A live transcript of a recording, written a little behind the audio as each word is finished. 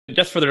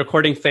Just for the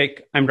recording's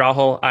sake, I'm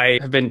Rahul. I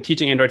have been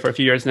teaching Android for a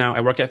few years now.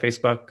 I work at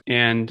Facebook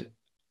and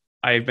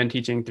I've been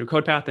teaching through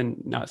CodePath and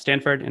now at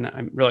Stanford. And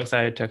I'm really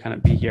excited to kind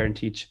of be here and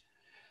teach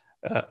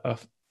an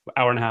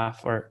hour and a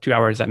half or 2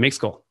 hours at Make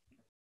School.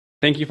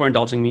 Thank you for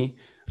indulging me.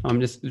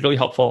 Just really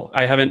helpful.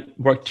 I haven't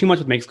worked too much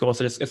with Make School,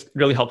 so it's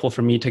really helpful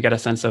for me to get a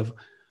sense of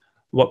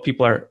what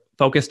people are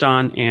focused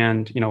on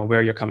and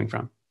where you're coming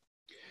from.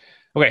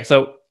 Okay,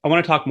 so I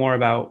want to talk more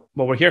about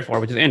what we're here for,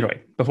 which is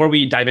Android. Before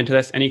we dive into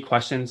this, any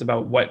questions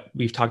about what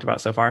we've talked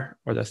about so far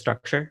or the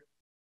structure?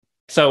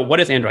 So what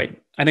is Android?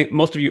 I think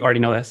most of you already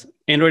know this.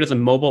 Android is a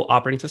mobile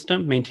operating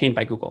system maintained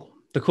by Google.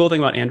 The cool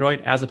thing about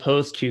Android, as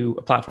opposed to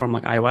a platform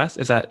like iOS,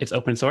 is that it's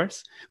open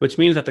source, which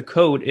means that the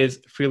code is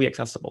freely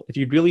accessible. If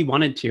you really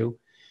wanted to,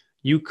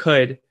 you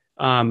could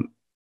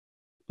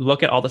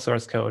look at all the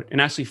source code and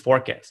actually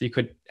fork it. So you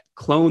could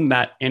clone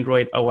that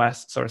Android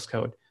OS source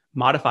code,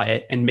 modify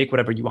it, and make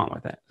whatever you want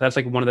with it. That's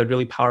like one of the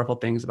really powerful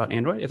things about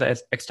Android is that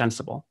it's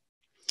extensible.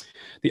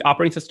 The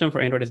operating system for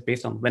Android is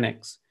based on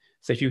Linux.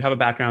 So if you have a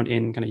background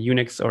in kind of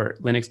Unix or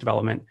Linux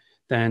development,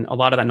 then a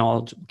lot of that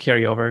knowledge will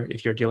carry over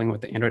if you're dealing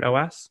with the Android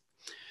OS.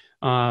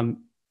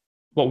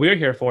 What we're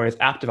here for is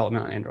app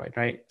development on Android,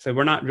 right? So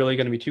we're not really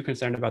going to be too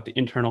concerned about the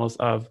internals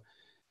of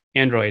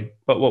Android,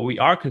 but what we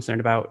are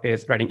concerned about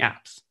is writing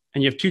apps.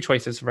 And you have two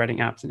choices for writing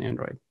apps in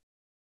Android,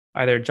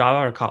 either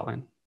Java or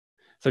Kotlin.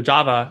 So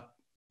Java,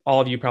 all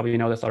of you probably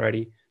know this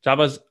already.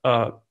 Java's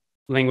a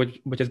language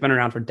which has been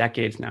around for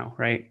decades now,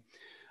 right?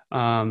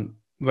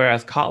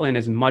 Whereas Kotlin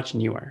is much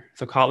newer.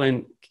 So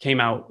Kotlin came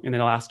out in the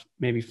last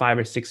maybe 5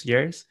 or 6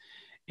 years.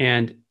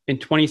 And in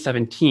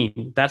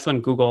 2017, that's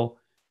when Google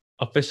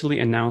officially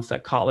announced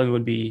that Kotlin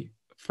would be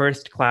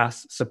first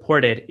class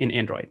supported in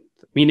Android,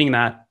 meaning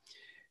that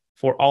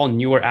for all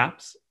newer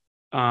apps,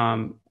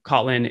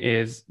 Kotlin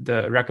is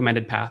the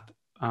recommended path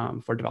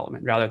for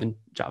development rather than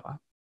Java.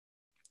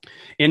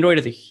 Android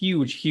is a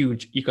huge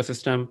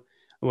ecosystem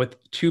with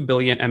 2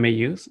 billion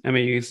MAUs.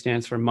 MAUs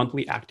stands for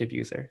monthly active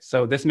user.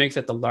 So this makes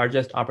it the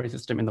largest operating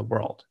system in the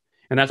world.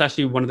 And that's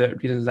actually one of the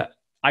reasons that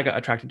I got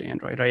attracted to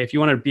Android, right? If you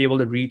want to be able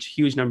to reach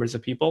huge numbers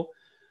of people,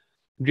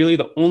 really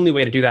the only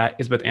way to do that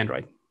is with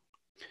Android.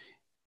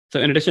 So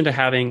in addition to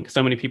having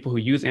so many people who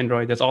use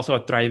Android, there's also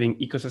a thriving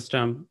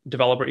ecosystem,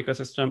 developer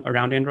ecosystem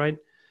around Android.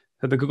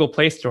 So the Google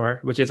Play Store,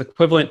 which is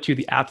equivalent to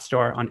the App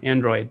Store on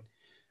Android,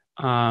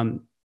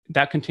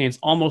 that contains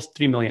almost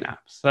 3 million apps.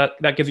 So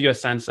that gives you a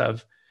sense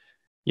of,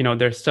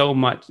 there's so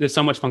much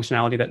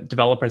functionality that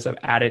developers have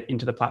added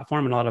into the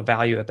platform and a lot of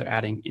value that they're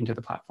adding into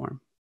the platform.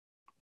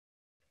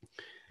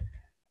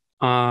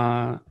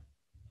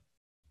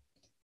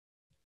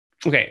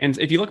 Okay, and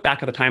if you look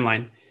back at the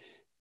timeline,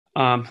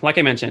 like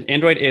I mentioned,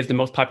 Android is the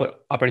most popular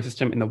operating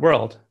system in the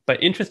world,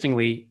 but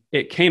interestingly,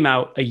 it came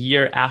out a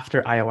year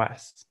after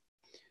iOS.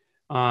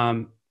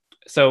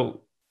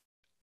 So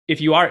if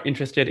you are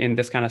interested in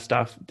this kind of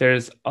stuff,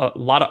 there's a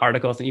lot of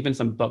articles and even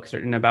some books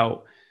written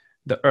about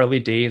the early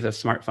days of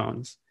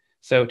smartphones.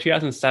 So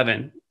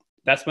 2007,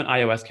 that's when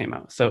iOS came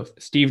out. So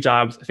Steve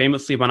Jobs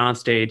famously went on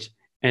stage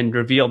and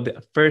revealed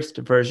the first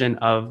version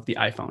of the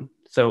iPhone.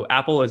 So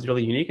Apple is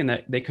really unique in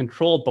that they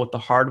control both the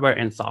hardware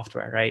and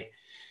software, right?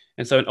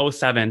 And so in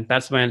 2007,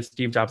 that's when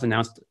Steve Jobs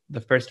announced the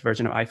first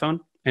version of iPhone,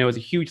 and it was a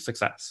huge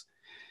success.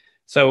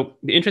 So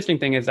the interesting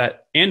thing is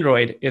that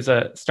Android is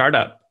a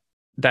startup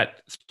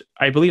that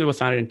I believe it was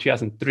founded in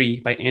 2003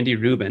 by Andy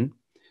Rubin,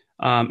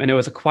 and it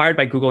was acquired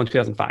by Google in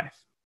 2005.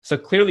 So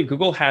clearly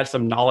Google had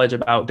some knowledge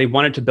about, they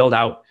wanted to build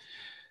out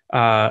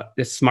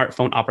this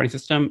smartphone operating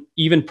system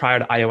even prior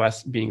to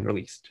iOS being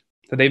released.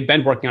 So they've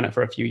been working on it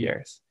for a few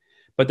years.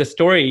 But the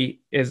story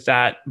is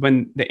that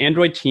when the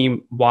Android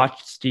team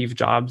watched Steve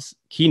Jobs'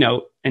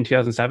 keynote in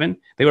 2007,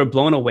 they were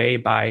blown away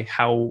by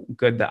how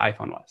good the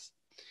iPhone was.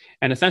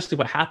 And essentially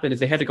what happened is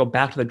they had to go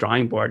back to the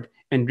drawing board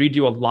and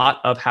redo a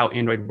lot of how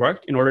Android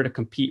worked in order to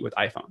compete with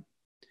iPhone.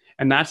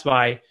 And that's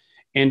why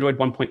Android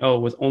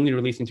 1.0 was only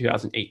released in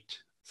 2008.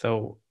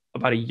 So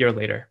about a year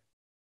later.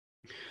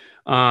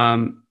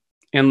 And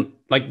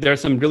there are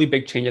some really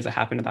big changes that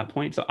happened at that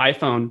point. So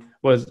iPhone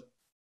was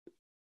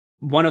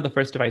one of the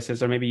first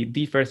devices, or maybe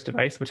the first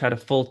device, which had a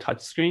full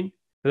touch screen.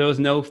 There was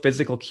no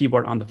physical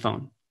keyboard on the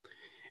phone.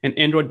 And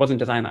Android wasn't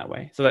designed that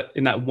way. So that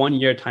in that 1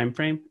 year time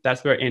frame,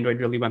 that's where Android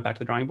really went back to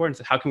the drawing board and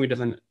said, how can we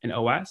design an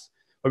OS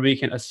where we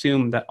can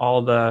assume that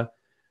all the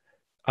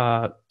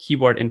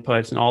keyboard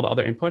inputs and all the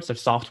other inputs are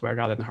software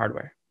rather than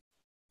hardware?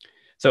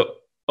 So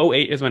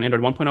 2008 is when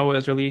Android 1.0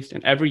 was released,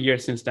 and every year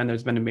since then,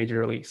 there's been a major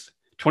release.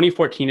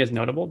 2014 is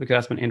notable because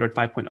that's when Android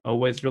 5.0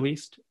 was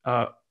released,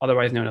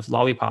 otherwise known as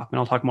Lollipop. And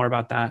I'll talk more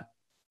about that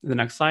in the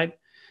next slide.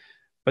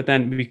 But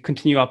then we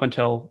continue up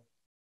until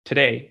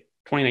today,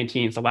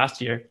 2019, so last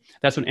year,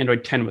 that's when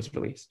Android 10 was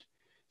released.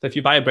 So if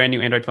you buy a brand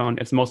new Android phone,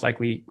 it's most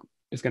likely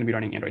going to be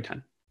running Android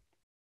 10.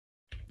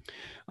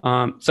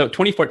 So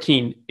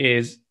 2014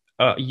 is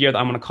a year that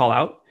I'm going to call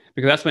out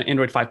because that's when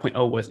Android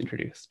 5.0 was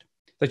introduced.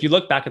 So if you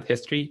look back at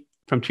history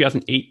from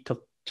 2008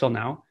 till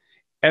now,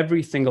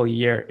 every single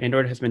year,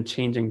 Android has been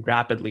changing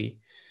rapidly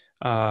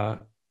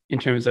in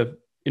terms of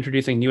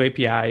introducing new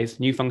APIs,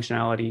 new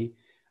functionality,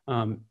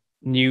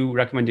 new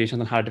recommendations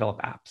on how to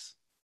develop apps.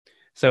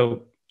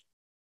 So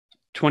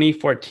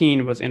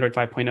 2014 was Android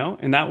 5.0,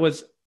 and that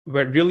was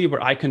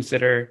where I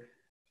consider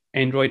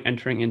Android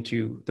entering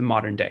into the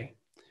modern day.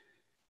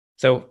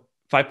 So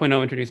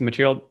 5.0 introduced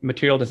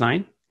material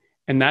design,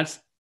 and that's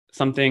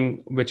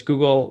something which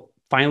Google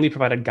finally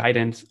provided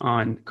guidance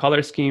on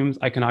color schemes,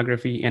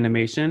 iconography,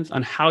 animations,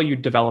 on how you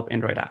develop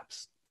Android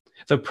apps.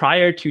 So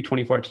prior to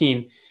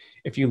 2014,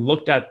 if you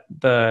looked at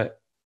the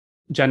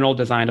general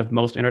design of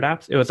most Android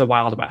apps, it was a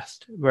Wild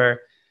West,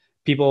 where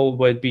people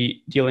would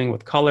be dealing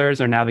with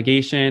colors or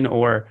navigation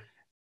or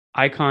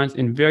icons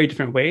in very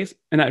different ways.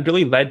 And that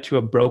really led to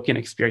a broken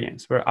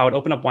experience where I would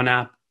open up one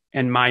app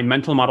and my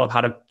mental model of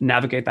how to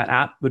navigate that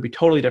app would be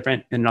totally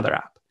different in another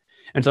app.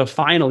 And so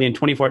finally in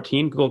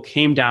 2014, Google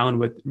came down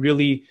with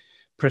really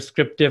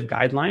prescriptive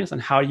guidelines on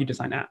how you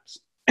design apps.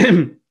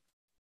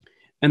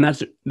 And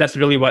that's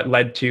really what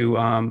led to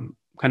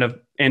kind of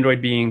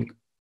Android being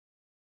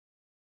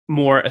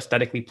more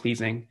aesthetically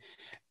pleasing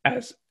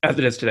as it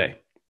is today.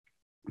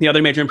 The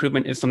other major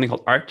improvement is something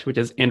called ART, which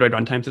is Android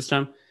Runtime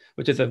System,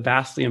 which is a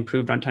vastly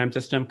improved runtime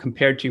system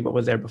compared to what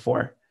was there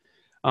before.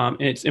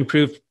 And it's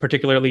improved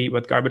particularly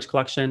with garbage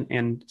collection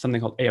and something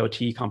called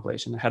AOT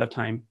compilation, ahead of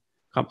time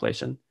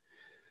compilation.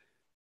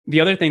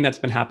 The other thing that's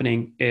been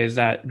happening is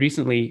that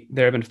recently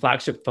there have been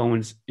flagship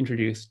phones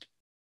introduced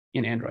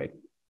in Android.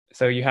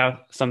 So you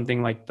have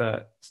something like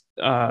the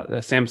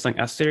Samsung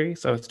S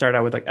series. So it started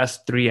out with like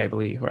S3, I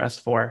believe, or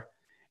S4.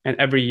 And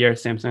every year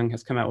Samsung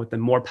has come out with a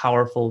more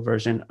powerful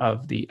version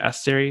of the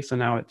S series. So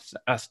now it's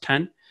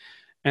S10.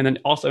 And then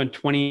also in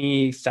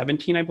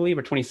 2017, I believe,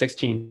 or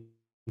 2016,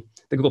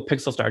 the Google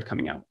Pixel started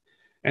coming out.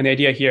 And the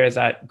idea here is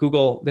that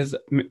this is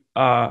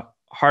a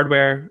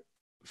hardware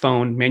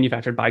phone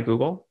manufactured by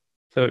Google.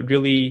 So it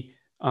really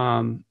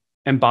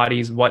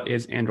embodies what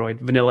is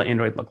vanilla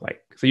Android look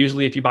like. So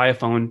usually if you buy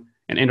an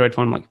Android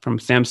phone like from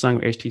Samsung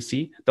or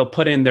HTC, they'll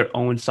put in their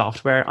own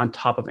software on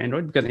top of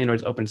Android because Android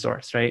is open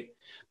source, right?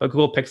 But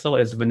Google Pixel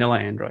is vanilla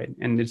Android,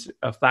 and it's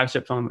a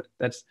flagship phone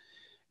that's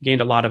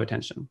gained a lot of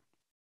attention.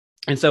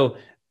 And so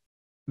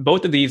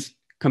both of these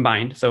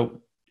combined,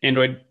 so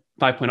Android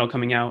 5.0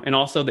 coming out, and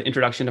also the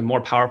introduction of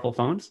more powerful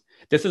phones,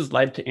 this has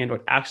led to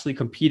Android actually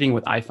competing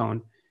with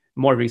iPhone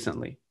more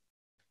recently.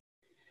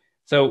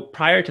 So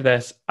prior to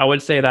this, I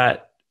would say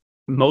that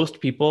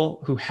most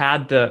people who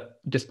had the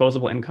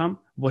disposable income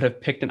would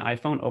have picked an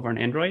iPhone over an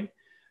Android,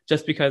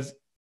 just because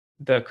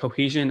the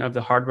cohesion of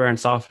the hardware and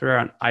software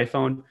on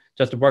iPhone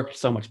just worked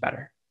so much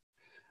better.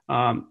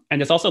 And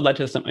this also led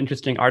to some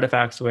interesting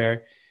artifacts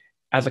where,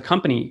 as a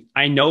company,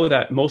 I know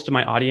that most of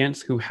my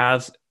audience who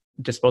has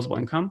disposable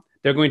income,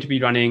 they're going to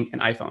be running an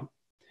iPhone.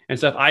 And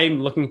so if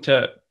I'm looking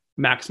to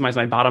maximize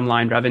my bottom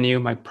line revenue,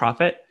 my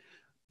profit,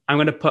 I'm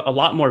going to put a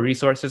lot more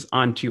resources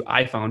onto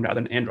iPhone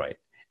rather than Android.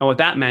 And what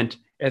that meant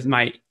is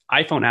my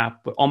iPhone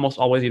app would almost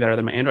always be better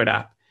than my Android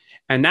app.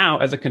 And now,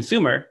 as a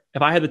consumer,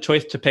 if I had the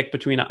choice to pick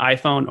between an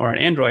iPhone or an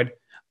Android,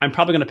 I'm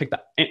probably going to pick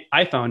the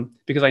iPhone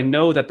because I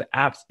know that the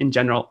apps in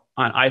general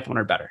on iPhone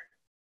are better.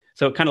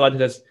 So it kind of led to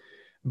this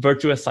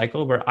virtuous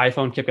cycle where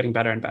iPhone kept getting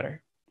better and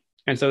better.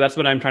 And so that's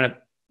what I'm trying to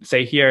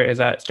say here is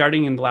that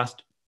starting in the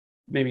last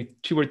maybe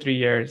 2 or 3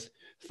 years,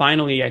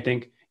 finally, I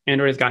think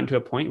Android has gotten to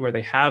a point where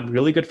they have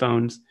really good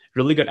phones,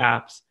 really good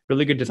apps,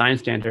 really good design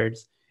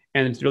standards,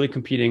 and it's really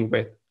competing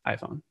with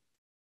iPhone.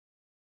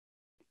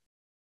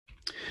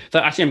 So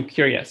actually, I'm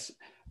curious.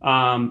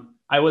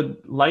 I would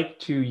like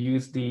to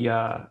use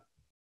the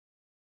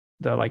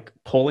like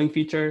polling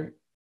feature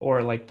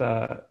or like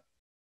the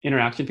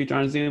interaction feature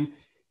on Zoom.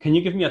 Can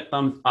you give me a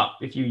thumbs up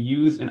if you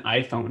use an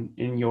iPhone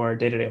in your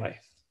day-to-day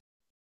life?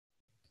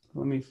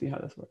 Let me see how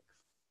this works.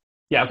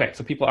 Yeah, okay.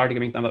 So people are already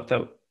giving thumbs up.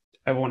 So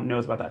everyone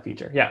knows about that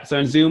feature. Yeah. So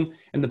in Zoom,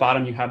 in the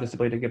bottom, you have this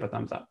ability to give a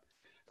thumbs up.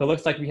 So it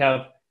looks like we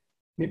have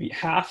maybe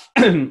half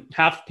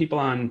people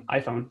on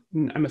iPhone.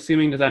 I'm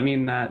assuming, does that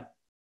mean that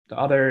the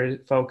other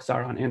folks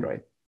are on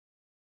Android?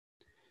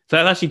 So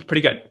that's actually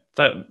pretty good.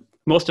 So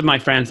most of my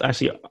friends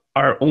actually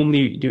are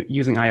only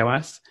using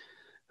iOS.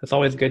 It's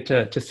always good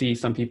to see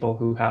some people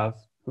who have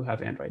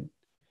Android.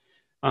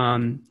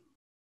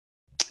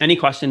 Any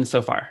questions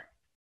so far?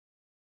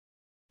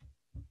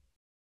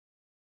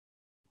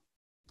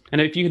 And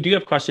if you do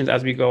have questions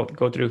as we go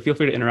through, feel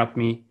free to interrupt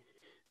me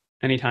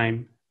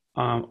anytime.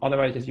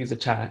 Otherwise, just use the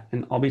chat,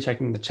 and I'll be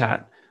checking the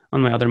chat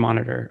on my other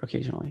monitor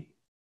occasionally.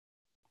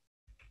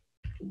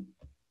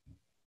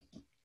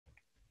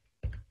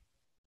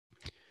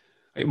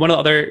 One of the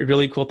other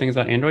really cool things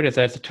about Android is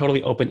that it's a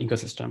totally open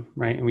ecosystem,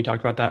 right? And we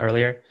talked about that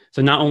earlier.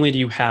 So not only do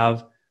you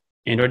have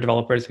Android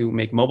developers who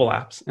make mobile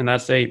apps, and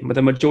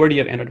the majority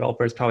of Android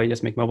developers probably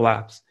just make mobile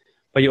apps,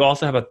 but you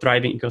also have a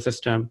thriving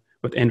ecosystem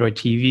with Android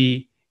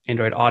TV,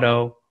 Android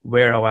Auto,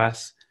 Wear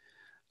OS,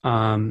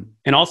 and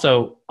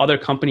also other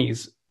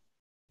companies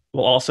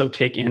will also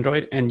take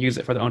Android and use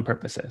it for their own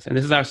purposes. And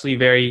this is actually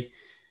very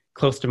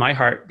close to my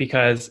heart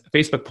because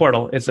Facebook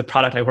Portal is the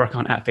product I work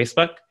on at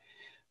Facebook.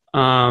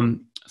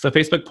 So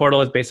Facebook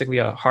Portal is basically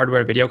a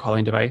hardware video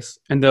calling device.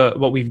 And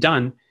what we've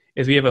done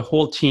is we have a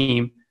whole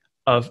team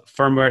of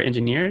firmware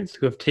engineers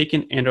who have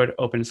taken Android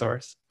open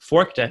source,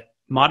 forked it,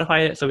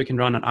 modified it so we can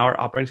run on our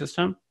operating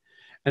system.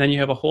 And then you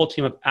have a whole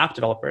team of app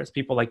developers,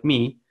 people like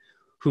me,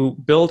 who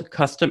build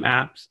custom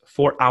apps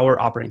for our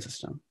operating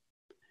system.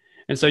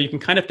 And so you can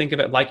kind of think of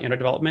it like Android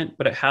development,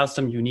 but it has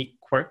some unique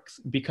quirks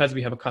because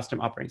we have a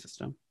custom operating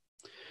system.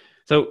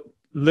 So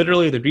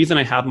literally the reason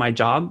I have my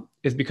job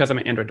is because I'm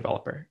an Android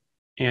developer.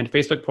 And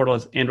Facebook Portal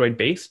is Android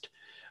based.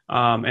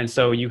 And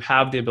so you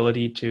have the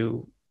ability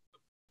to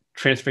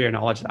transfer your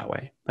knowledge that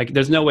way. Like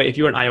there's no way, if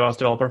you're an iOS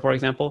developer, for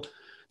example,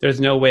 there's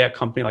no way a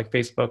company like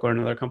Facebook or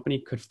another company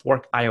could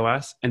fork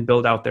iOS and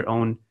build out their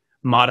own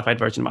modified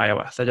version of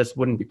iOS. That just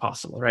wouldn't be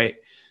possible, right?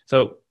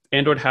 So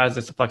Android has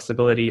this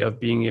flexibility of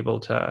being able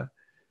to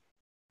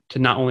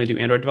not only do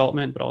Android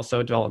development, but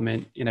also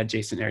development in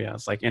adjacent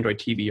areas like Android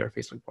TV or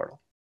Facebook Portal.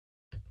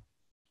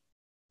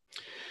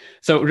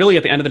 So really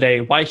at the end of the day,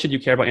 why should you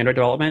care about Android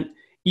development?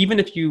 Even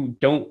if you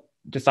don't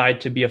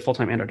decide to be a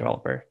full-time Android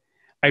developer,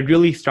 I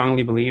really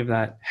strongly believe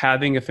that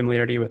having a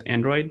familiarity with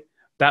Android,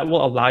 that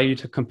will allow you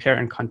to compare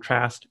and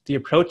contrast the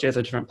approaches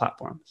of different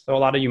platforms. So a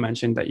lot of you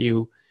mentioned that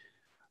you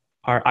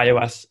are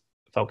iOS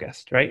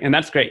focused, right? And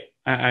that's great.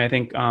 I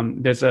think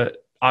there's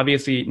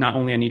obviously not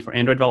only a need for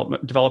Android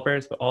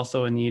developers, but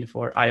also a need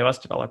for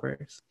iOS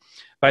developers.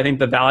 But I think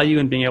the value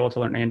in being able to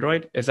learn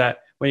Android is that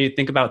when you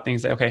think about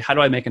things like, okay, how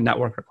do I make a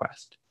network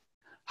request?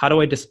 How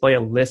do I display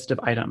a list of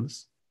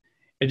items?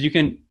 If you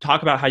can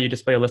talk about how you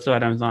display a list of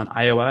items on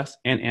iOS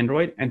and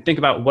Android and think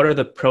about what are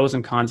the pros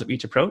and cons of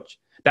each approach,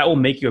 that will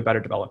make you a better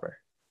developer,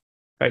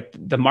 right?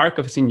 The mark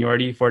of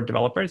seniority for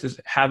developers is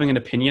having an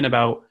opinion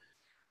about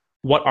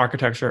what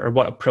architecture or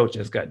what approach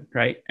is good,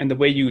 right? And the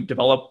way you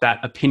develop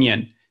that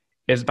opinion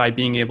is by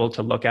being able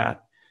to look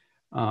at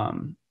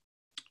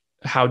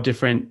how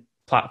different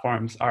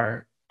platforms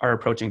are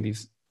approaching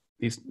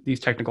these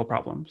technical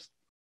problems.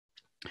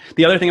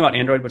 The other thing about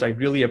Android, which I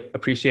really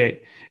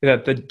appreciate, is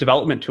that the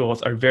development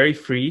tools are very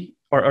free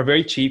or are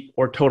very cheap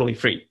or totally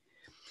free.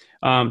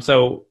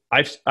 So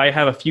I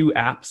have a few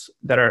apps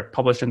that are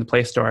published in the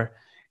Play Store,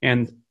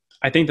 and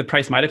I think the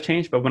price might have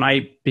changed, but when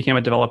I became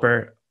a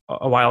developer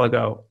a while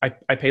ago,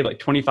 I paid like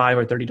 $25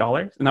 or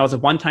 $30, and that was a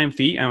one-time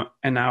fee,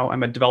 and now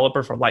I'm a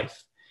developer for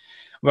life.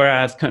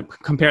 Whereas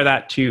compare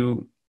that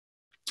to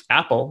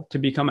Apple. To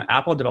become an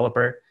Apple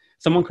developer,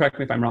 someone correct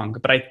me if I'm wrong,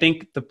 but I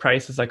think the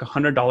price is like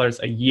 $100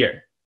 a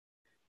year.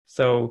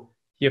 So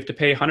you have to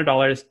pay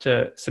 $100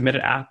 to submit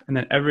an app, and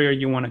then every year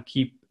you want to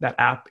keep that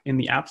app in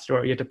the App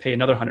Store, you have to pay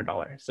another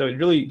 $100. So it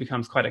really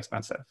becomes quite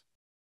expensive.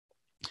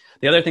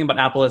 The other thing about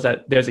Apple is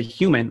that there's a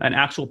human, an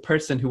actual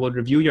person who will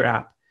review your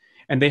app,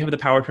 and they have the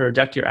power to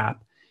reject your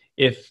app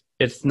if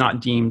it's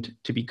not deemed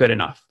to be good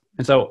enough.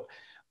 And so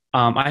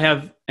I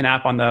have an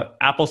app on the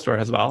Apple Store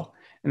as well,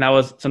 and that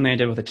was something I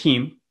did with a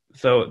team.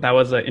 So that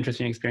was an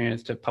interesting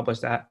experience to publish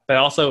that. But I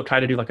also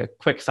tried to do like a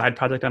quick side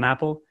project on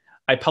Apple.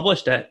 I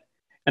published it,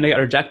 and I got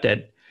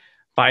rejected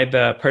by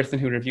the person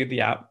who reviewed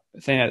the app,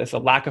 saying that it's a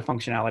lack of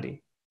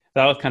functionality.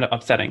 That was kind of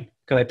upsetting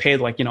because I paid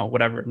like,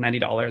 whatever,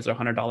 $90 or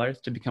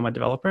 $100 to become a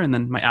developer, and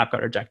then my app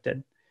got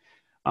rejected.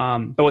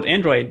 But with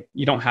Android,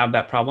 you don't have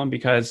that problem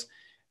because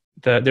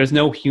there's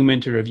no human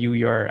to review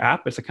your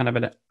app. It's a kind of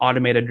an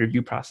automated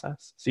review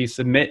process. So you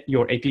submit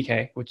your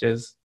APK, which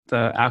is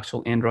the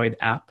actual Android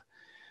app.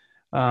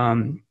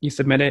 You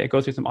submit it, it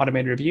goes through some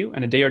automated review,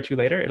 and a day or two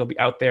later, it'll be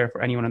out there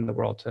for anyone in the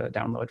world to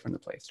download from the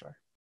Play Store.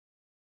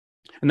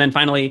 And then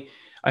finally,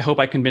 I hope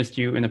I convinced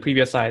you in the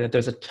previous slide that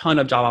there's a ton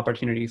of job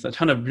opportunities, a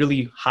ton of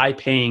really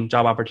high-paying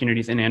job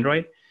opportunities in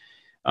Android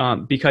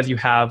because you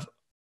have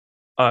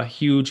a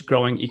huge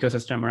growing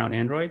ecosystem around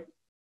Android,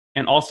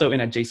 and also in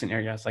adjacent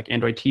areas like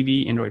Android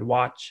TV, Android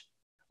Watch,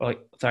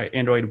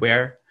 Android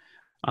Wear,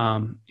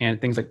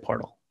 and things like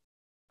Portal.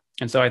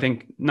 And so I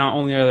think not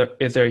only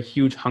is there a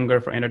huge hunger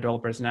for Android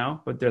developers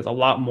now, but there's a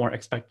lot more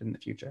expected in the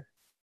future.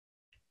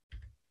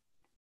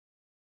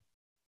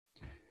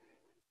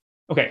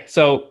 Okay,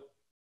 so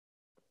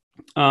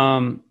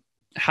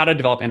how to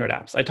develop Android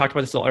apps. I talked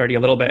about this already a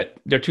little bit.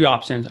 There are two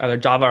options, either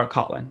Java or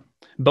Kotlin.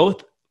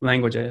 Both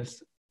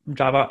languages,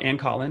 Java and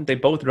Kotlin, they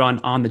both run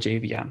on the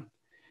JVM.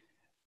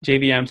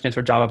 JVM stands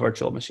for Java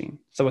Virtual Machine.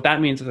 So what that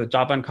means is that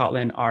Java and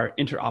Kotlin are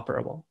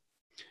interoperable.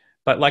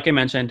 But like I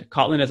mentioned,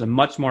 Kotlin is a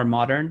much more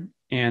modern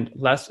and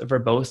less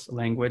verbose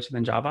language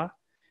than Java.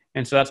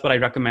 And so that's what I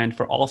recommend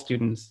for all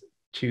students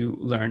to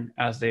learn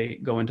as they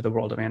go into the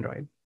world of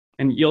Android.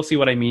 And you'll see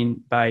what I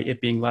mean by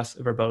it being less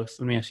verbose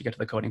when we actually get to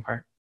the coding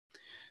part.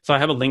 So I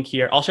have a link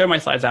here. I'll share my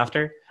slides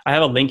after. I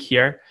have a link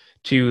here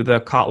to the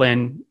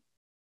Kotlin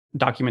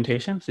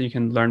documentation, so you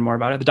can learn more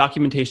about it. The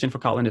documentation for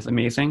Kotlin is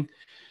amazing,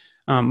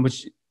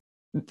 which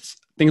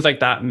things like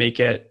that make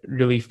it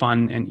really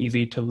fun and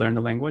easy to learn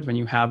the language when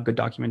you have good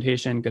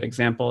documentation, good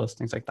examples,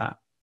 things like that.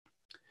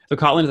 So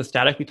Kotlin is a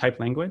statically typed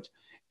language,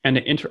 and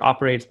it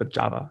interoperates with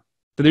Java.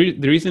 So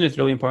the reason it's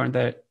really important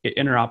that it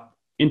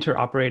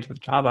interoperates with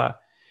Java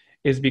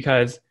is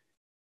because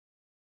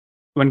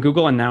when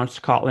Google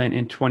announced Kotlin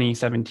in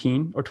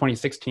 2017 or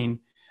 2016,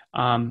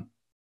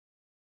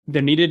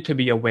 there needed to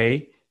be a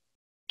way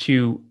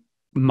to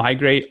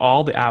migrate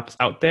all the apps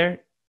out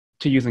there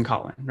to using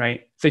Kotlin,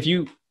 right? So if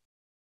you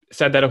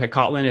said that, okay,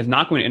 Kotlin is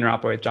not going to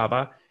interoperate with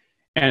Java,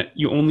 and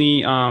you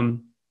only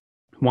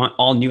want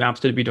all new apps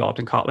to be developed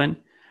in Kotlin,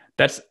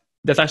 that's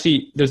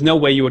actually, there's no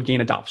way you would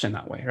gain adoption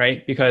that way,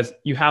 right? Because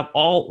you have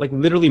all, like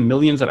literally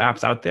millions of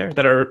apps out there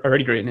that are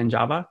already written in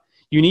Java.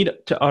 You need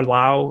to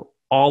allow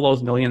all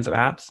those millions of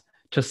apps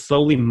to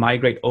slowly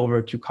migrate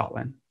over to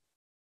Kotlin,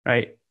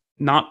 right?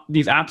 Not,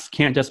 these apps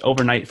can't just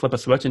overnight flip a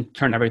switch and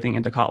turn everything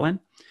into Kotlin.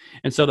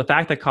 And so the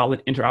fact that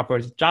Kotlin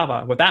interoperates with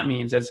Java, what that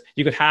means is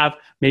you could have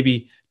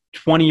maybe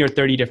 20 or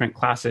 30 different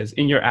classes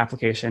in your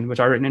application, which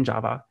are written in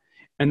Java.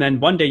 And then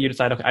one day you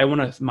decide, okay, I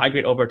want to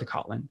migrate over to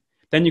Kotlin.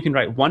 Then you can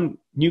write one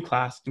new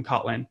class in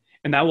Kotlin,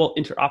 and that will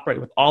interoperate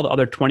with all the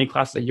other 20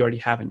 classes that you already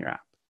have in your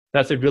app.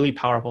 That's a really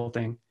powerful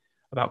thing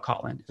about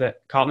Kotlin, is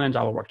that Kotlin and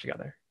Java work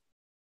together.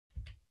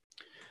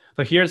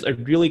 So here's a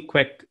really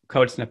quick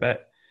code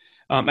snippet.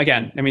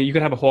 Again, I mean, you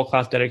could have a whole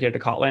class dedicated to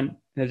Kotlin.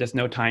 There's just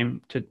no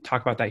time to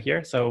talk about that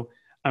here. So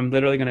I'm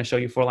literally going to show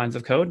you 4 lines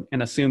of code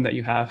and assume that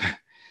you have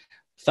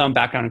some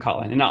background in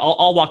Kotlin. And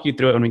I'll walk you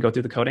through it when we go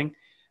through the coding,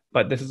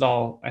 but this is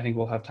all I think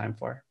we'll have time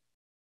for.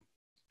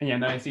 And yeah,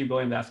 and then I see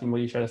William's asking, will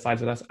you share the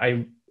slides with us?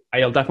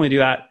 I'll definitely do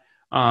that.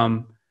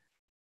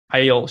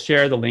 I'll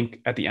share the link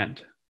at the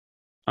end.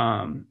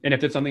 And if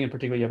there's something in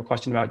particular you have a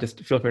question about, just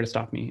feel free to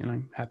stop me and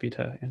I'm happy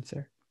to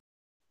answer.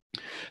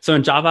 So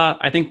in Java,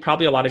 I think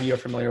probably a lot of you are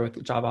familiar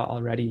with Java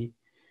already.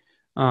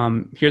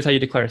 Here's how you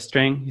declare a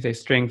string. You say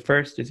string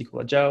first is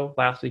equal to Joe,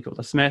 last is equal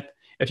to Smith.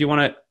 If you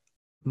want to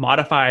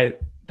modify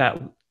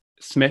that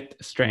Smith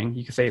string,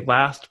 you can say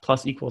last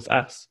plus equals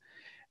S.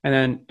 And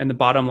then in the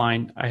bottom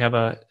line, I have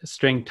a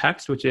string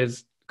text, which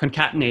is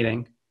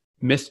concatenating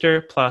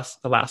Mr. plus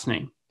the last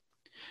name.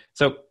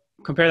 So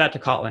compare that to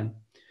Kotlin.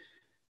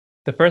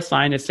 The first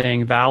line is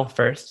saying val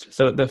first.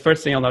 So the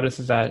first thing you'll notice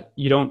is that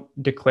you don't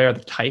declare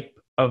the type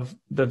of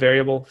the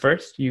variable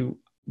first. You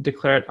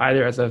declare it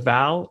either as a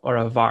val or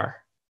a var.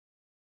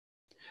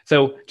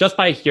 So just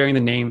by hearing the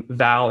name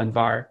val and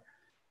var,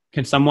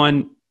 can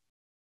someone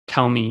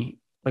tell me,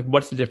 like,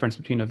 what's the difference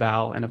between a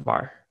val and a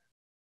var?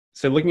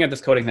 So looking at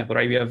this code example,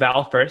 right, we have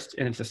val first,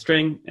 and it's a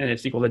string, and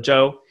it's equal to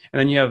Joe. And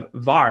then you have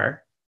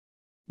var,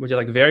 which is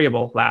like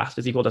variable last,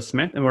 is equal to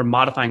Smith, and we're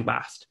modifying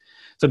last.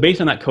 So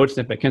based on that code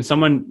snippet, can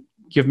someone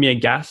give me a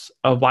guess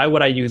of why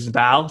would I use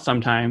val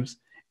sometimes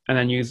and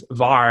then use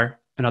var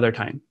another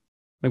time?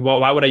 Like,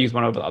 well, why would I use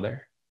one over the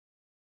other?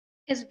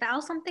 Is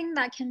val something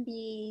that can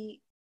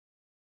be,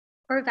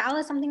 or val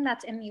is something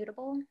that's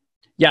immutable?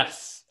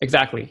 Yes,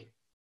 exactly.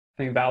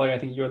 I think Valerie, I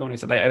think you're the one who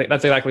said that. I think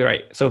that's exactly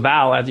right. So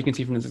val, as you can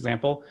see from this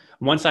example,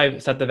 once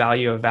I've set the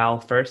value of val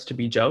first to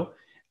be Joe,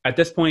 at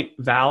this point,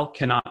 val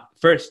cannot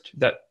first,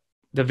 that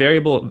the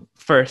variable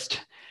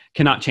first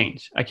cannot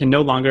change. I can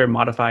no longer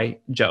modify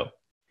Joe.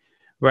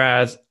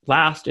 Whereas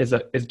last is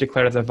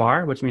declared as a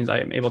var, which means I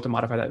am able to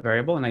modify that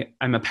variable, and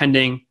I'm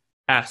appending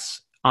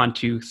S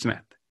onto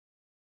Smith.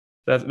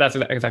 That's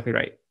exactly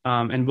right.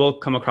 And we'll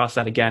come across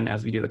that again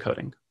as we do the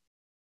coding.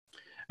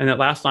 And that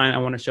last line I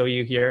want to show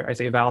you here, I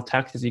say val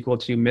text is equal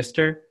to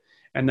Mr.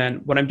 And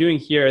then what I'm doing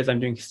here is I'm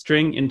doing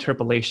string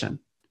interpolation,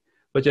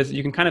 which is,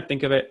 you can kind of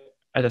think of it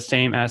as the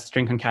same as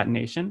string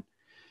concatenation.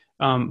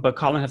 But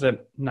Kotlin has a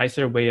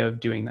nicer way of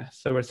doing this.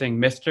 So we're saying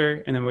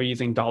Mr. and then we're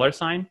using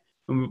 $.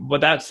 And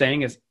what that's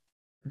saying is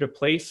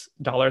replace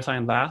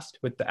 $sign last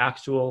with the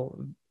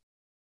actual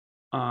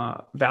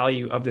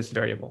value of this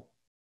variable.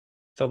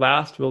 So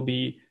last will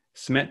be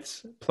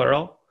Smiths,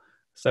 plural.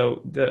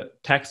 So the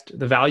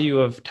value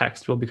of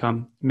text will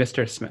become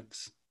Mr.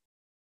 Smiths.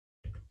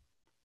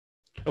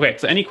 Okay,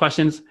 so any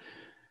questions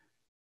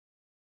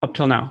up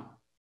till now?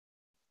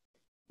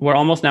 We're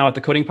almost now at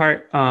the coding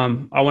part.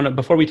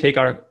 Before we take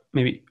our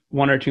maybe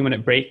 1 or 2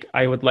 minute break,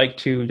 I would like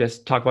to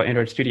just talk about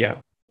Android Studio.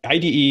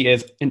 IDE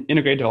is an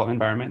integrated development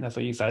environment. That's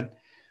what you said.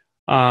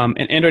 And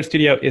Android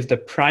Studio is the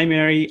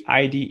primary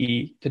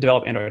IDE to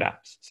develop Android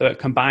apps. So it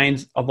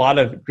combines a lot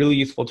of really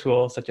useful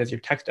tools, such as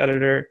your text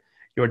editor,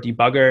 your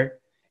debugger,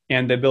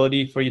 and the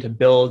ability for you to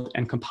build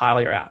and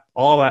compile your app.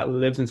 All that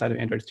lives inside of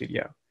Android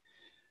Studio.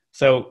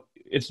 So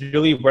it's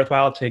really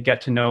worthwhile to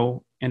get to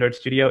know Android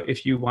Studio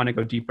if you want to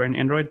go deeper in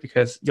Android,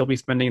 because you'll be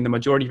spending the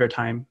majority of your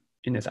time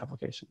in this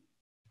application.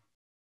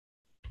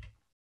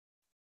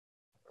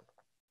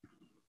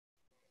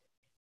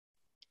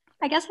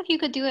 I guess if you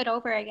could do it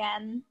over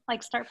again,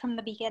 like start from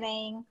the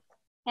beginning,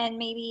 and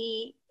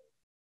maybe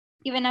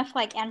even if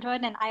like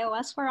Android and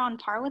iOS were on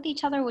par with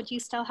each other, would you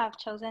still have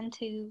chosen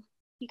to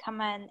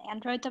become an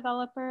Android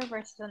developer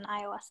versus an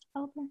iOS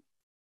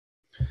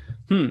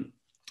developer?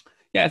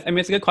 Yes, I mean,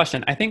 it's a good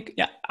question. I think,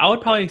 yeah, I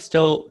would probably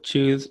still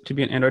choose to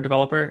be an Android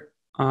developer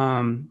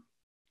over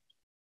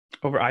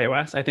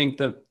iOS. I think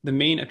the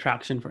main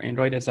attraction for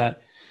Android is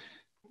that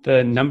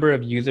the number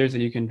of users that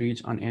you can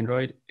reach on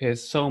Android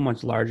is so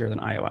much larger than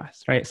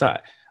iOS, right? So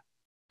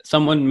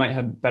someone might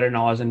have better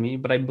knowledge than me,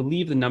 but I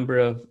believe the number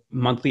of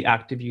monthly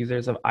active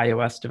users of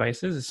iOS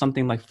devices is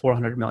something like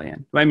 400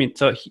 million. I mean,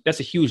 so that's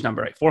a huge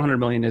number, right? 400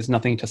 million is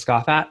nothing to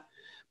scoff at,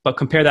 but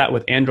compare that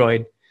with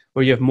Android,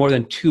 where you have more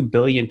than 2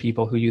 billion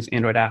people who use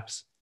Android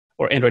apps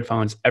or Android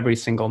phones every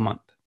single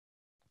month.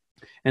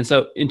 And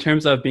so in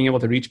terms of being able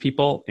to reach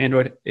people,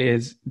 Android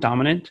is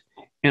dominant.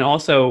 And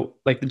also,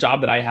 like the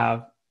job that I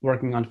have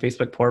working on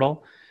Facebook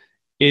Portal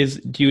is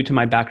due to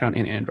my background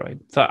in Android.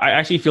 So I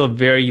actually feel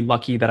very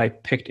lucky that I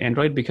picked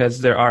Android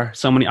because there are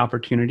so many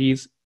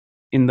opportunities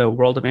in the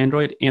world of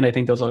Android. And I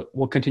think those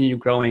will continue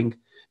growing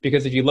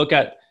because if you look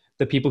at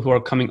the people who are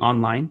coming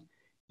online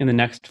in the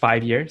next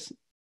 5 years,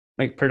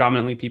 like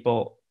predominantly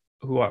people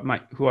who are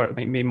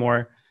maybe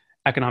more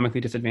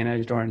economically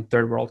disadvantaged or in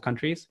third world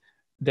countries,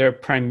 they're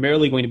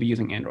primarily going to be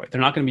using Android.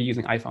 They're not going to be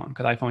using iPhone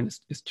because iPhone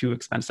is too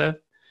expensive.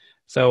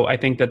 So I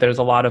think that there's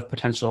a lot of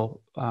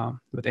potential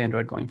with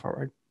Android going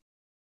forward.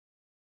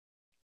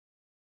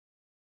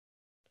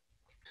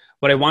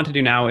 What I want to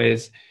do now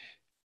is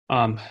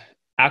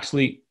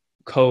actually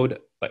code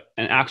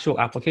an actual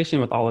application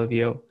with all of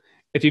you.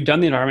 If you've done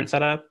the environment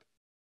setup,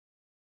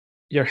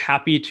 you're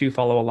happy to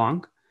follow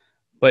along.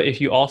 But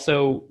if you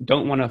also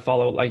don't want to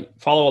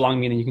follow along,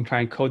 meaning you can try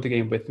and code the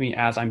game with me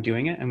as I'm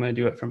doing it. I'm going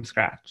to do it from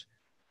scratch.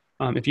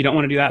 If you don't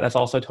want to do that, that's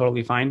also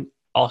totally fine.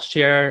 I'll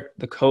share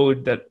the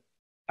code that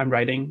I'm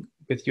writing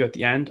with you at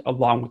the end,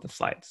 along with the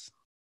slides.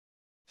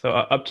 So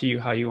up to you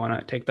how you want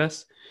to take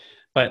this.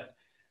 But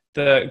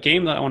the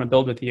game that I want to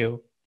build with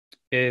you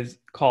is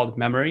called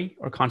Memory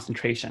or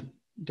Concentration,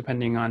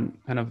 depending on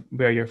kind of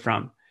where you're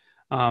from.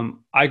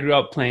 I grew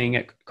up playing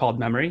it called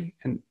Memory,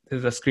 and this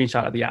is a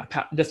screenshot of the app.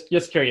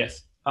 Just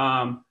curious.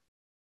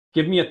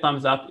 Give me a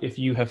thumbs up if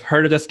you have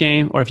heard of this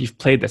game or if you've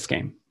played this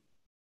game.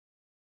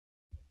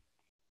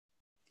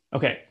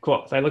 Okay,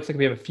 cool. So it looks like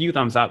we have a few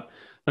thumbs up.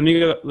 Let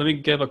me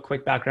give a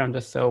quick background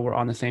just so we're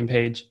on the same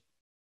page.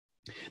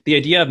 The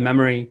idea of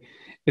Memory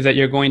is that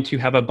you're going to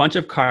have a bunch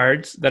of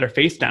cards that are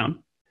face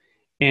down,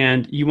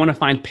 and you want to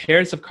find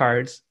pairs of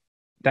cards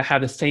that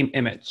have the same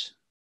image.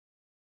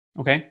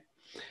 Okay?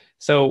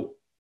 So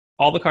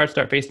all the cards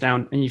start face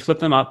down, and you flip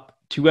them up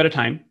 2 at a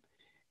time.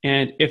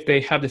 And if they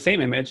have the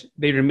same image,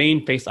 they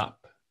remain face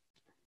up.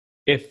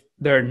 If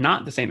they're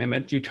not the same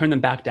image, you turn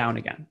them back down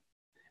again.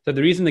 So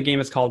the reason the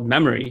game is called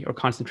Memory or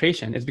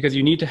Concentration is because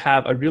you need to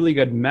have a really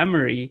good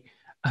memory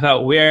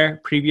about where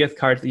previous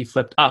cards that you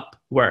flipped up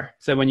were.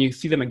 So when you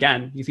see them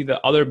again, you see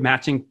the other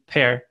matching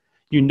pair,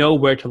 you know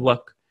where to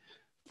look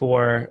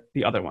for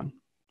the other one.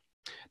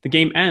 The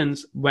game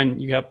ends when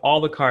you have all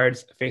the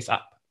cards face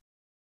up.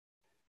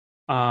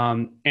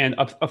 And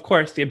of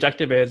course, the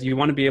objective is you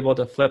want to be able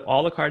to flip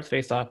all the cards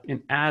face up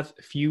in as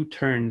few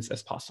turns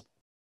as possible.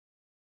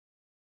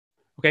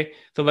 Okay,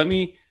 so let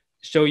me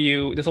show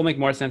you, this will make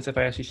more sense if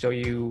I actually show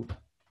you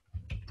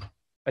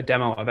a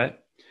demo of it.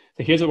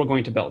 So here's what we're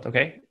going to build,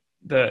 okay?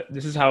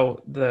 This is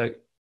how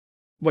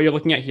what you're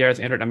looking at here is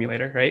Android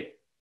emulator, right?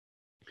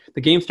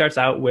 The game starts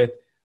out with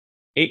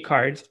 8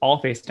 cards, all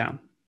face down.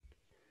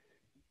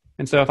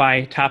 And so if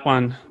I tap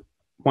on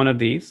one of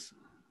these,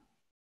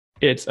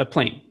 it's a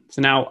plane.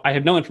 So now I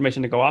have no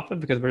information to go off of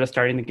because we're just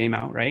starting the game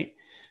out, right?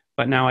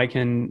 But now I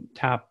can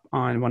tap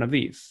on one of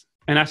these.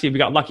 And actually we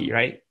got lucky,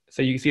 right?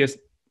 So you can see this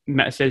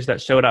message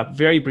that showed up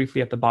very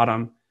briefly at the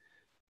bottom,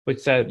 which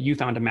said you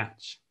found a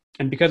match.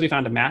 And because we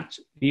found a match,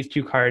 these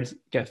 2 cards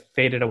get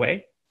faded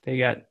away. They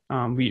get,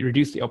 we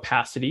reduce the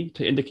opacity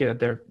to indicate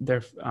that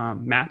they're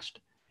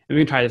matched. And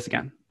we can try this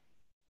again.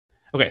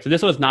 Okay, so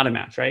this was not a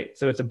match, right?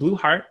 So it's a blue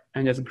heart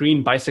and it's a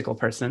green bicycle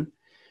person.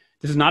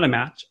 This is not a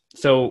match.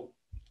 So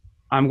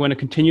I'm going to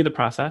continue the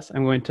process.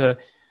 I'm going to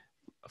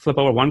flip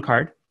over 1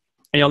 card.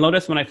 And you'll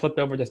notice when I flipped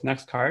over this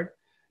next card,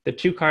 the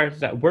 2 cards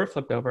that were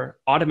flipped over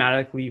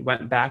automatically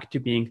went back to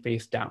being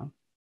face down,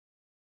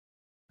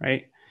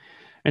 right?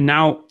 And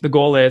now the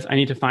goal is I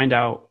need to find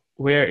out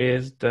where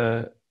is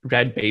the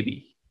red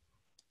baby.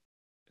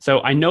 So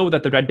I know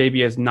that the red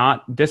baby is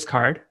not this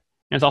card,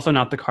 and it's also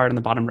not the card on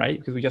the bottom right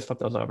because we just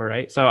flipped those over,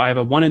 right? So I have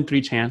a 1 in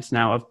 3 chance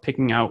now of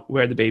picking out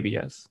where the baby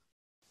is.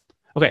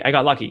 Okay, I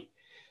got lucky.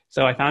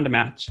 So I found a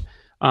match,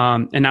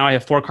 and now I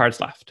have 4 cards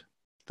left.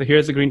 So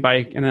here's the green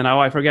bike, and then, oh,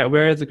 I forget,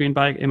 where is the green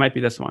bike? It might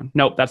be this one.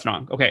 Nope, that's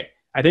wrong. Okay,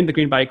 I think the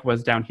green bike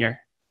was down here.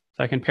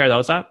 So I can pair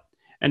those up,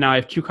 and now I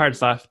have 2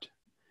 cards left,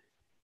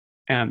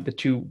 and the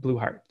 2 blue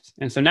hearts.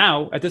 And so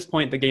now, at this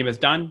point, the game is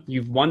done.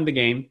 You've won the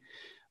game,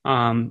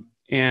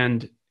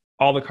 and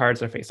all the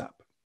cards are face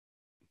up.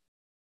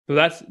 So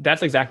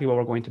that's exactly what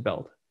we're going to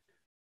build.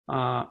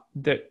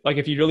 Like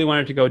if you really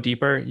wanted to go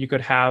deeper, you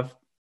could have,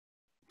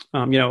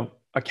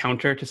 a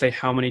counter to say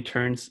how many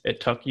turns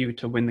it took you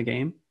to win the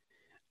game.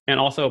 And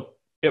also,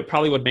 it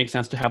probably would make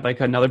sense to have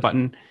like another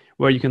button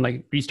where you can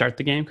like restart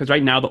the game. Because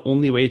right now, the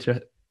only way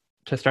to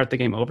start the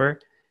game over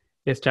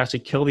is to actually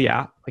kill the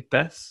app like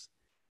this.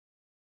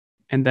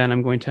 And then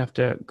I'm going to have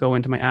to go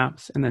into my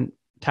apps and then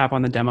tap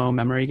on the demo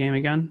memory game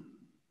again.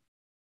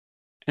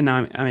 And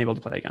now I'm able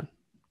to play again.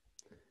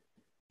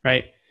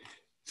 Right?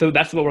 So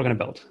that's what we're going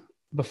to build.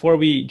 Before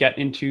we get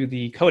into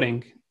the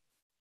coding,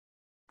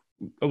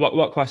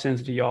 what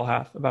questions do you all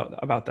have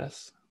about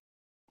this?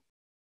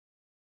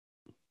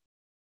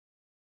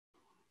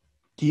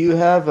 Do you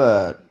have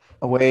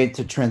a way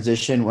to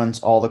transition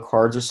once all the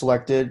cards are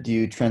selected? Do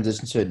you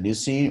transition to a new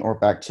scene or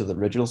back to the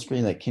original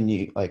screen? Like, can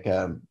you like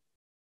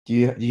do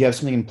you have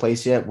something in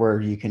place yet where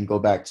you can go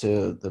back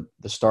to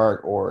the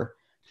start or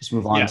just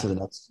move on Yeah. to the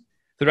next?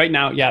 So right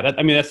now, yeah,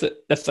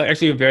 that's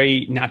actually a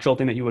very natural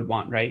thing that you would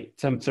want, right?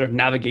 Some sort of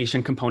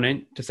navigation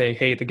component to say,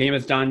 hey, the game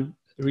is done,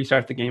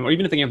 restart the game, or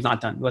even if the game's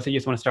not done, let's say you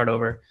just want to start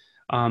over,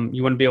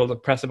 you want to be able to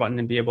press a button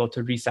and be able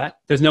to reset.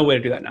 There's no way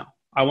to do that now.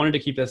 I wanted to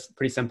keep this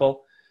pretty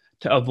simple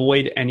to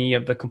avoid any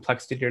of the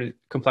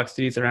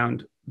complexities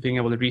around being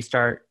able to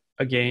restart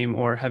a game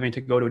or having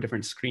to go to a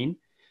different screen,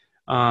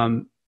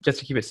 just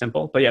to keep it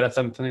simple. But yeah, that's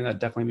something that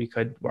definitely we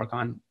could work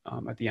on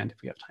at the end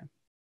if we have time.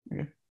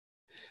 Okay.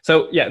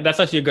 So yeah, that's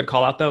actually a good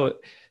call out though.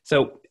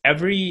 So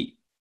every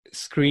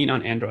screen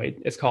on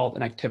Android is called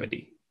an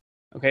activity.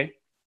 Okay.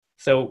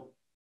 So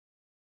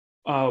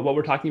what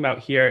we're talking about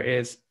here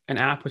is an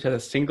app which has a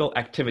single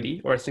activity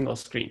or a single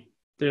screen.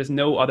 There's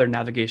no other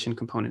navigation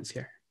components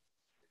here.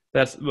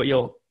 That's what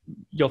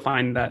you'll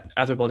find that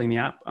as we're building the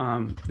app,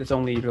 there's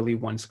only really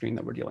one screen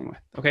that we're dealing with.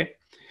 Okay.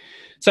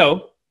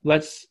 So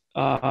let's,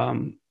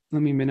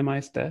 let me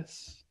minimize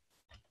this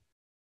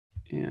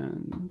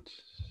and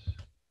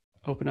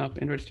open up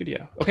Android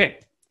Studio. Okay,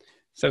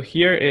 so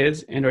here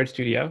is Android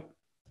Studio.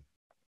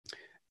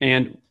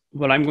 And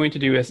what I'm going to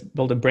do is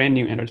build a brand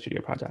new Android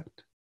Studio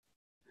project.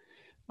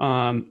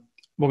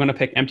 We're going to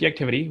pick empty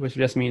activity, which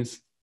just means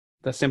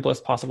the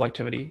simplest possible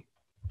activity.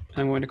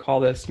 I'm going to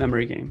call this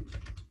memory game.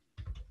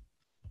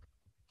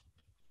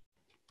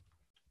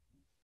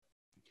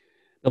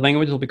 The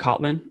language will be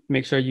Kotlin.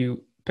 Make sure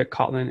you pick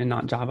Kotlin and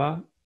not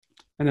Java.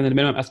 And then the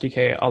minimum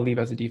SDK, I'll leave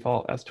as a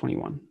default as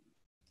 21.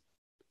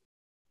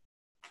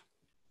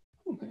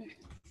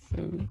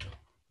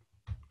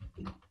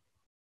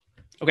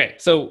 Okay,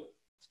 so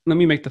let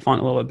me make the font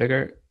a little bit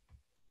bigger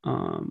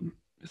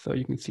so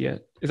you can see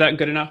it. Is that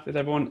good enough? Is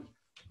everyone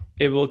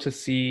able to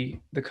see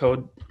the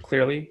code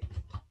clearly?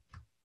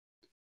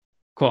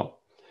 Cool.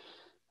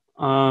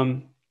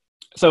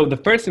 So the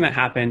first thing that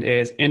happened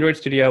is Android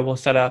Studio will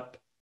set up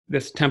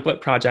this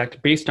template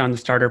project based on the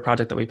starter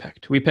project that we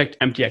picked. We picked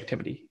empty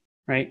activity,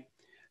 right?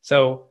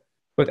 So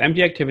with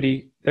empty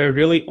activity, there are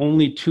really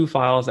only two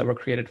files that were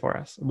created for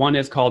us. One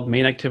is called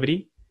main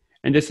activity,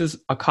 and this is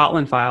a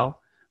Kotlin file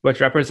which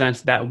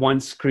represents that one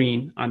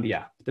screen on the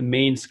app, the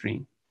main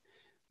screen.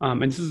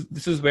 And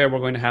this is where we're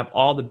going to have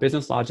all the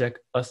business logic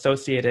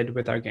associated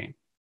with our game.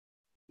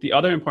 The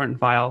other important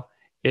file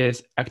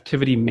is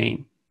activity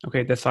main,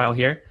 okay, this file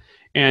here.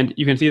 And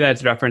you can see that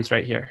it's referenced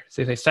right here.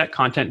 So if I set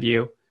content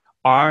view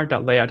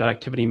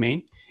r.layout.activity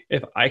main,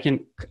 if I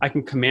can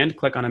command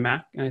click on a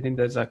Mac, and I think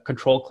there's a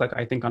control click,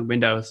 I think on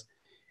Windows,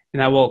 and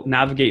that will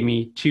navigate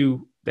me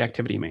to the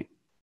activity main.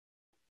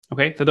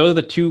 Okay, so those are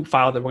the two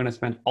files that we're going to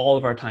spend all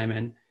of our time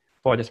in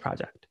for this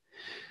project.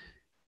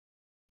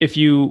 If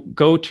you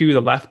go to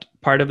the left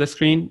part of the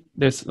screen,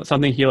 there's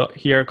something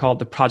here called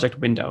the project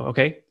window,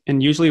 okay?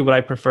 And usually what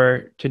I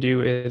prefer to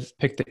do is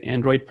pick the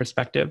Android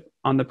perspective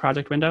on the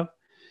project window.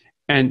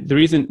 And the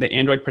reason the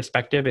Android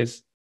perspective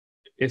is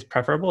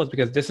preferable is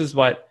because this is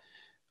what,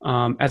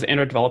 as an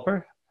Android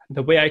developer,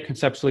 the way I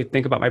conceptually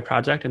think about my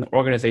project and the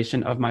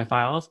organization of my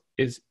files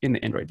is in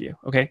the Android view,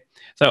 okay?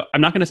 So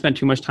I'm not going to spend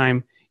too much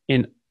time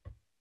in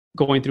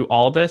going through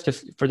all of this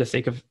just for the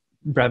sake of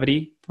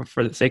brevity,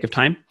 for the sake of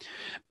time.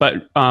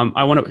 But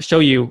I want to show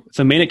you,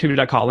 so main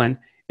activity.kotlin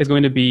is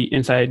going to be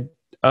inside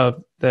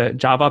of the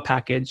Java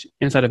package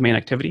inside of main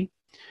activity.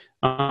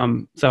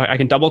 So I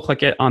can double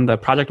click it on the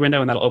project window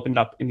and that'll open it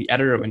up in the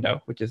editor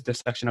window, which is this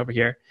section over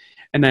here.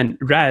 And then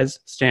res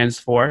stands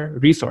for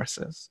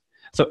resources.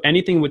 So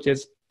anything which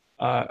is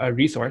a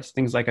resource,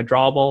 things like a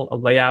drawable, a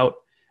layout,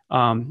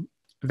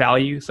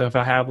 value. So if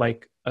I have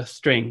like a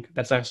string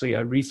that's actually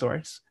a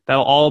resource,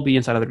 that'll all be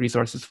inside of the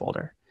resources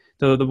folder.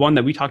 So the one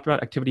that we talked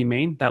about, activity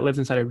main, that lives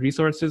inside of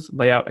resources,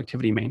 layout,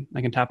 activity main.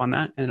 I can tap on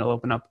that and it'll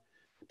open up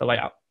the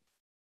layout.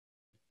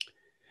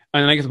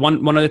 And I guess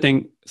one other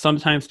thing,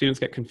 sometimes students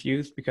get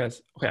confused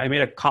because, okay, I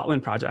made a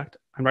Kotlin project.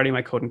 I'm writing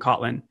my code in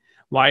Kotlin.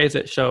 Why does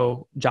it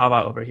show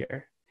Java over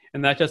here?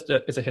 And that just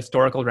is a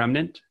historical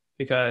remnant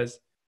because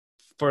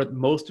for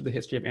most of the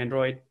history of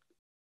Android,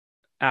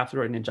 apps were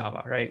written in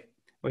Java, right?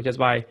 Which is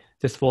why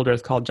this folder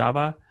is called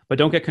Java. But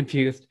don't get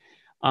confused.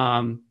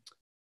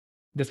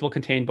 This will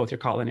contain both your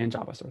Kotlin and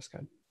Java source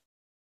code.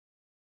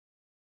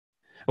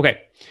 Okay,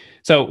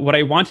 so what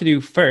I want to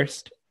do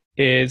first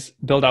is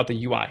build out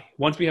the UI.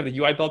 Once we have the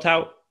UI built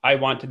out, I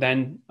want to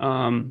then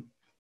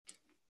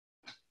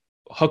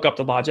hook up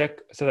the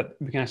logic so that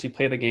we can actually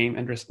play the game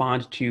and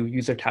respond to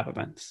user tab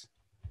events.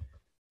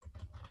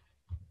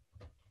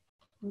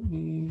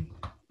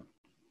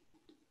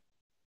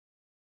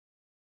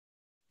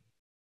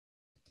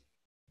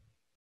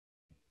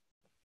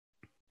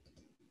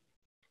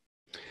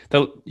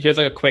 So here's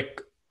like a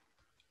quick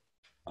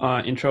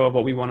intro of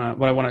what you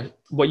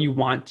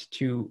want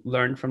to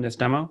learn from this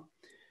demo.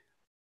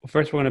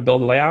 First, we're going to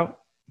build a layout.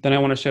 Then I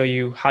want to show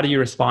you how do you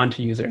respond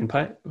to user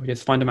input, which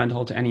is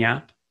fundamental to any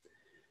app.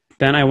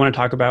 Then I want to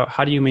talk about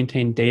how do you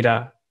maintain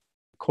data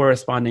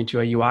corresponding to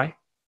a UI.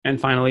 And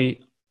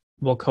finally,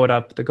 we'll code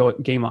up the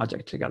game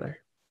object together.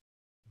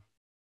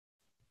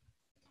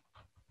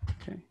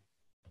 Okay.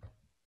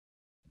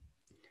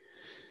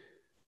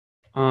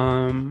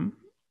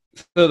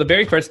 So the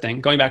very first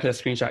thing, going back to the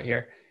screenshot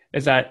here,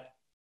 is that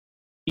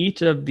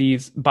each of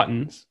these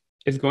buttons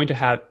is going to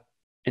have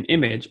an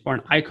image or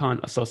an icon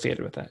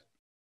associated with it.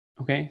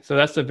 Okay, so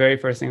that's the very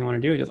first thing I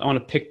want to do. I want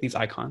to pick these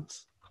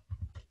icons.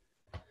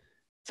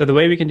 So the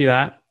way we can do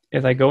that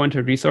is I go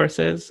into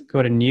resources,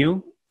 go to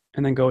new,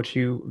 and then go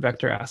to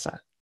vector asset.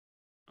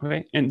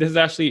 Okay, and this is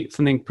actually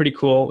something pretty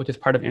cool, which is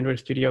part of Android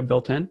Studio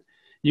built in.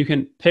 You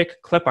can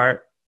pick clip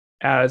art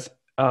as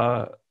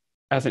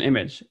an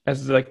image,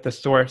 as like the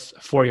source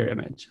for your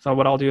image. So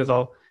what I'll do is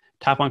I'll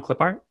tap on clip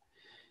art,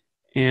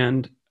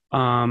 and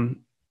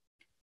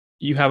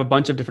you have a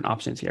bunch of different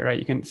options here, right?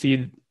 You can see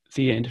it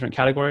in different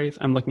categories.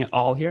 I'm looking at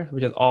all here,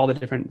 which is all the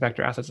different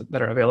vector assets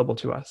that are available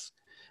to us.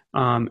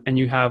 And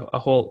you have a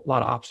whole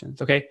lot of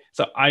options, okay?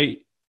 So I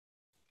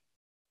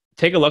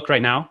take a look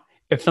right now.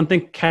 If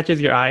something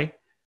catches your eye,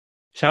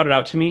 shout it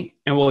out to me,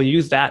 and we'll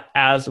use that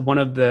as one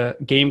of the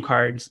game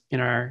cards in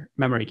our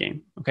memory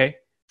game, okay?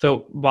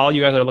 So while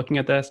you guys are looking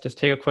at this, just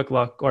take a quick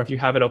look, or if you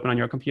have it open on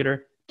your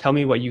computer, tell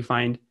me what you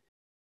find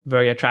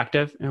very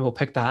attractive, and we'll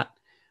pick that.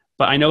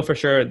 But I know for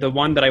sure the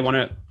one that I want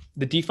to,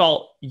 the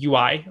default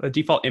UI, the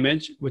default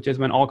image, which is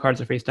when all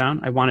cards are face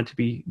down, I want it to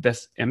be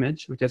this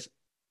image, which is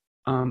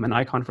an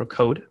icon for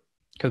code,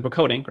 because we're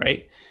coding,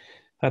 right?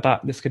 I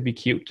thought this could be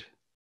cute.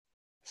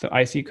 So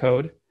IC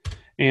code,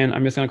 and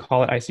I'm just going to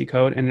call it IC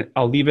code, and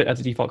I'll leave it as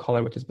the default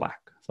color, which is black.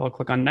 So I'll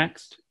click on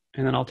next,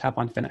 and then I'll tap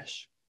on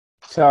finish.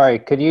 Sorry,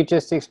 could you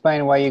just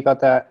explain where you got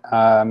that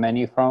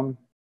menu from?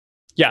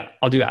 Yeah,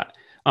 I'll do that.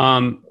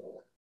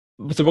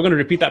 So we're going to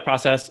repeat that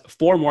process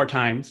 4 more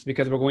times,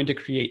 because we're going to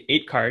create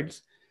 8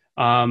 cards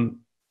and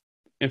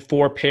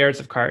 4 pairs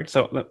of cards.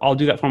 So I'll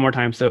do that 4 more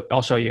times, so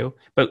I'll show you.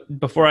 But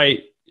before I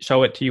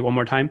show it to you one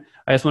more time,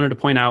 I just wanted to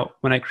point out,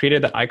 when I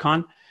created that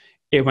icon,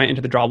 it went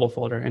into the drawable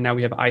folder, and now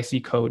we have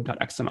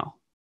iccode.xml,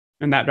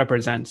 and that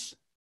represents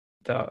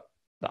the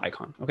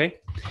icon, okay?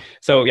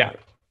 So yeah,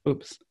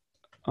 oops.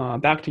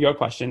 Back to your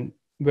question,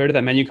 where did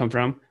that menu come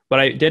from? What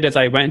I did is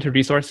I went into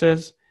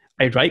resources,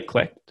 I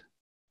right-clicked,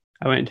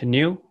 I went into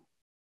new,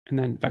 and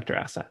then vector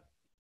asset.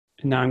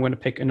 And now I'm going to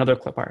pick another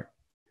clip art.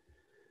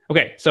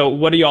 Okay, so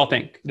what do you all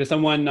think? Did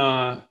someone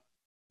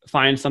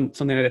find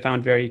something that they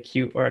found very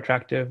cute or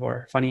attractive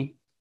or funny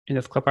in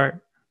this clip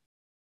art?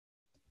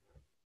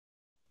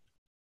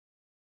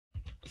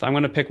 So I'm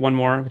going to pick one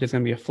more, which is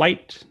going to be a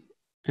flight.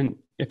 And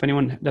if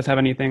anyone does have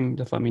anything,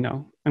 just let me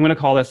know. I'm going to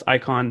call this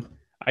icon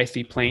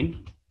IC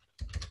plane.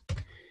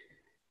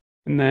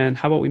 And then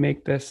how about we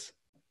make this,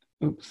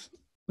 oops,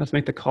 let's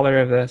make the color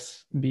of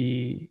this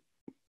be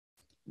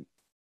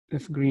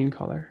this green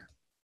color.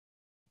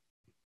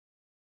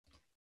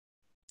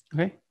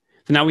 Okay,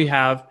 so now we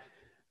have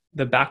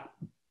the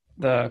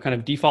kind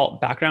of default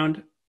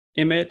background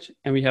image,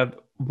 and we have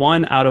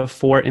 1 out of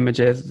 4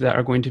 images that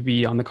are going to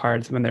be on the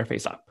cards when they're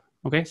face up.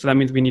 Okay, so that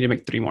means we need to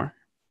make 3 more.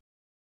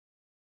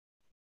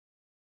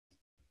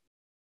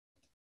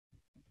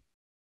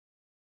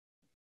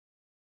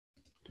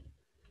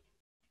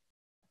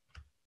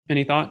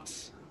 Any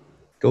thoughts?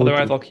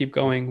 Otherwise, I'll keep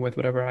going with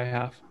whatever I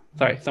have.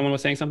 Sorry, someone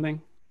was saying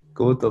something?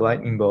 Go with the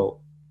lightning bolt.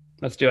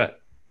 Let's do it.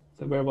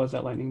 So where was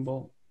that lightning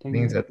bolt? I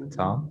think it's at the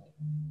top.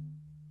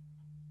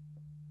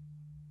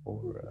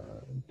 Or,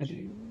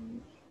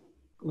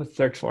 let's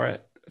search for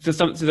it. So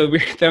the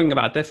weird thing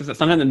about this is that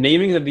sometimes the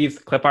naming of these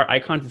clip art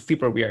icons is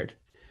super weird.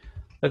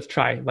 Let's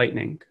try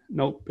lightning.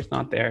 Nope, it's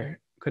not there.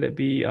 Could it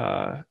be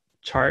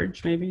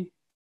charge maybe?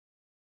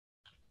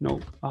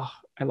 Nope. Oh,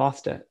 I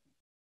lost it.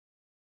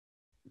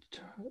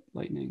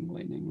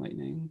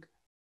 Lightning.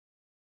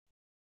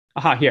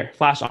 Aha, here,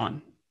 flash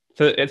on.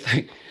 So it's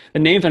like, the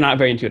names are not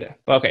very intuitive,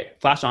 but okay,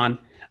 flash on.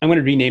 I'm going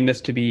to rename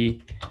this to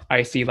be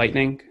IC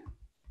lightning.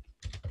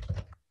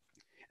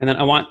 And then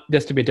I want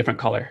this to be a different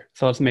color.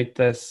 So let's make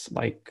this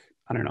like,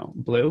 I don't know,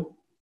 blue.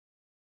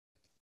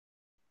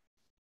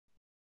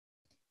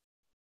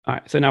 All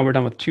right, so now we're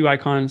done with 2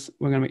 icons.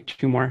 We're going to make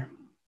 2 more.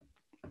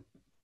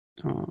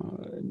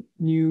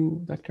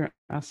 New vector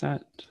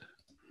asset.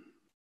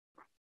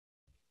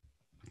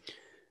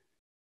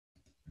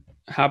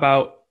 How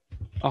about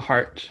a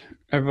heart?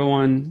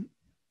 Everyone,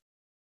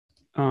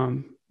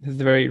 this is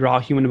a very raw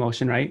human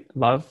emotion, right?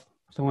 Love.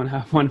 So I want to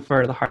have one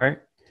for the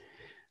heart.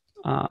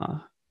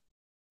 And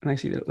I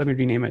see that, let me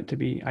rename it to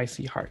be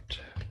IC heart.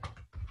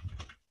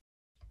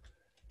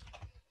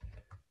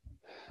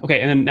 Okay,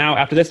 and then now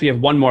after this, we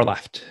have 1 more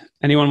left.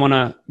 Anyone want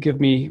to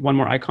give me 1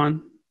 more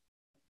icon?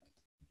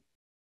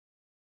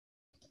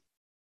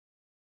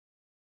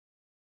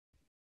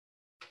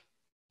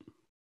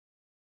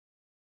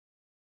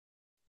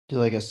 Do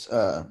like a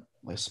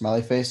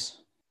smiley face?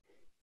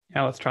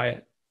 Yeah, let's try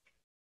it.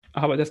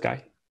 How about this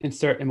guy?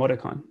 Insert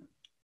emoticon.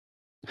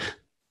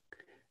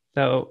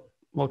 So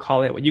we'll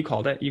call it what you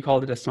called it. You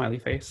called it a smiley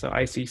face. So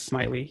I see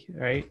smiley,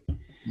 right?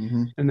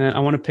 Mm-hmm. And then I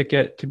want to pick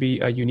it to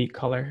be a unique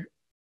color.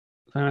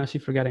 I'm actually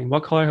forgetting.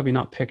 What color have we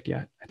not picked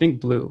yet? I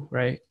think blue,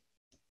 right?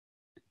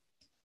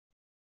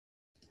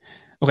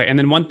 Okay, and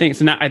then one thing,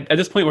 so now at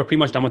this point, we're pretty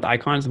much done with the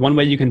icons. One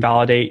way you can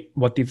validate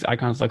what these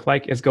icons look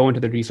like is go into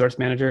the resource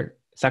manager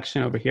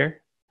section over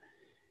here.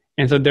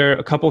 And so there are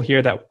a couple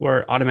here that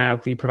were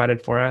automatically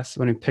provided for us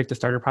when we picked the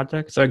starter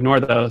project. So ignore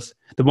those.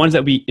 The ones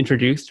that we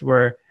introduced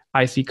were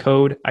IC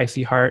Code,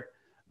 IC Heart,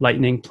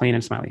 Lightning, Plain,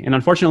 and Smiley. And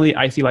unfortunately,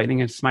 IC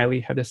Lightning and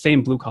Smiley have the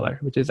same blue color,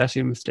 which is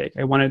actually a mistake.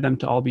 I wanted them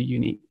to all be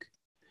unique.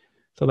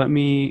 So let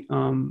me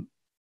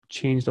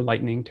change the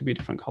Lightning to be a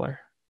different color.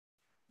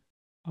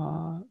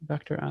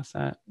 Vector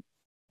asset.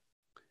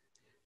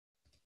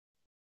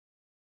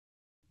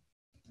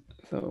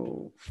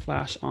 So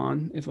flash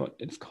on is what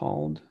it's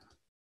called.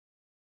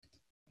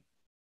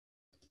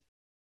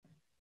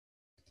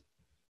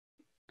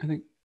 I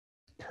think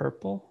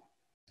purple.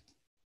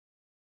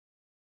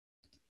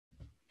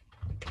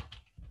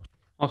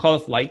 I'll call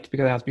this light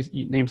because it has to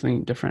be named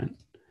something different.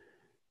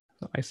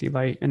 So IC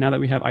light. And now that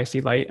we have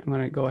IC light, I'm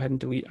going to go ahead and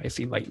delete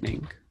IC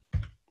lightning.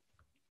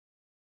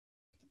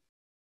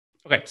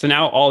 Okay, so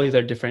now all these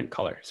are different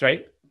colors,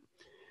 right?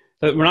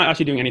 So we're not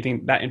actually doing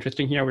anything that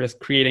interesting here. We're just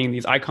creating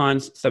these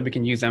icons so we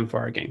can use them for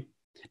our game.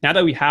 Now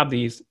that we have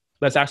these,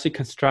 let's actually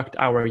construct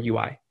our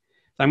UI.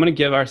 So I'm going to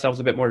give ourselves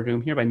a bit more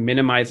room here by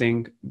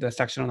minimizing the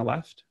section on the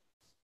left.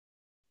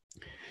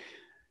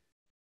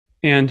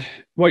 And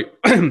what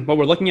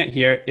we're looking at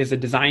here is a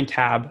design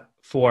tab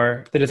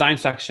for the design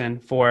section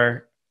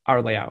for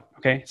our layout,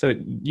 okay? So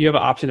you have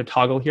an option to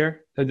toggle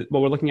here. So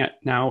what we're looking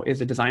at now is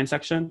the design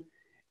section.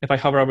 If I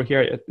hover over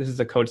here, this is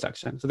the code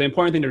section. So the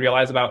important thing to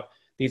realize about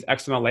these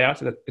XML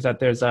layouts is that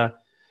there's a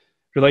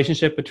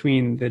relationship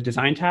between the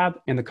design tab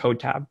and the code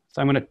tab.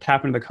 So I'm going to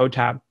tap into the code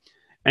tab,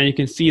 and you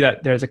can see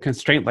that there's a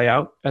constraint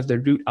layout as the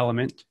root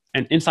element.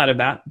 And inside of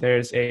that,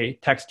 there's a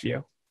text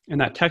view. And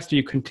that text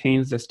view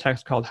contains this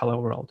text called Hello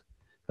World.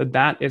 So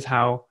that is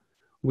how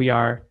we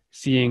are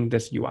seeing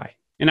this UI.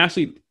 And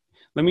actually,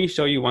 let me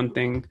show you one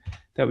thing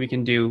that we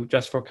can do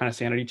just for kind of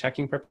sanity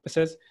checking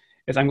purposes,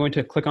 is I'm going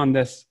to click on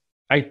this.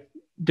 I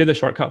did the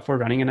shortcut for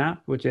running an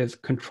app, which is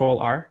Control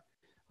R.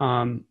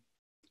 And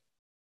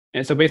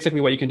so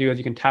basically what you can do is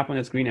you can tap on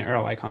this green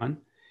arrow icon.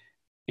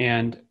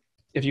 And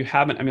if you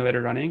have an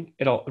emulator running,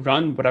 it'll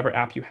run whatever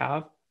app you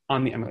have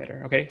on the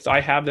emulator, okay? So I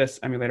have this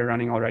emulator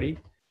running already,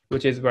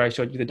 which is where I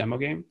showed you the demo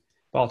game.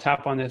 But I'll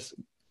tap on this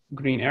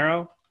green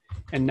arrow,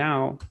 and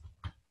now,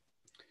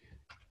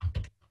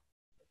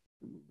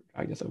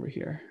 drag this over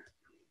here.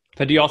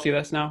 So do you all see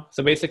this now?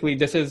 So basically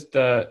this is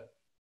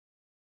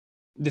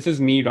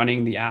me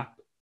running the app,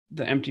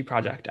 the empty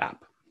project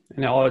app.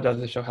 And all it does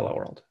is show Hello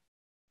World.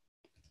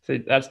 So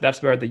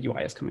that's where the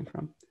UI is coming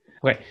from.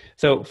 Okay,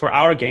 so for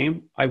our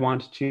game, I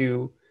want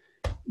to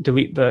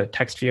delete the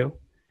text view.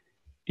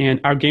 And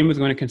our game is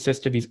going to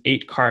consist of these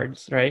 8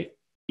 cards, right?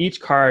 Each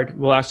card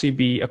will actually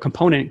be a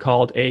component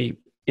called a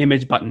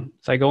image button.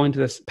 So I go into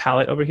this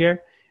palette over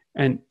here,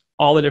 and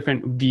all the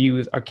different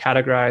views are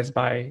categorized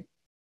by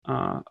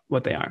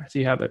what they are. So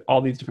you have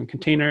all these different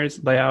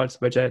containers, layouts,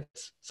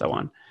 widgets, so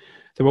on.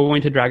 So we're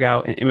going to drag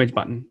out an image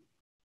button.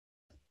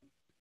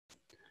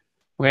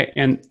 Okay,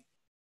 and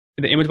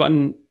the image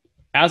button,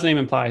 as the name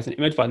implies, an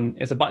image button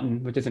is a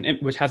button which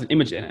has an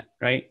image in it,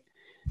 right?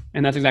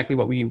 And that's exactly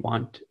what we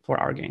want for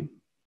our game.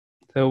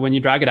 So when you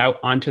drag it out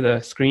onto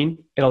the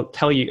screen,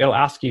 it'll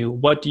ask you,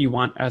 what do you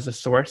want as a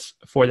source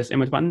for this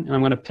image button? And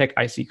I'm going to pick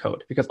IC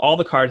Code because all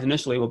the cards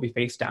initially will be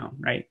face down,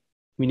 right?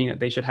 Meaning that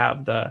they should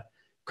have the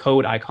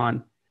code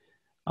icon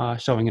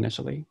showing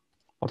initially.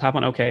 I'll tap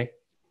on OK.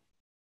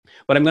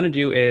 What I'm going to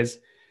do is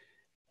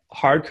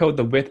hard code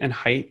the width and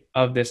height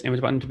of this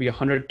image button to be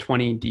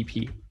 120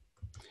 dp.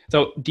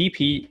 So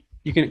dp,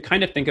 you can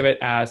kind of think of it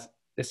as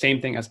the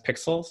same thing as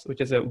pixels,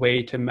 which is a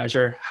way to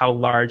measure how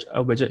large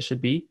a widget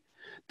should be.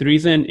 The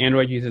reason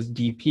Android uses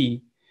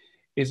dp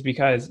is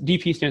because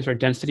dp stands for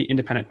density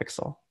independent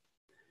pixel.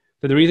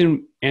 So the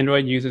reason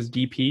Android uses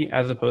dp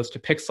as opposed to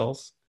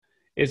pixels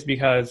is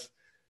because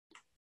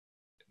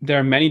there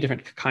are many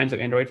different kinds of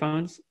Android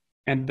phones,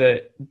 and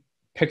the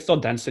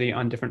pixel density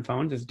on different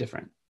phones is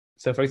different.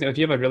 So for example, if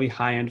you have a really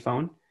high-end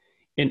phone,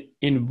 in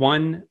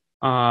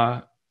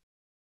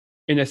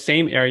the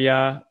same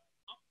area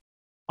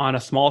on a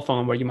small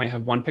phone where you might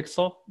have 1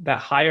 pixel, that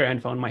higher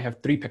end phone might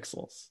have 3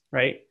 pixels,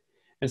 right?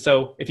 And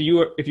so if you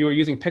were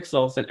using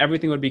pixels, then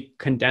everything would be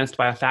condensed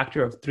by a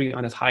factor of 3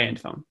 on this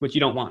high-end phone, which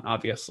you don't want,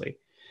 obviously.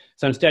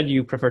 So instead,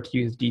 you prefer to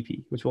use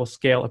DP, which will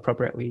scale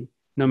appropriately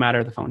no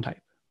matter the phone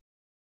type.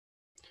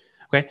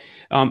 Okay.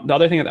 The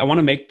other thing is I want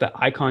to make the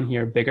icon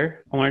here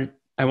bigger. I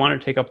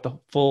want to take up the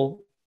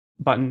full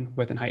button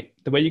width and height.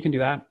 The way you can do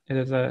that is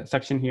there's a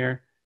section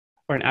here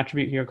or an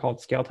attribute here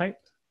called scale type.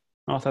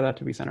 I'll set that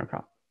to be center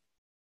crop.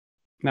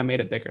 That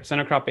made it bigger.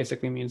 Center crop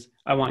basically means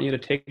I want you to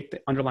take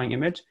the underlying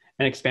image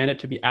and expand it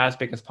to be as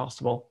big as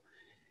possible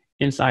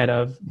inside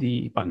of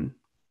the button.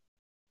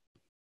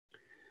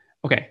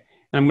 Okay,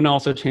 and I'm going to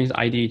also change the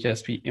ID to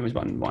just be image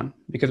button 1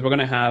 because we're going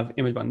to have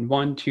image button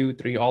 1, 2,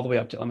 3, all the way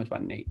up to image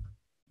button 8.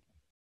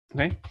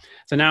 Okay,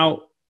 so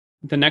now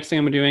the next thing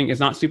I'm doing is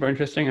not super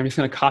interesting. I'm just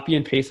going to copy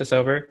and paste this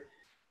over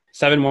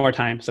 7 more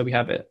times. So we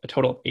have a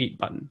total of 8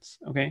 buttons.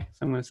 Okay,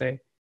 so I'm going to say,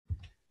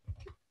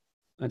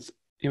 let's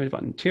image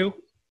button 2,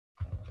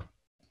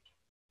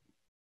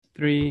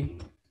 3,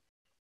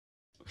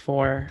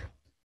 4,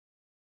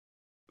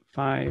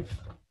 5,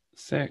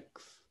 6,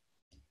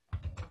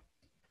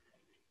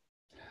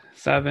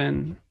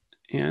 7,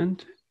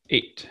 and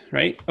 8,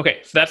 right? Okay,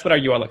 so that's what our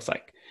URL looks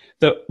like.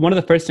 So one of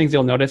the first things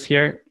you'll notice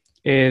here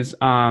is,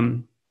 let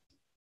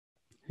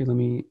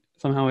me,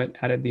 somehow it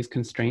added these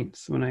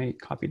constraints when I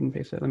copied and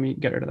pasted it. Let me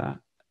get rid of that.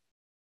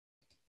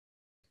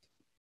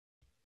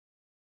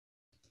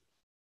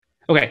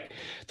 Okay,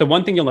 the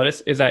one thing you'll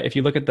notice is that if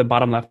you look at the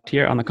bottom left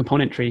here on the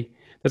component tree,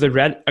 there's a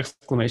red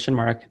exclamation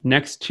mark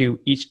next to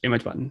each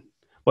image button.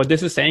 What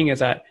this is saying is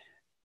that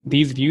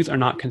these views are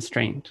not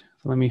constrained.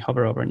 So let me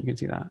hover over and you can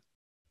see that.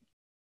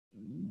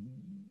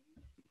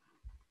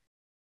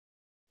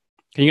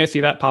 Can you guys see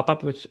that pop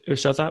up, which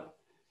shows up?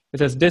 It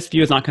says this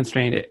view is not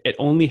constrained. It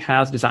only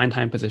has design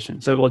time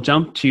position. So it will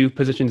jump to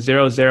position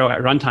 0, 0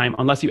 at runtime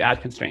unless you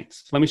add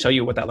constraints. So let me show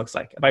you what that looks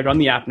like. If I run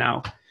the app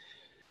now,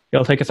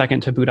 it'll take a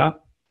second to boot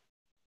up.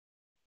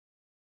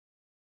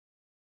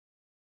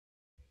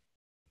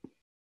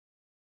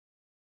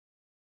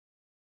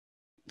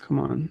 Come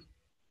on.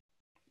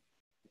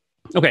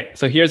 Okay,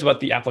 so here's what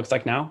the app looks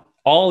like now.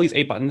 All these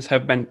 8 buttons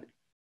have been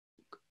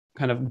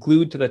kind of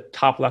glued to the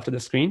top left of the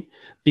screen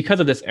because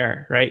of this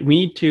error, right?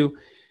 We need to,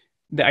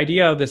 the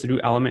idea of this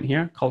root element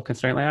here called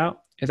constraint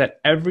layout is that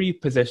every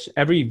position,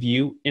 every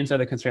view inside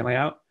the constraint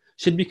layout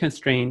should be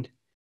constrained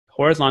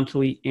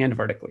horizontally and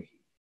vertically.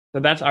 So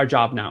that's our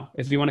job now,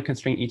 is we want to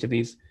constrain each of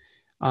these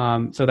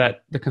so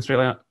that the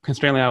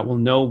constraint layout will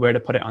know where to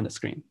put it on the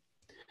screen.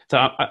 So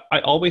I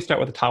always start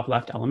with the top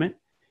left element.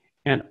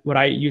 And what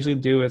I usually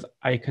do is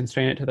I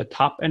constrain it to the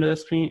top end of the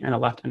screen and the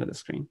left end of the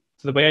screen.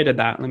 So the way I did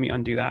that, let me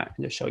undo that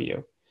and just show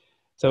you.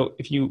 So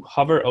if you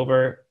hover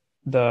over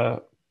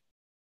the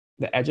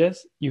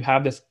edges, you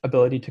have this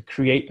ability to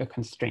create a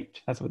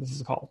constraint. That's what this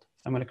is called.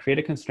 So I'm going to create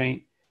a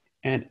constraint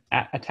and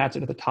attach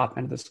it to the top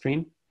end of the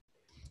screen.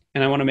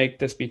 And I want to make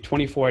this be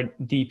 24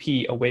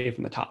 dp away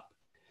from the top.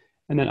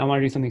 And then I want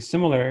to do something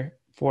similar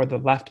for the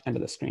left end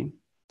of the screen.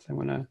 So I'm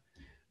going to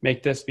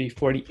make this be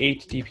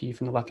 48 dp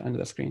from the left end of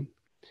the screen.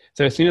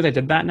 So as soon as I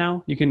did that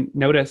now, you can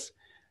notice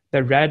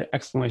the red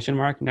exclamation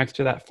mark next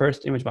to that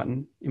first image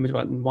button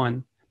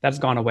 1, that's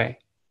gone away.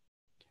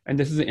 And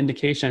this is an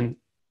indication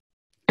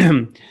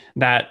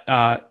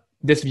that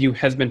this view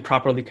has been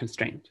properly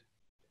constrained.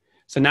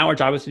 So now our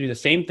job is to do the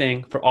same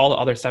thing for all the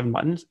other 7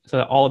 buttons so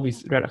that all of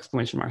these red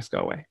exclamation marks go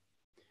away.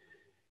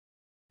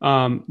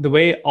 The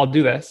way I'll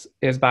do this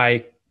is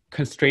by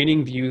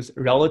constraining views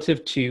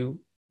relative to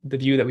the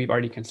view that we've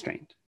already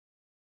constrained.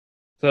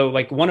 So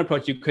like one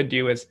approach you could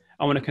do is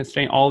I want to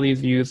constrain all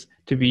these views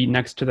to be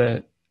next to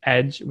the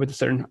edge with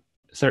a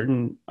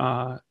certain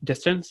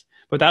distance,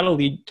 but that'll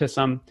lead to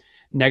some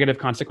negative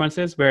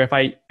consequences where if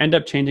I end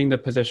up changing the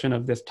position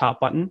of this top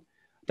button,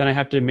 then I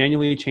have to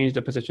manually change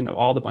the position of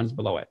all the buttons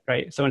below it,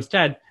 right? So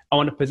instead, I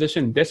want to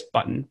position this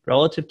button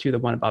relative to the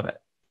one above it.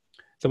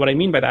 So what I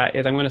mean by that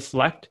is I'm going to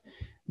select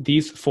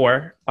these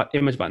 4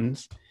 image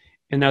buttons,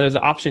 and now there's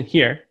an option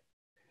here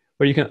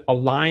where you can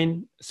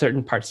align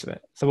certain parts of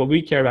it. So what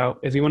we care about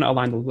is we want to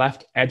align the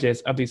left edges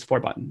of these 4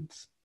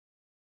 buttons.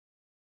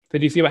 So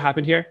do you see what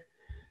happened here?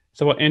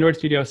 So what Android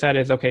Studio said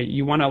is, okay,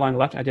 you want to align the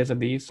left edges of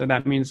these. So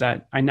that means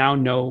that I now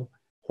know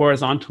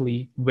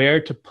horizontally where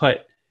to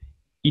put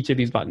each of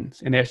these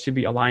buttons, and they should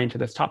be aligned to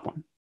this top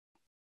one.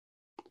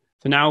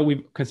 So now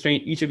we've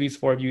constrained each of these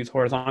 4 views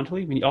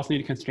horizontally. We also need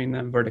to constrain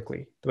them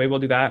vertically. The way we'll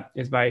do that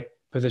is by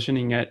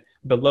positioning it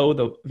below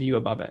the view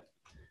above it.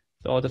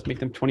 So I'll just make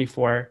them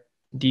 24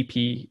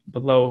 dp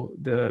below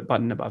the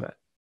button above it.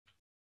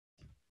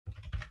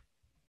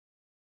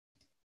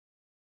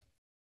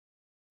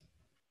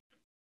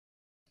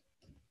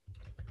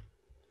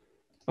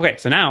 Okay,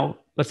 so now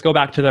let's go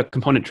back to the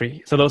component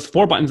tree. So those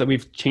 4 buttons that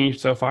we've changed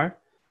so far,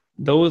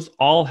 those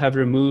all have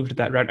removed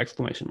that red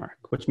exclamation mark,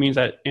 which means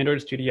that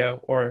Android Studio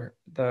or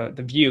the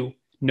view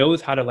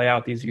knows how to lay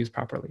out these views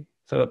properly.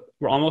 So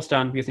we're almost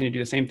done. We just need to do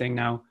the same thing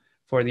now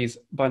for these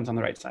buttons on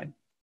the right side.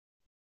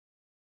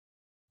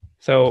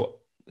 So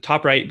the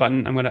top right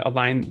button, I'm going to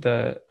align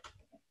the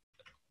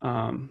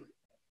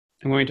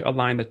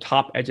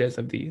top edges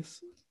of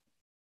these.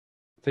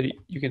 So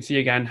you can see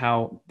again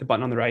how the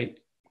button on the right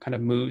kind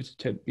of moves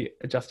to be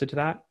adjusted to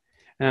that.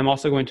 And I'm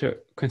also going to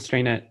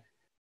constrain it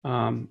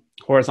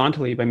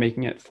horizontally by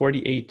making it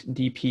 48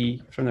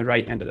 dp from the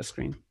right end of the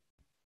screen.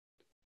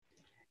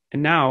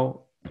 And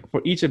now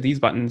for each of these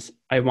buttons,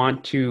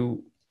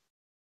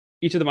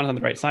 each of the buttons on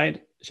the right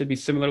side should be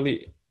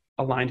similarly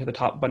aligned to the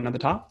top button at the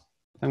top.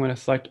 I'm going to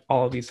select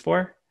all of these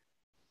 4.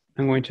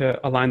 I'm going to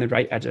align the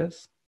right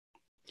edges.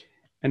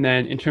 And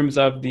then in terms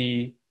of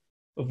the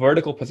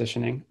vertical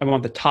positioning, I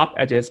want the top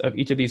edges of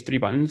each of these 3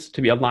 buttons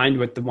to be aligned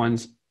with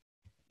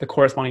the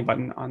corresponding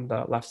button on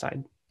the left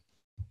side.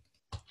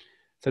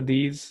 So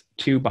these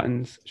 2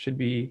 buttons should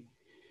be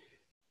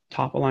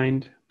top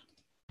aligned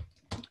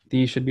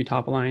these should be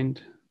top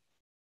aligned.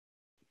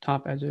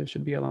 Top edges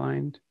should be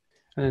aligned.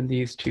 And then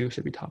these two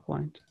should be top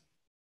aligned.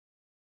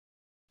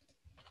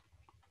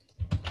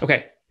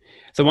 Okay,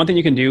 so one thing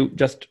you can do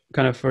just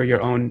kind of for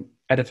your own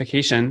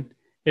edification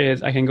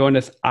is I can go in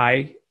this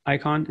eye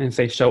icon and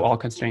say show all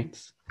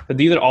constraints. So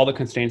these are all the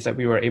constraints that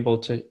we were able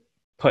to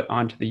put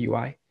onto the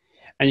UI.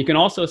 And you can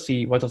also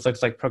see what this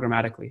looks like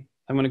programmatically.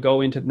 I'm going to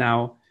go into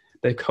now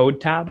the code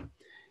tab.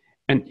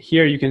 And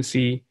here you can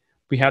see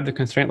we have the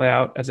constraint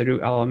layout as a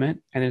root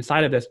element. And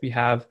inside of this, we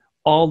have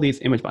all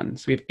these image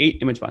buttons. We have 8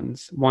 image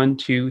buttons, 1,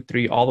 2,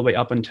 3, all the way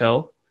up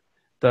until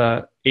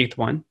the 8th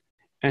one.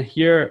 And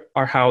here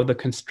are how the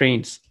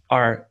constraints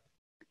are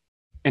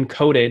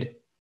encoded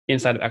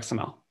inside of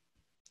XML.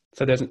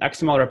 So there's an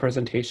XML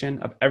representation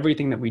of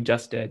everything that we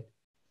just did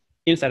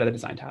inside of the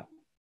design tab.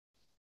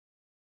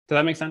 Does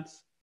that make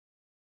sense?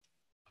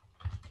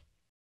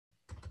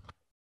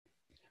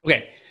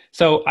 Okay,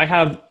 so I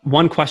have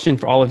one question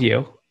for all of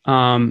you.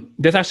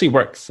 This actually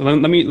works. So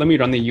let me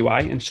run the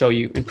UI and show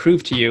you and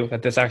prove to you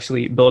that this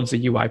actually builds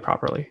the UI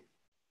properly.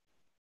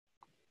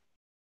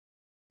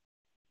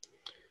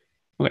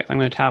 Okay, so I'm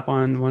going to tap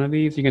on one of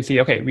these. You can see,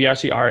 okay, we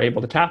actually are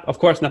able to tap. Of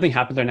course, nothing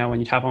happens there now when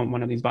you tap on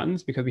one of these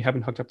buttons because we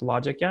haven't hooked up the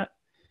logic yet,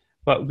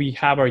 but we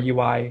have our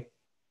UI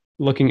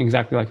looking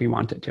exactly like we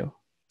want it to.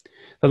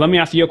 So let me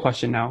ask you a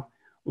question now.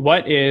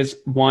 What is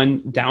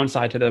one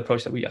downside to the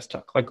approach that we just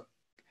took? Like,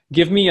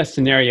 give me a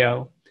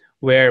scenario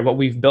where what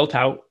we've built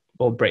out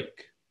will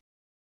break.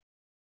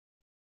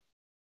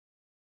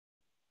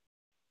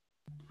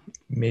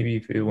 Maybe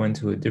if it went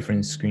to a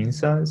different screen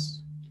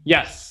size?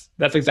 Yes,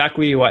 that's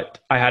exactly what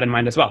I had in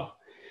mind as well.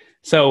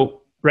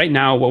 So right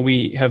now, what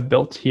we have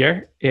built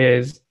here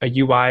is a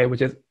UI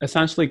which is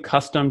essentially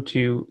custom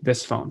to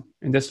this phone.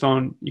 And this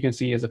phone, you can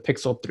see, is a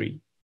Pixel 3.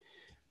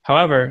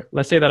 However,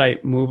 let's say that I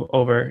move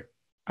over.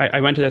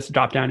 I went to this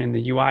dropdown in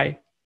the UI,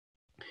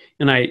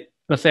 and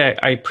let's say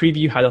I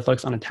preview how this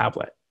looks on a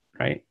tablet,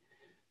 right?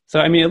 So,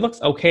 I mean, it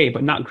looks okay,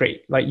 but not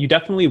great. Like, you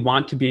definitely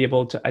want to be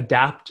able to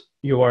adapt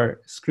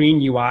your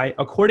screen UI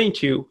according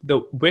to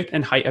the width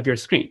and height of your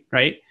screen,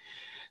 right?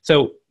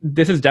 So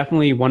this is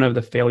definitely one of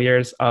the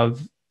failures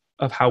of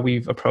how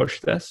we've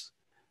approached this.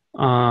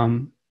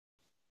 So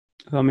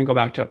let me go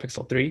back to a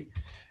Pixel 3.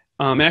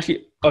 And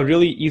actually, a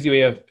really easy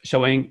way of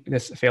showing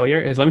this failure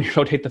is let me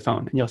rotate the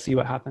phone, and you'll see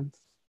what happens.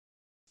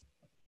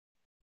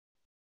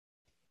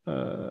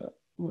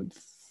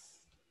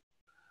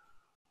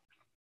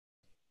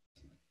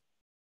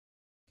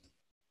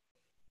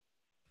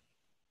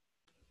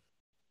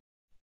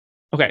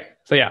 Okay,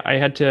 so yeah, I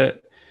had to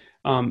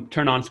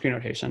turn on screen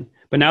rotation.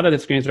 But now that the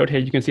screen is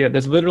rotated, you can see that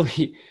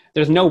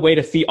there's no way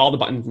to see all the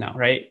buttons now,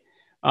 right?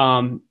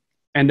 And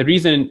the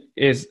reason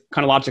is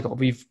kind of logical.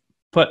 We've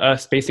put a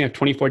spacing of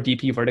 24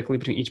 dp vertically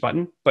between each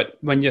button, but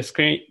when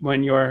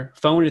your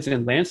phone is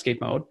in landscape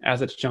mode,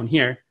 as it's shown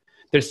here,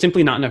 there's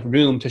simply not enough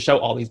room to show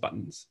all these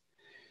buttons.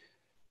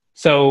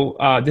 So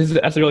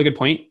that's a really good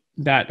point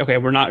that, okay,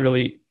 we're not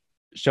really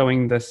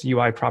showing this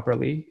UI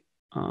properly.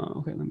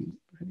 Okay, let me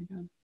put it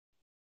again.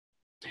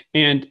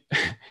 And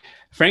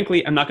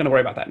frankly, I'm not going to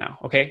worry about that now,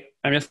 okay?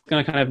 I'm just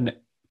going to kind of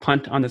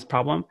punt on this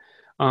problem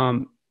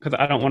because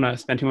I don't want to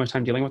spend too much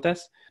time dealing with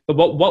this. But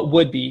what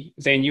would be,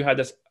 Zane, you had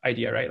this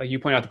idea, right? Like, you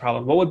pointed out the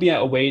problem. What would be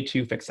a way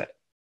to fix it?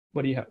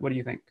 What do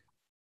you think?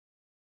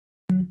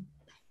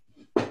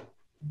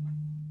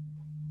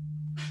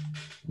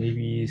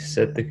 Maybe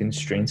set the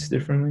constraints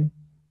differently.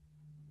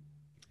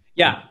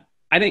 Yeah,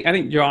 I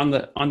think you're on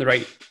the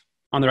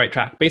right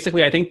track.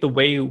 Basically, I think the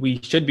way we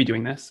should be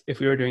doing this, if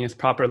we were doing this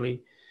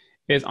properly,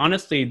 is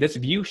honestly, this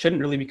view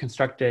shouldn't really be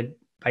constructed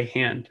by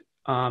hand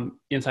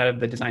inside of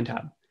the design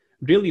tab.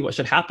 Really, what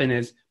should happen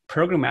is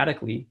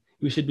programmatically,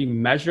 we should be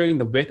measuring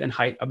the width and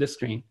height of the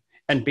screen.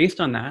 And based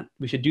on that,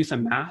 we should do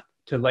some math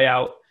to lay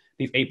out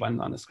these 8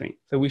 buttons on the screen.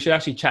 So we should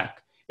actually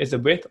check, is the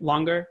width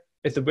longer?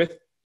 Is the width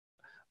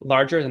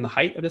larger than the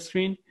height of the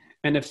screen?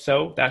 And if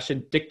so, that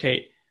should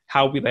dictate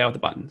how we lay out the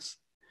buttons.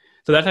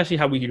 So that's actually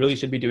how we really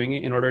should be doing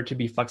it in order to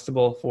be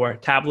flexible for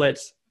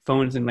tablets,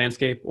 phones in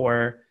landscape,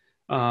 or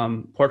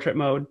portrait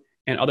mode,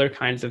 and other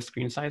kinds of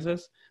screen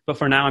sizes. But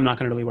for now, I'm not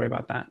going to really worry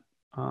about that,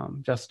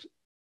 just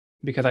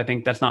because I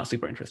think that's not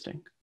super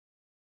interesting.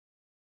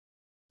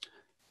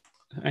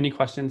 Any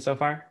questions so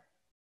far?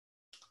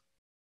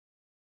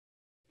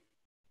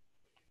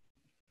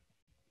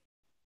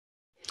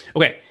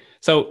 Okay,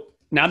 so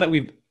now that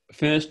we've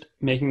finished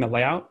making the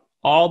layout,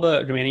 all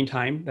the remaining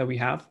time that we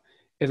have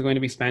is going to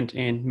be spent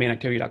in main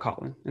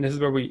activity.kotlin. And this is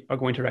where we are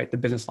going to write the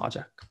business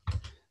logic.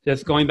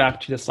 Just going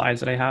back to the slides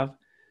that I have,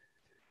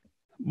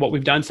 what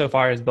we've done so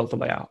far is built the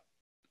layout.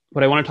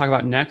 What I want to talk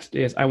about next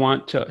is I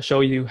want to show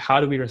you how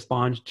do we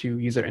respond to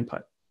user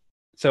input.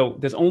 So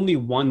there's only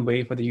one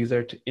way for the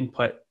user to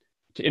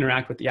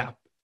interact with the app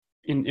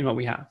in what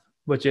we have,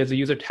 which is the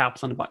user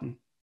taps on a button,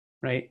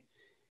 right?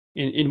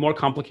 In more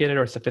complicated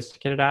or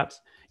sophisticated apps,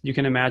 you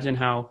can imagine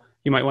how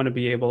you might want to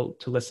be able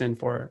to listen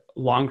for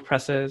long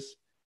presses,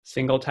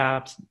 single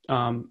taps,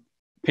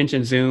 pinch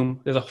and zoom.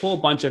 There's a whole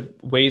bunch of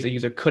ways a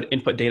user could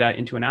input data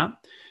into an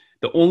app.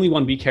 The only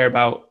one we care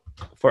about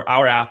for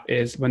our app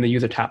is when the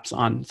user taps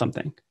on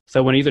something.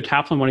 So when a user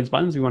taps on one of these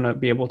buttons, we want to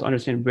be able to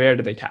understand where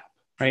do they tap,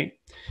 right?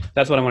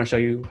 That's what I want to show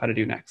you how to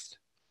do next.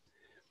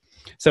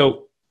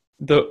 So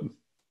the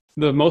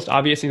most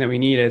obvious thing that we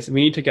need is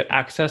we need to get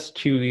access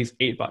to these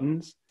 8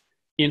 buttons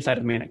inside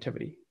of main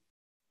activity.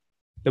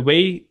 The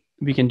way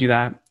we can do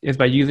that is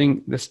by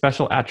using the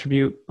special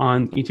attribute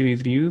on each of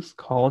these views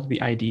called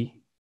the ID.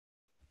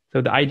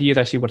 So the ID is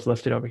actually what's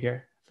listed over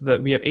here. So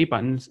that we have 8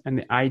 buttons, and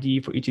the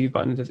ID for each of these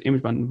buttons is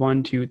image button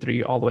 1, 2,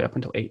 3, all the way up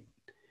until 8.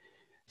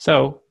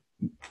 So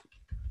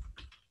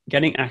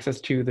getting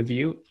access to the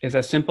view is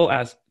as simple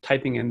as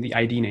typing in the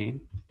ID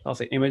name. I'll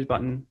say image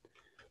button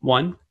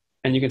 1,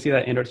 and you can see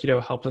that Android Studio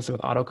helps us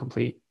with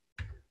autocomplete.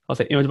 I'll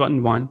say image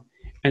button 1,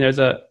 and there's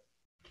a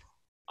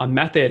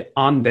method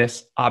on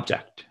this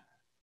object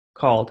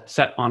called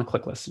set on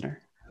click listener.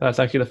 So that's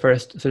actually the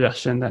first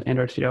suggestion that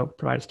Android Studio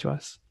provides to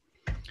us.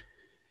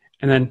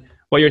 And then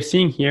what you're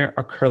seeing here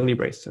are curly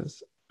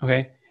braces,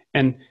 okay?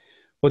 And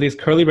what these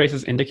curly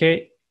braces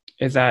indicate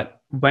is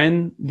that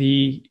when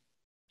the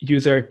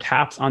user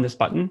taps on this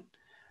button,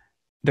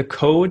 the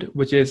code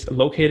which is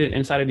located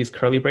inside of these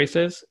curly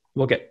braces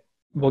will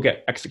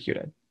get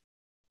executed.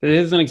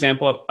 This is an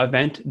example of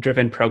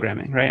event-driven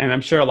programming, right? And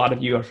I'm sure a lot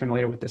of you are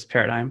familiar with this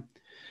paradigm.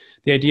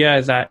 The idea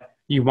is that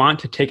you want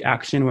to take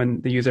action when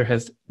the user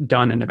has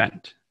done an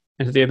event.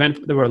 And so the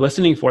event that we're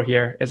listening for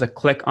here is a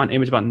click on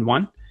image button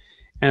 1.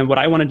 And what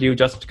I want to do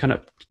just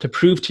to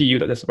prove to you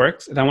that this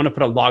works is I want to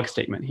put a log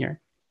statement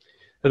here.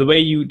 So the way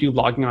you do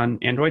logging on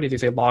Android is you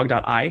say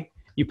log.i,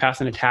 you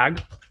pass in a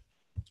tag,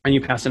 and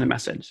you pass in a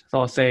message. So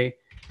I'll say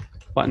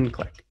button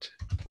clicked.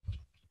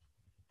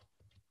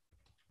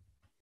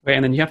 Okay,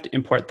 and then you have to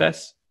import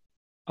this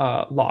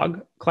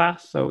log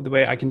class. So the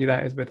way I can do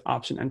that is with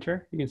option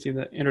enter. You can see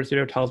that Android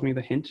Studio tells me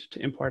the hint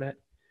to import it.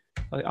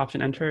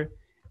 Option enter.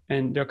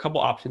 And there are a couple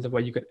options of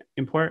what you could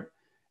import.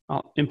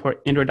 I'll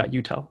import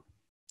android.util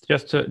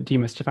just to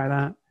demystify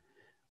that.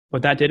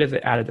 What that did is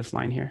it added this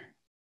line here.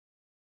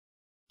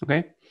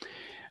 Okay.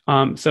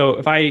 So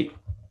if I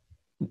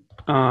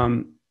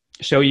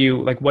show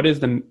you like what is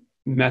the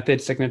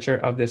method signature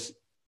of this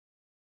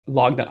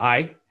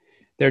log.i,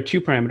 there are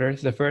 2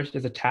 parameters. The first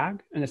is a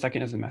tag, and the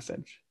second is a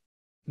message.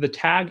 The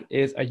tag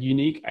is a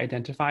unique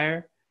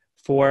identifier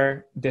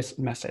for this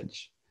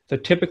message. So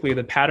typically,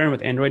 the pattern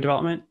with Android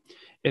development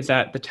is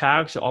that the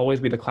tag should always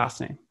be the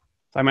class name.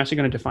 So I'm actually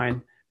going to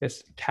define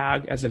this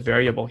tag as a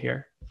variable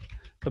here.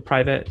 The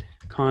private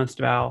const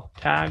val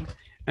tag,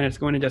 and it's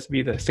going to just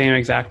be the same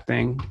exact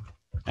thing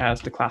as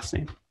the class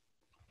name.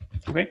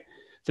 Okay,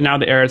 so now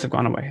the errors have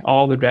gone away.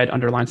 All the red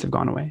underlines have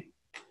gone away.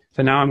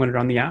 So now I'm going to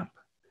run the app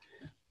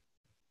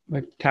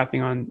by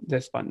tapping on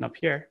this button up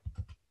here,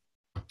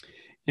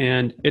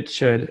 and it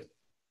should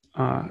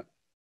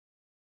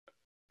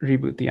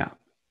reboot the app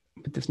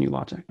with this new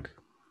logic.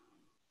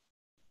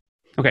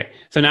 Okay,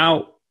 so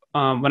now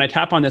when I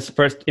tap on this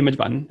first image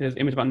button, this is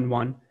image button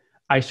 1,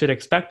 I should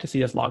expect to see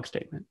this log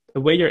statement.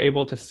 The way you're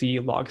able to see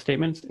log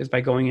statements is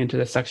by going into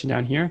this section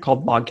down here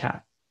called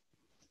logcat.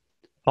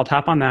 I'll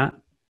tap on that.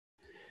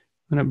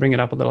 I'm going to bring it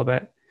up a little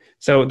bit.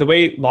 So the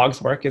way logs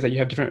work is that you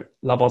have different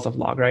levels of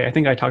log, right? I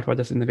think I talked about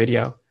this in the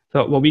video.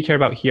 So what we care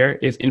about here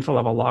is info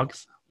level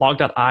logs.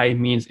 Log.i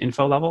means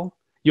info level.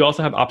 You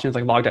also have options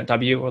like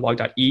log.w or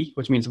log.e,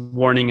 which means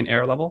warning and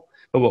error level.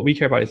 But what we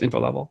care about is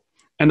info level.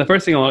 And the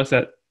first thing I'll notice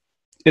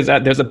is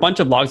that there's a bunch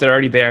of logs that are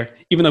already there,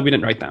 even though we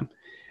didn't write them.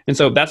 And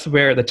so that's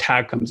where the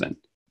tag comes in.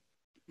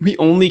 We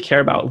only care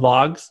about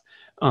logs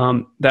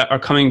that are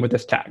coming with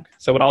this tag.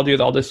 So what I'll do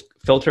is I'll just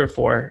filter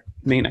for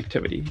main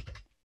activity.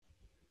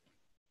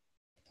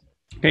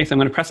 Okay, so I'm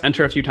going to press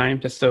enter a few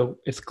times just so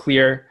it's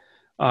clear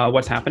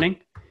what's happening.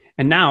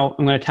 And now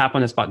I'm going to tap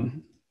on this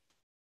button.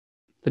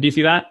 So do you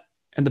see that?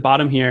 At the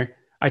bottom here,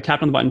 I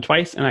tapped on the button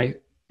twice, and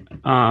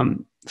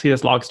I see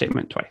this log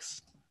statement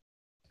twice.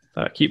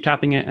 So I keep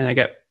tapping it, and I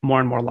get more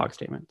and more log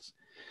statements.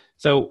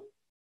 So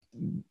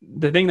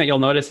the thing that you'll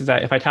notice is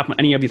that if I tap on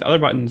any of these other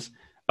buttons,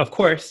 of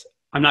course,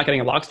 I'm not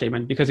getting a log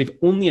statement because we've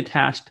only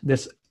attached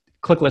this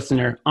click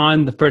listener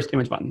on the first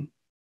image button,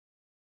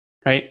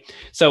 right?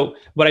 So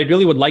what I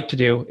really would like to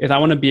do is I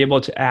want to be able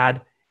to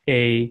add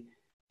a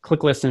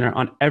click listener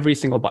on every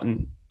single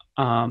button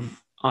on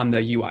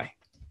the UI.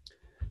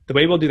 The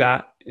way we'll do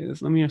that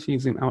is, let me actually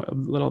zoom out a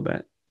little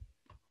bit,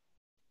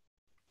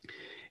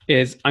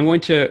 is I'm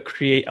going to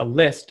create a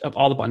list of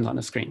all the buttons on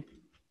the screen.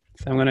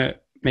 So I'm going to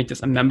make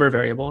this a member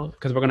variable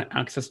because we're going to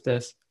access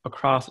this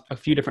across a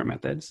few different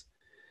methods.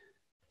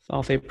 So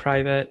I'll say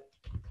private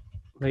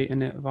late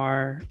init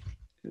var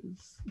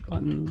is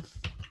buttons.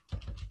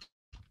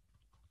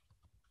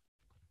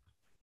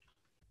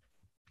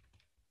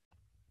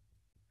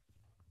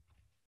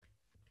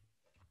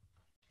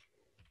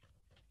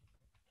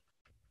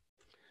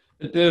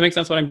 Does it make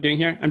sense what I'm doing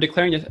here? I'm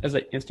declaring this as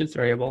an instance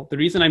variable. The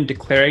reason I'm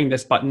declaring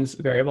this buttons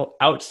variable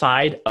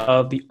outside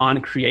of the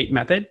onCreate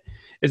method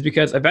is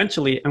because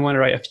eventually I'm going to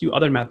write a few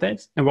other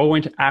methods, and we're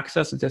going to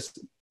access this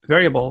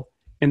variable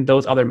in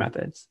those other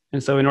methods.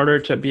 And so in order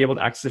to be able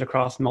to access it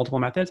across multiple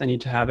methods, I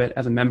need to have it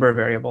as a member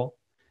variable,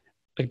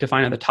 like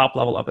defined at the top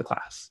level of the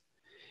class.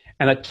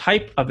 And the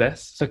type of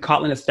this, so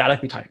Kotlin is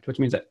statically typed, which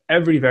means that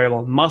every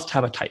variable must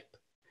have a type.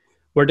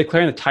 We're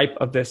declaring the type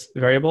of this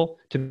variable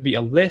to be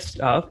a list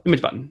of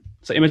image button.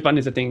 So image button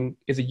is a thing,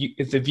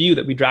 is a view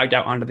that we dragged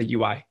out onto the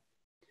UI.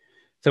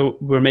 So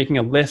we're making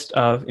a list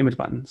of image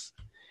buttons.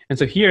 And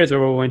so here is where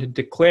we're going to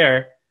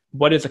declare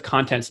what is the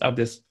contents of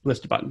this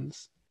list of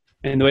buttons.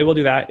 And the way we'll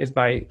do that is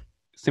by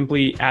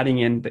simply adding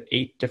in the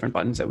 8 different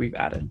buttons that we've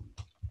added.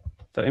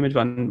 So image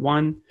button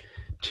 1,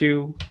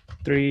 2,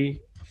 3,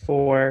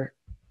 4,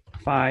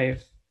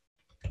 5,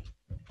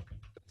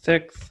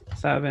 6,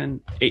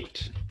 7,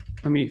 8.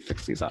 Let me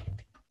fix these up.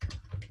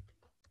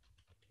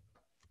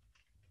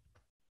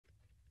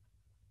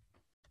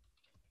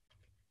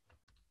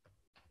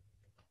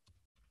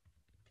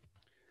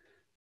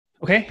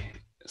 Okay,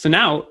 so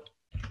now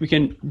we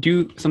can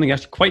do something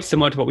actually quite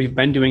similar to what we've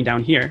been doing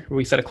down here, where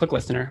we set a click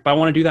listener, but I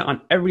want to do that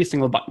on every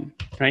single button,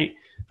 right?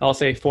 I'll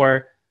say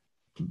for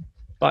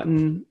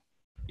button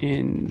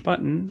in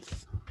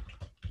buttons,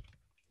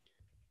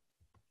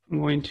 I'm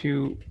going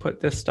to put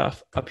this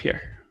stuff up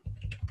here.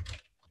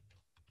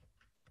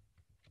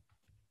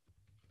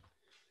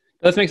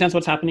 Does this make sense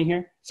what's happening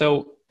here?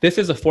 So this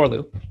is a for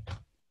loop.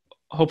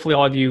 Hopefully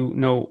all of you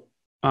know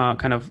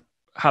kind of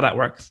how that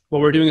works.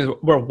 What we're doing is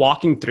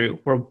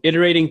we're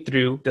iterating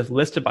through this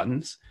list of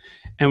buttons,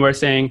 and we're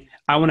saying,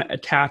 I want to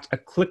attach a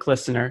click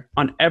listener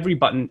on every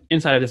button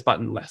inside of this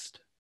button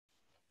list.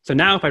 So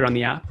now if I run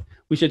the app,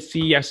 we should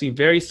see actually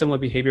very similar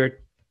behavior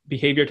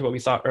to what we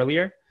saw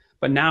earlier.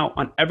 But now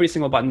on every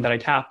single button that I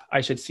tap,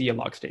 I should see a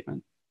log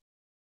statement.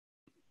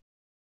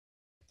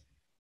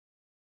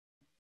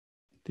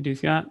 Did you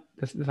see that?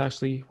 This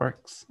actually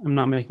works. I'm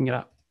not making it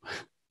up.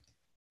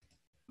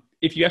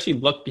 If you actually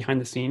look behind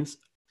the scenes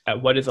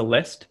at what is a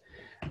list,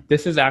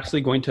 this is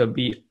actually going to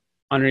be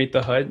underneath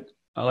the hood,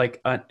 like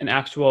an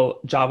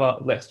actual Java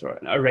list or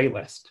an array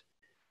list.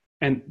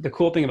 And the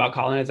cool thing about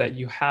Kotlin is that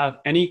you have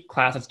any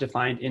class that's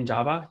defined in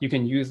Java, you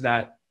can use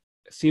that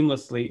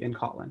seamlessly in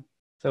Kotlin.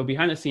 So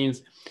behind the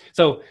scenes,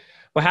 so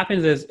what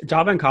happens is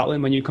Java and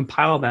Kotlin, when you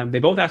compile them, they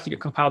both actually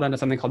get compiled into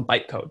something called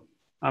bytecode.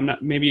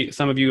 Maybe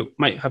some of you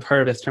might have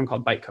heard of this term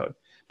called bytecode.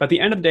 But at the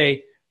end of the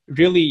day,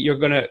 really you're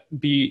going to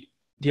be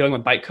dealing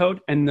with bytecode,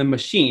 and the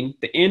machine,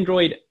 the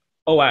Android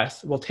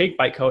OS, will take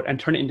bytecode and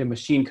turn it into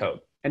machine code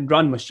and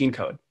run machine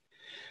code.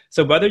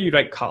 So whether you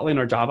write Kotlin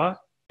or Java,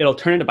 it'll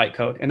turn into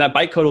bytecode, and that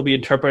bytecode will be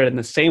interpreted in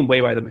the same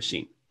way by the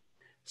machine.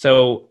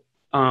 So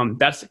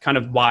that's kind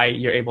of why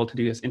you're able to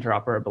do this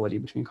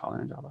interoperability between Kotlin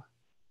and Java.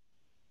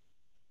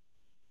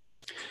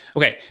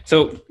 Okay,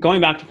 so going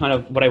back to kind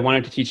of what I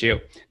wanted to teach you,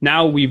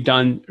 now we've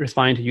done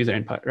responding to user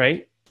input,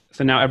 right?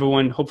 So now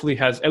everyone hopefully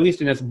has, at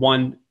least in this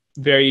one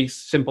very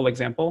simple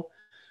example,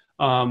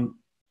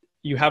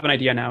 you have an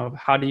idea now of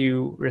how do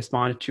you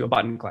respond to a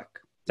button click.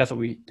 That's what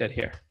we did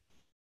here.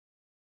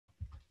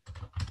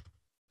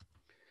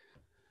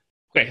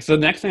 Okay, so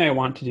the next thing I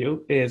want to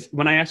do is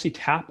when I actually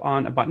tap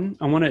on a button,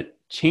 I want to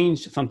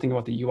change something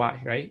about the UI,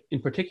 right?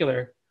 In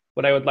particular,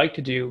 what I would like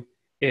to do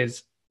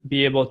is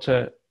be able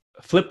to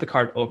flip the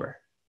card over.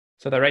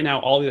 So that right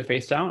now, all of these are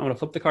face down. I want to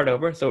flip the card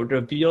over so it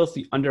reveals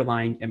the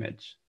underlying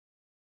image,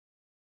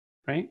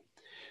 right?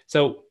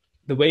 So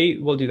the way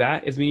we'll do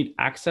that is we need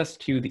access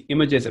to the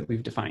images that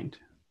we've defined.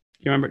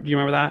 Do you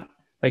remember that?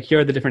 Like here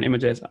are the different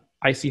images: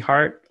 icy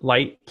heart,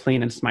 light,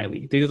 plain, and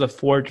smiley. These are the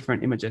 4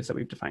 different images that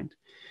we've defined.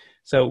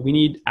 So we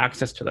need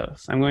access to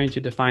those. I'm going to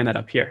define that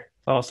up here.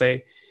 So I'll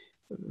say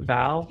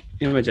val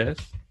images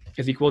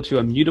is equal to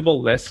a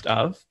mutable list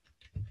of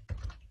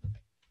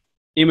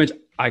image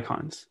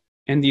icons.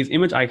 And these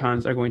image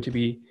icons are going to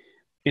be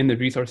in the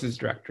resources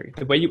directory.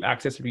 The way you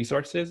access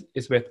resources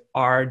is with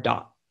r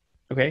dot.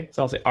 Okay,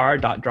 so I'll say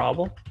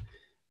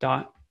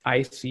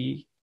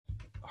r.drawable.ic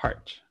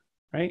heart,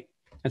 right?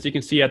 And so you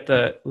can see at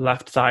the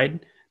left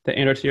side, the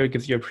Android Studio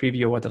gives you a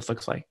preview of what this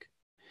looks like.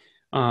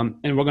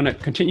 And we're going to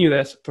continue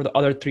this for the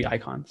other 3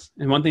 icons.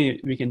 And one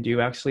thing we can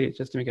do actually,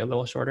 just to make it a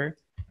little shorter,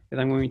 is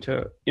I'm going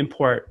to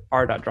import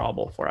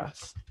r.drawable for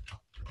us.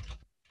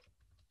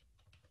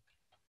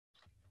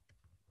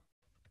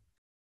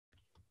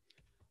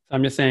 So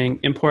I'm just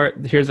saying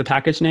import, here's the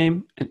package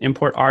name, and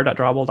import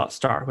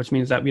r.drawable.star, which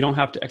means that we don't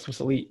have to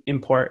explicitly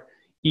import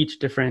each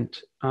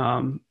different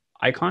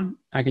icon.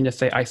 I can just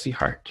say icy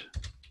heart.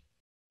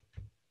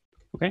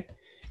 Okay,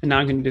 and now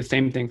I can do the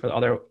same thing for the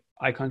other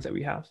icons that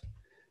we have.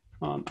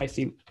 I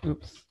see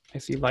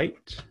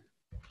light,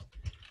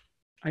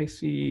 I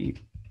see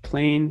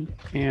plain,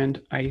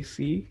 and I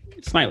see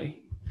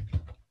smiley.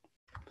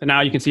 So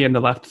now you can see on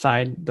the left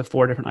side, the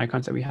 4 different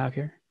icons that we have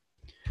here.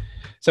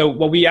 So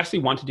what we actually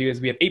want to do is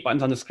we have 8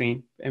 buttons on the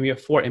screen and we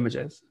have 4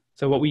 images.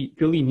 So what we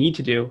really need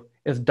to do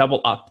is double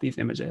up these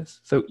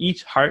images. So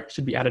each heart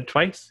should be added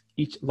twice,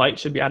 each light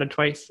should be added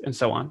twice, and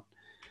so on.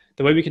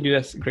 The way we can do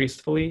this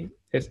gracefully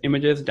is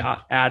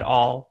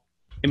images.addAll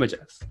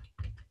images.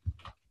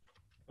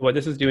 What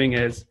this is doing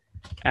is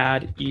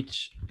add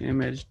each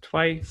image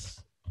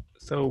twice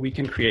so we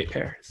can create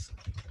pairs.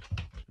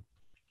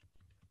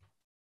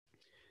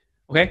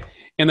 Okay,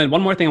 and then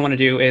one more thing I want to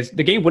do is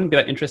the game wouldn't be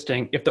that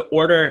interesting if the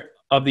order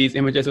of these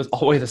images was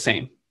always the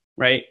same,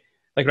 right?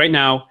 Like right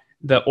now,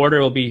 the order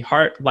will be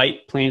heart,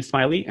 light, plain,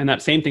 smiley, and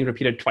that same thing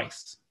repeated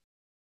twice.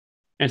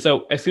 And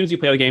so as soon as you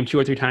play the game 2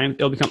 or 3 times,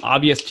 it'll become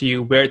obvious to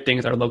you where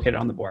things are located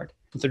on the board.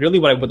 And so really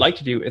what I would like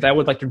to do is I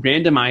would like to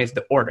randomize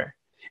the order.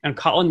 And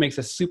Kotlin makes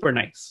this super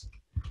nice.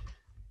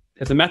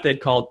 There's a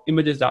method called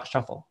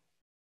images.shuffle.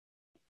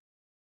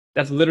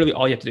 That's literally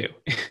all you have to do.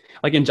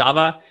 Like in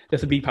Java,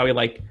 this would be probably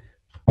like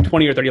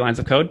 20 or 30 lines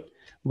of code.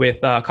 With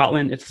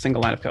Kotlin, it's a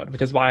single line of code,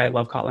 which is why I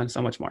love Kotlin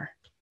so much more.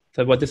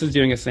 So what this is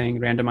doing is saying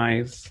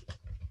randomize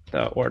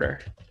the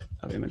order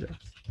of images.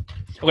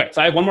 Okay,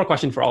 so I have one more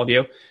question for all of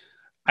you.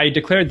 I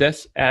declared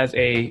this as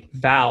a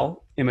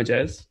val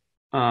images,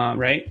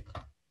 right?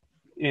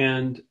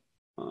 And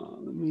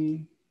let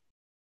me...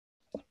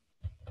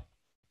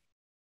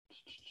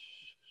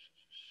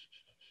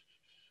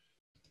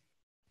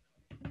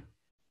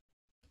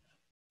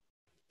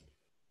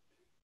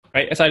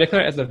 Right, so I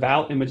declare it as a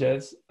val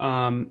images,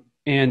 and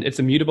it's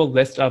a mutable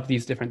list of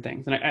these different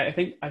things. And I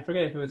think, I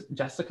forget if it was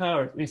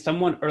Jessica or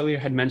someone earlier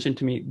had mentioned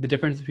to me the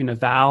difference between a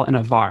val and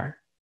a var,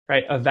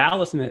 right? A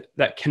val is something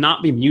that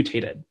cannot be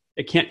mutated.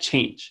 It can't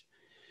change.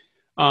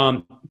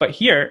 But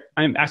here,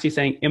 I'm actually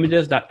saying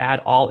images.add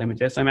all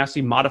images. So I'm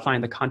actually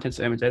modifying the contents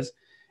of images,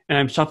 and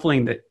I'm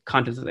shuffling the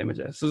contents of the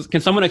images. So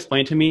can someone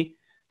explain to me,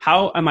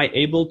 how am I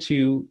able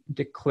to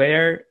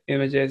declare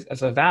images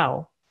as a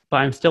val, but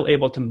I'm still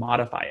able to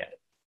modify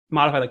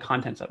the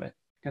contents of it?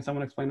 Can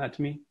someone explain that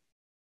to me?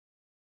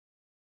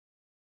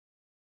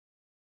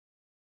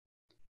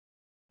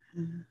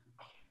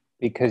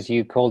 Because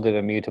you called it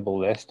a mutable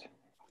list.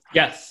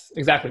 Yes,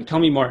 exactly. Tell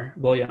me more,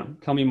 William.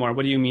 Tell me more.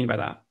 What do you mean by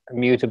that?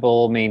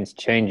 Mutable means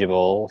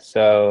changeable.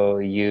 So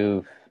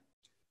you've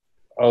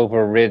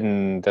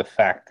overridden the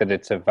fact that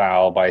it's a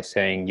val by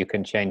saying you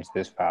can change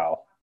this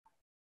val.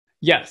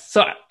 Yes.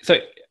 So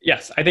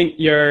yes, I think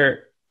you're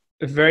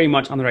very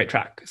much on the right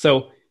track.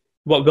 So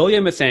what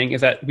William is saying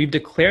is that we've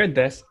declared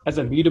this as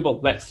a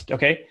mutable list,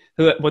 okay?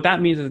 So what that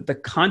means is that the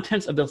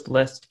contents of this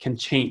list can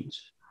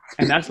change.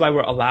 And that's why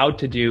we're allowed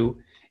to do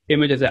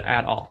images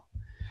at all.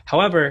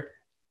 However,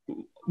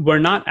 we're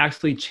not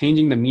actually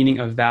changing the meaning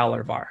of val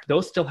or var.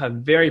 Those still have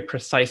very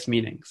precise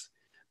meanings.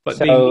 But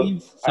so they mean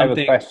something. I have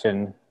a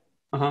question.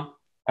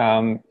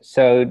 Uh-huh.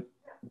 So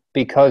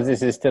because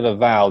this is still a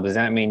val, does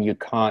that mean you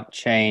can't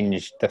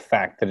change the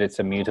fact that it's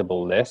a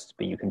mutable list,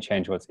 but you can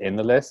change what's in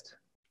the list?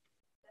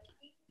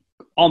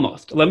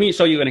 Almost. Let me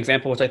show you an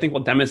example, which I think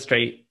will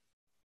demonstrate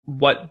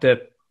what this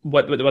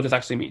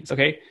actually means.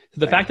 Okay.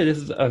 So the fact that this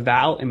is a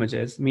val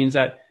images means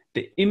that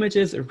the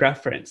images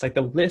reference, like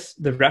the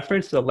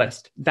reference to the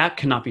list, that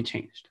cannot be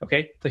changed.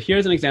 Okay. So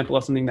here's an example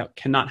of something that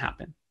cannot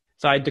happen.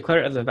 So I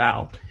declare it as a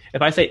val.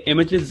 If I say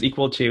images is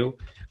equal to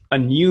a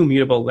new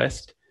mutable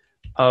list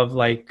of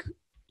 1,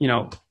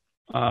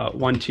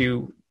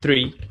 2,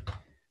 3.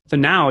 So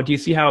now, do you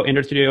see how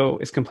Android Studio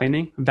is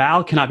complaining?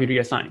 Val cannot be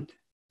reassigned.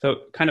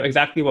 So kind of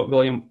exactly what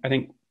William, I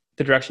think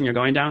the direction you're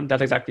going down,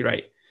 that's exactly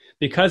right.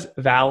 Because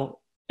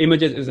val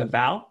images is a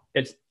val,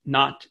 it's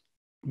not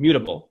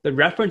mutable. The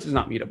reference is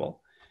not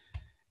mutable.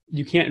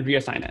 You can't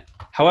reassign it.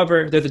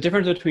 However, there's a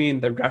difference between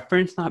the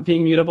reference not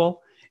being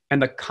mutable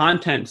and the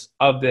contents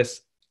of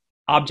this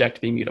object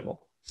being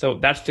mutable. So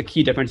that's the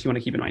key difference you want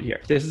to keep in mind here.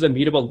 This is a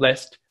mutable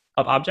list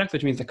of objects,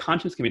 which means the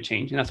contents can be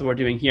changed, and that's what we're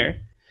doing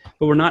here.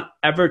 But we're not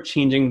ever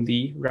changing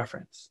the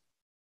reference.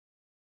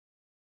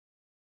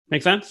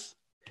 Make sense?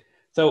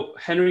 So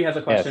Henry has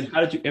a question. Yes.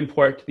 How did you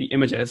import the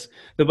images?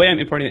 The way I'm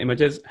importing the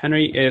images,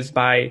 Henry, is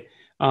by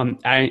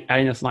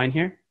adding this line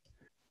here.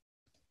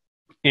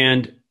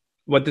 And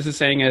what this is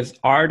saying is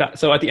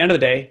so at the end of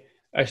the day,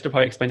 I should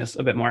probably explain this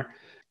a bit more.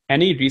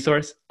 Any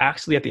resource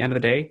actually at the end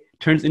of the day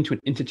turns into an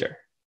integer,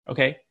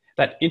 okay?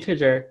 That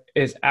integer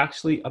is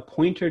actually a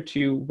pointer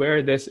to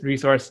where this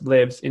resource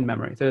lives in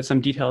memory. So there's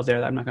some details there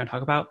that I'm not going to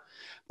talk about.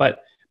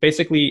 But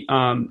basically,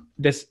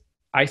 this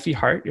IC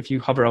heart, if you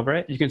hover over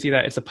it, you can see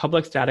that it's a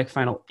public static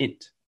final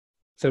int.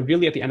 So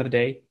really at the end of the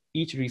day,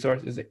 each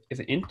resource is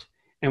an int.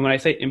 And when I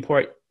say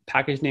import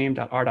package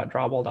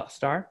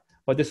name.r.drawable.star,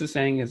 what this is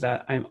saying is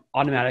that I'm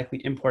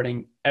automatically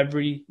importing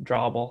every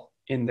drawable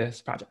in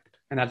this project.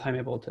 And that's how I'm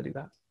able to do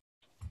that.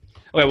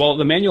 Okay, well,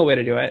 the manual way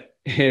to do it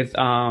is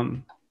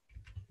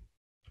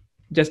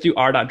just do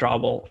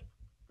r.drawable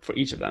for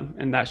each of them.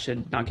 And that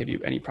should not give you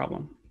any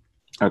problem.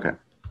 Okay.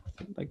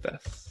 Like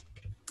this.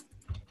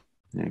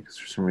 Yeah, because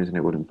for some reason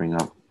it wouldn't bring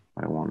up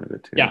what I wanted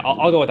it to. Yeah,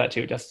 I'll go with that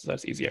too, just so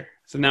that's easier.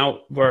 So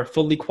now we're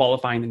fully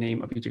qualifying the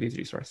name of each of these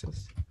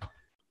resources.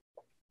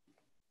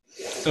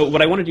 So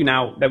what I want to do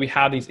now that we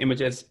have these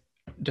images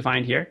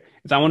defined here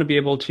is I want to be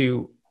able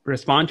to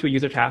respond to a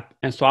user tap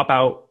and swap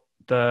out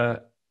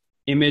the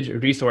image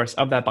resource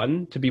of that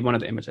button to be one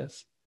of the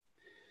images.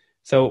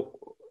 So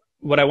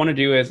what I want to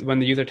do is when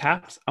the user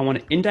taps, I want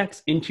to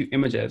index into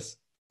images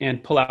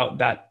and pull out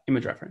that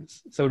image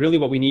reference. So really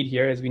what we need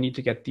here is we need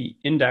to get the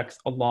index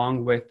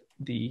along with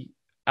the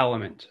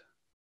element.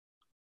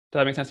 Does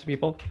that make sense to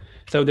people?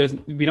 So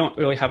we don't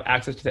really have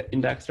access to the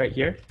index right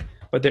here,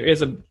 but there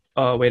is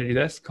a way to do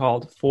this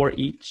called for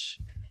each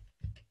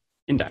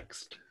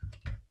indexed.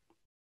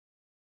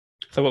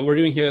 So what we're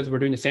doing here is we're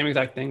doing the same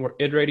exact thing. We're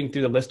iterating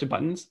through the list of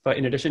buttons, but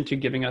in addition to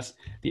giving us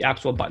the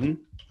actual button,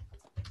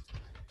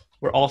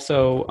 we're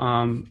also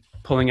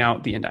pulling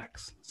out the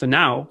index. So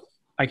now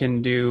I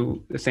can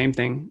do the same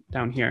thing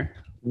down here.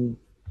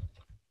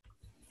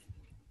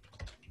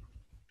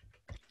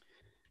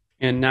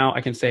 And now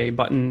I can say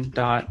button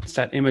dot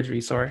set image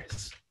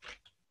resource,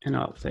 and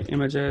I'll say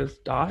images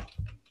dot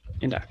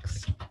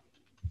index.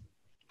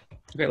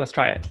 Okay, let's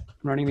try it.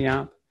 I'm running the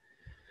app.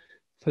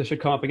 So this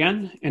should come up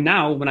again. And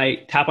now when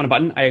I tap on a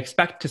button, I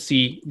expect to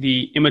see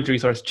the image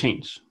resource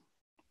change.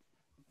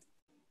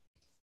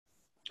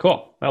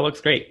 Cool, that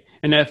looks great.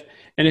 And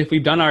if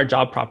we've done our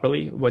job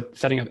properly with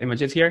setting up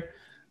images here,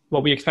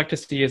 what we expect to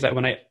see is that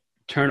when I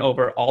turn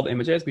over all the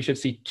images, we should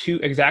see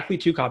exactly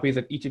two copies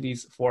of each of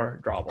these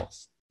 4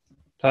 drawables.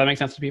 Does that make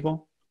sense to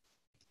people?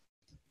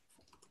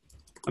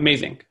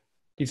 Amazing.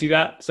 Do you see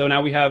that? So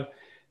now we have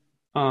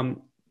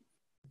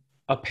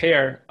a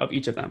pair of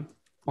each of them.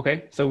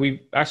 Okay, so we've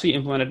actually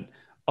implemented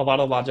a lot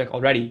of logic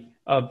already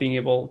of being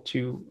able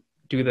to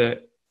do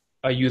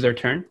a user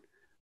turn.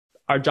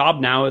 Our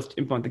job now is to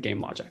implement the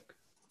game logic.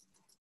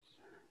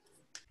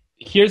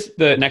 Here's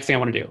the next thing I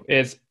want to do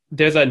is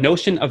there's a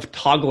notion of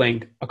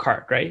toggling a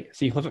card, right?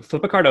 So you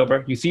flip a card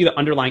over, you see the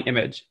underlying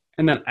image,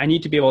 and then I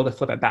need to be able to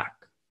flip it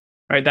back,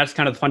 right? That's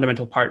kind of the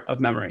fundamental part of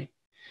memory.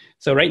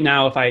 So right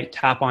now, if I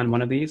tap on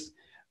one of these,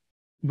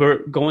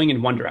 we're going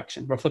in one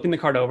direction. We're flipping the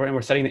card over and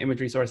we're setting the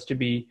image resource to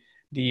be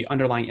the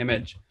underlying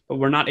image, but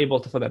we're not able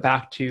to flip it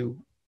back to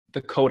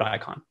the code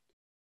icon.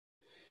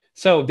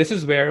 So this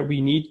is where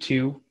we need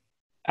to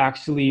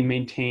actually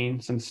maintain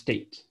some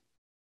state.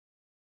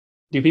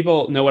 Do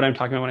people know what I'm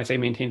talking about when I say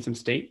maintain some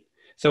state?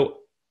 So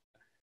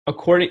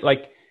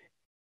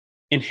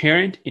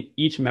inherent in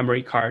each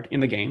memory card in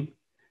the game,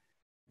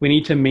 we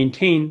need to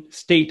maintain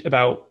state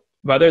about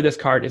whether this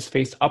card is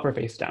face up or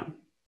face down.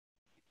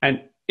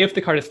 And if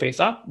the card is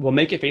face up, we'll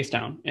make it face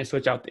down and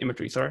switch out the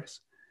image resource.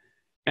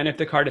 And if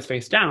the card is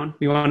face down,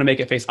 we want to make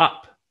it face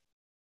up.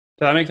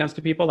 Does that make sense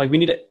to people? Like we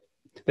need it.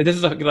 This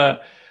is the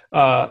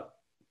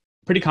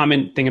pretty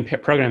common thing in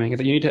programming is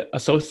that you need to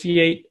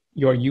associate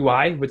your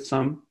UI with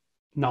some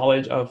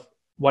knowledge of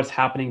what's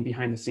happening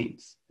behind the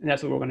scenes. And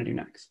that's what we're going to do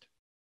next.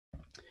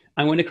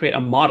 I'm going to create a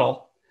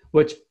model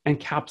which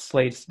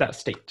encapsulates that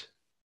state.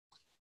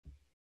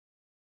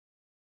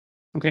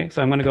 Okay,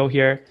 so I'm going to go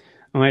here.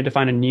 I'm going to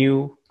define a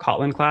new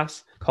Kotlin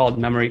class called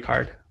memory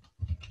card.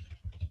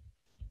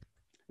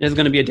 There's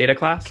going to be a data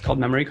class called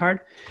memory card.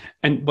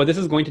 And what this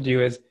is going to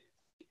do is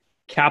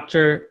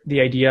capture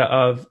the idea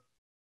of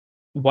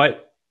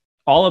what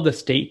all of the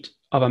state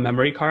of a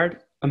memory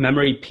card, a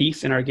memory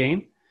piece in our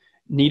game,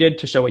 needed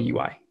to show a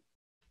UI.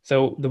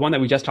 So the one that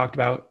we just talked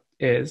about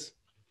is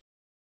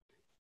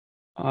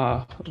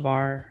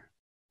var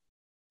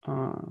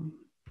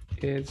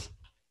is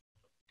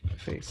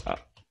face up.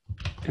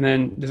 And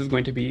then this is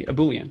going to be a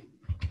Boolean.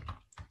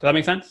 Does that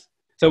make sense?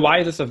 So why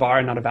is this a var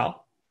and not a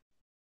val?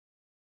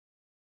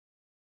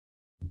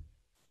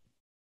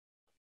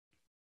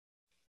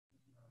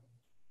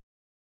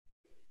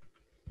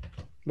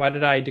 Why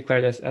did I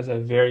declare this as a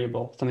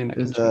variable, something that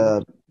can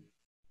change?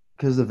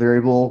 Because the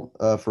variable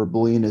for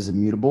Boolean is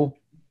immutable.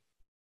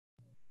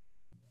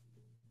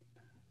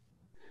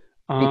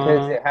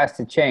 Because it has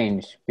to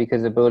change,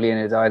 because a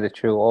Boolean is either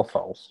true or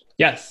false.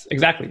 Yes,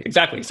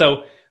 exactly.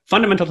 So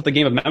fundamental to the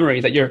game of memory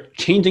is that you're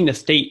changing the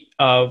state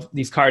of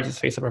these cards as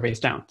face up or face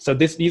down. So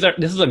this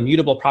is a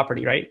mutable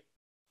property, right?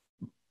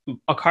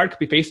 A card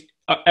could be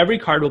every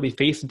card will be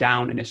face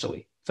down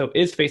initially. So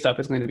is face up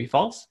is going to be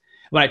false.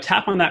 When I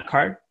tap on that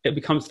card, it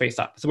becomes face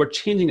up. So we're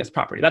changing this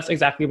property. That's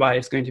exactly why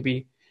it's going to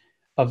be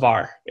a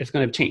var. It's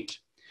going to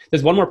change.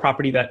 There's one more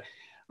property that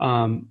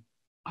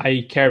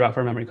I care about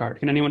for a memory card.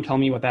 Can anyone tell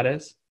me what that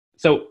is?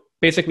 So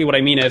basically what I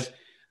mean is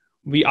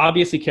we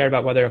obviously care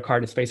about whether a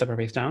card is face up or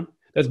face down.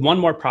 There's one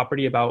more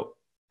property about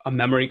a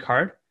memory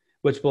card,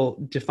 which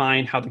will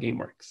define how the game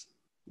works.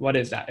 What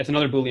is that? It's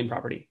another Boolean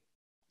property.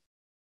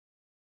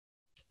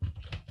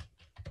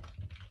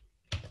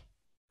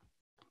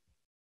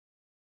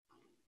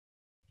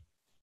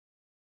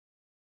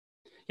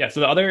 Yeah, so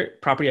the other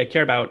property I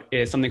care about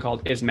is something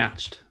called is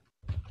matched.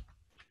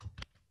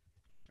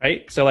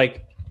 Right? So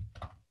like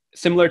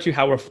similar to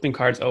how we're flipping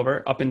cards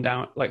over, up and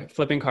down, like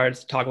flipping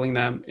cards, toggling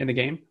them in the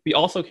game, we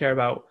also care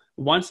about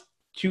once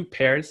a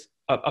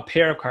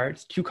pair of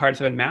cards, 2 cards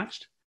have been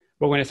matched,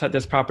 we're going to set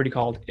this property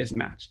called is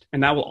matched.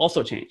 And that will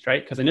also change,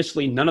 right? Because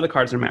initially none of the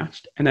cards are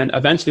matched. And then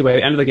eventually by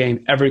the end of the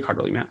game, every card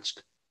will be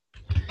matched.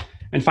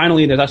 And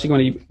finally, there's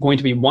actually going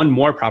to be one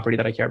more property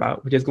that I care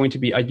about, which is going to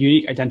be a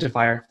unique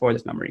identifier for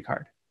this memory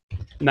card.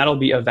 And that'll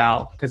be a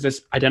val, because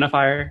this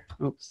identifier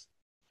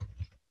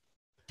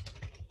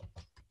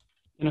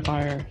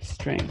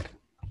string,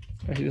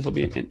 actually this will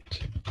be an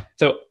int.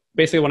 So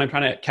basically what I'm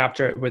trying to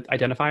capture with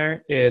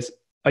identifier is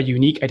a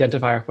unique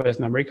identifier for this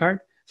memory card,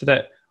 so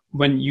that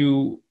when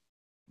you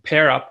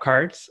pair up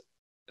cards.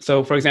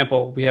 So for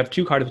example, we have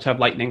two cards which have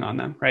lightning on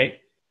them, right?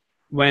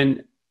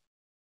 When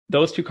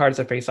those two cards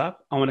are face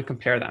up, I want to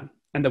compare them.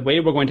 And the way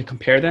we're going to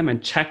compare them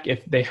and check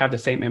if they have the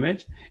same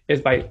image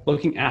is by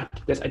looking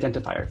at this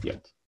identifier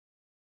field.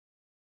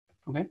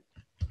 Okay?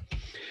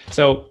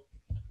 So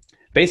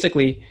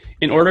basically,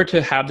 in order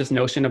to have this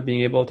notion of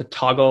being able to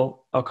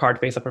toggle a card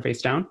face up or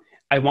face down,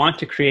 I want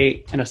to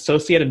create an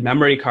associated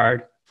memory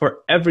card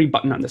for every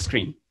button on the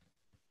screen.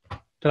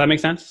 Does that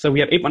make sense? So we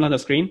have 8 buttons on the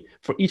screen.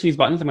 For each of these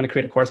buttons, I'm going to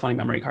create a corresponding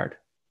memory card.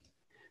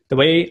 The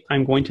way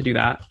I'm going to do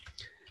that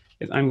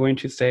is I'm going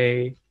to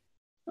say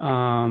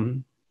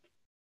buttons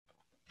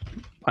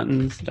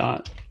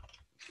dot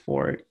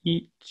for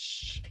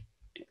each,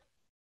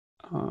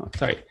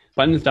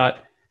 buttons dot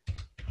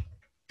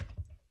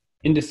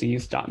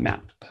indices dot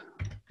map.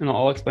 And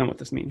I'll explain what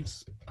this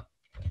means.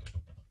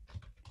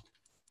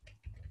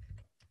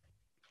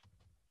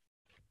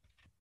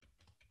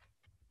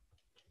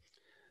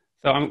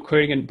 So I'm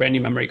creating a brand new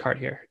memory card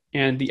here.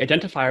 And the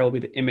identifier will be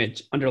the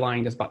image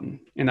underlying this button.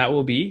 And that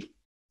will be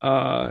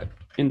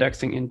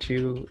indexing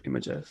into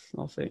images.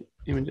 I'll say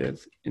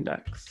images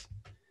index.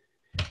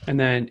 And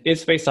then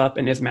is face up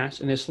and is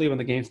matched. Initially, when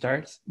the game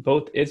starts,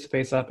 both is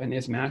face up and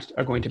is matched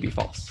are going to be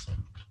false.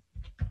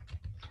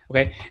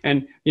 Okay,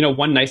 and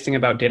one nice thing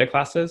about data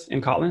classes in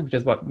Kotlin, which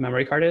is what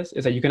memory card is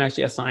that you can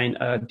actually assign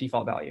a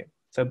default value.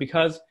 So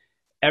because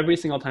every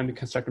single time you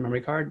construct a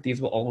memory card,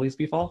 these will always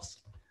be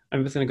false,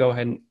 I'm just going to go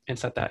ahead and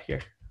set that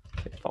here.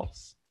 Okay,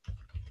 false.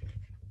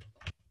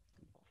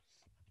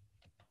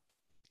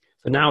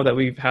 So now that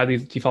we've had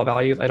these default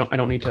values, I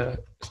don't need to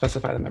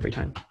specify them every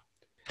time.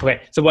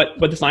 Okay, so what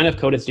this line of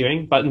code is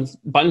doing,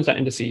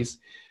 buttons.indices,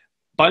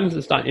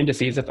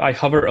 buttons.indices, if I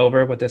hover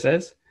over what this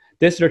is,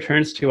 this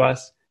returns to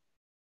us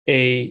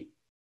a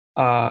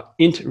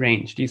int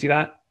range. Do you see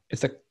that?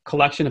 It's a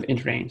collection of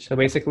int range. So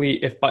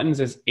basically, if buttons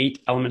is 8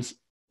 elements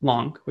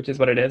long, which is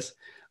what it is,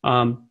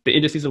 the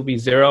indices will be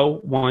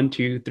 0, 1,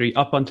 2, 3,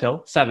 up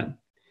until 7.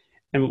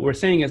 And what we're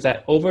saying is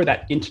that over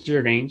that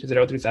integer range,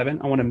 0 through 7,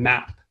 I want to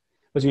map,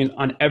 which means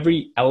on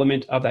every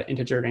element of that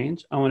integer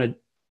range, I want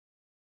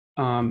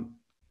to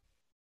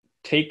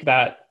take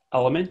that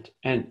element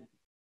and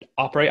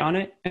operate on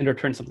it and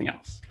return something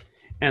else.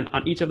 And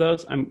on each of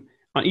those,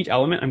 on each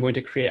element, I'm going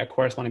to create a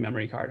corresponding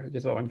memory card, which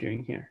is what I'm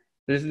doing here.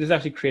 This is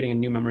actually creating a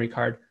new memory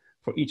card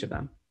for each of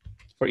them,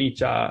 for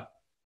each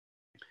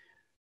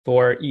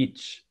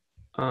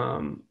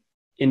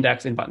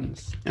index in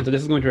buttons. And so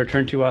this is going to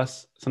return to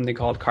us something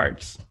called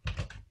cards.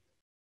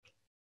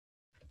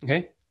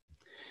 Okay.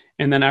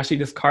 And then actually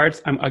this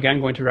cards, I'm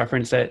again going to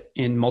reference it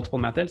in multiple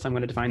methods. I'm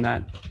going to define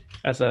that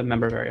as a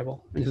member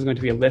variable. And this is going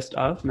to be a list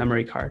of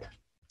memory card.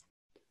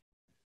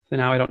 So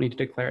now I don't need to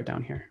declare it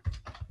down here.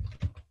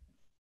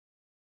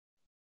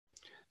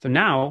 So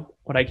now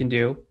what I can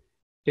do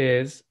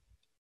is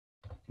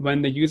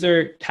when the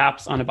user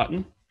taps on a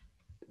button,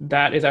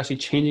 that is actually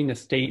changing the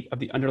state of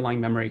the underlying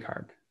memory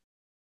card,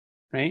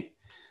 right?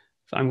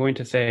 So I'm going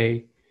to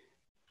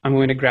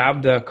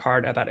grab the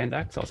card at that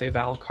index. I'll say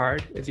val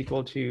card is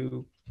equal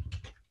to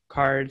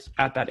cards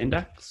at that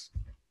index.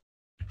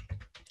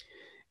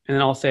 And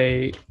then I'll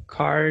say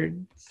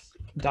cards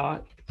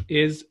dot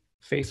is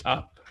face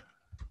up,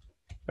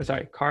 or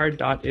sorry, card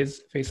dot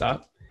is face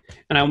up.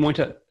 And I'm going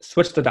to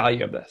switch the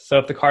value of this. So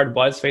if the card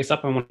was face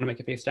up, I want to make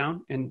it face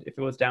down. And if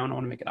it was down, I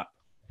want to make it up.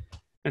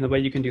 And the way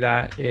you can do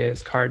that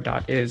is card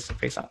dot is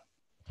face up.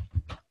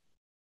 Does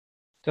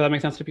that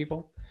make sense to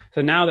people?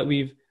 So now that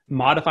we've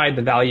modified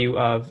the value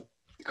of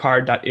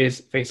card dot is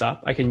face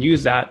up, I can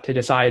use that to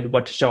decide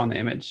what to show on the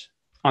image,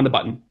 on the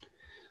button.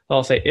 So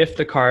I'll say if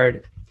the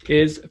card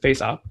is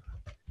face up,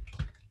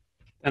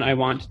 then I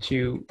want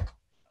to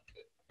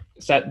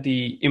set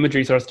the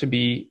imagery source to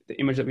be the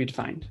image that we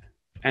defined.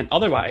 And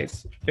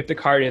otherwise, if the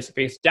card is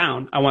face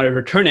down, I want to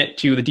return it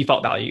to the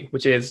default value,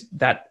 which is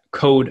that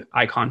code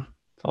icon.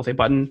 So I'll say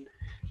button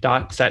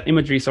dot set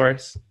imagery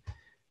source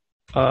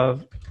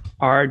of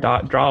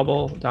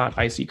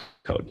r.drawable.ic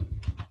code.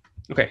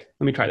 Okay,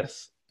 let me try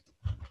this.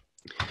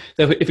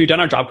 So if we've done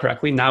our job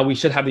correctly, now we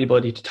should have the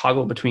ability to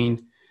toggle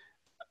between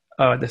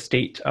the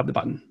state of the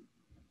button.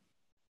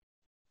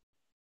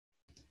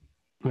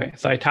 Okay,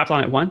 so I tapped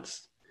on it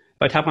once.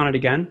 If I tap on it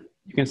again,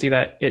 you can see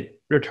that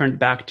it returned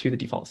back to the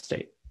default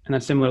state. And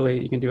then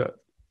similarly, you can do it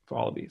for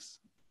all of these.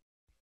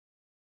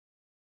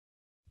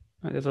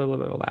 There's a little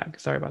bit of a lag.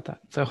 Sorry about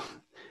that. So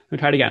let me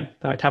try it again.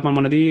 So I tap on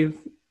one of these.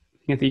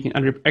 You can see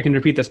I can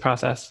repeat this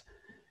process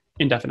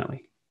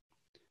indefinitely.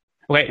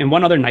 Okay, and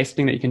one other nice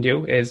thing that you can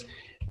do is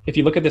if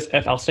you look at this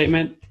if-else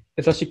statement,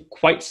 it's actually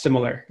quite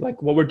similar.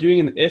 Like what we're doing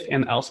in the if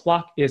and the else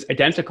block is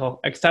identical,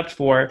 except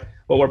for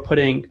what we're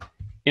putting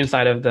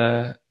inside of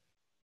the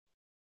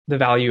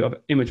value of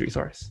imagery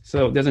source.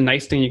 So there's a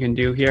nice thing you can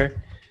do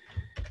here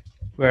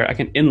where I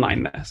can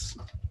inline this.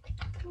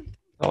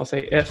 So I'll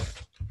say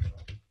if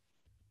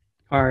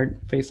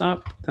card face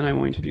up, then I'm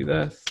going to do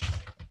this,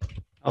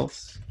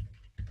 else.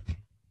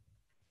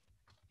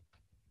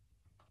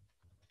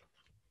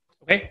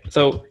 Okay,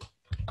 so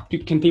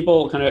can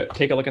people kind of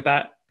take a look at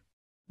that?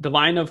 the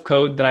line of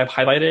code that I've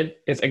highlighted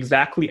is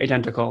exactly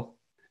identical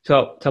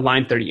to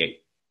line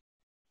 38.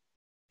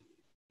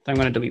 So I'm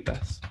going to delete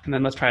this. And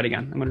then let's try it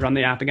again. I'm going to run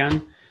the app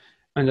again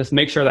and just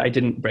make sure that I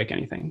didn't break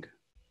anything.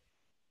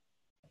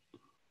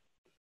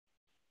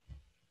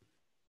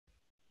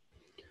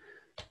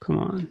 Come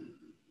on.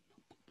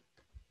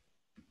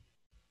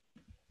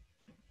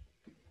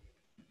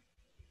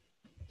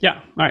 Yeah,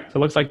 all right, so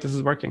it looks like this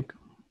is working.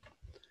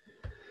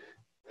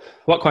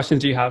 What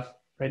questions do you have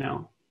right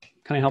now?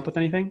 Can I help with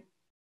anything?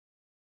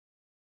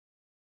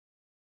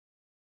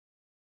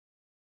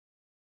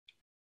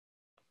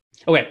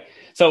 Okay,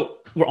 so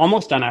we're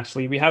almost done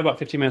actually. We have about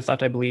 15 minutes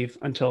left, I believe,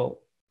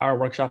 until our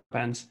workshop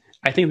ends.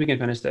 I think we can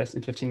finish this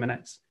in 15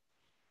 minutes.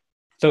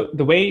 So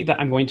the way that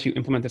I'm going to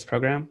implement this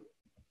program,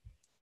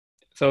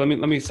 so let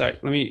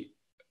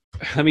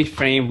me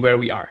frame where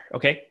we are,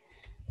 okay?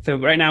 So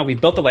right now we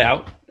built the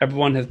layout.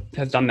 Everyone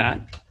has done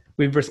that.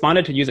 We've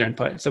responded to user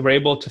input. So we're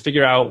able to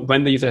figure out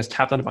when the user has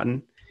tapped on a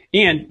button.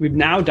 And we've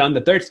now done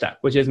the third step,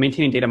 which is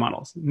maintaining data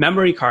models.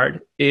 Memory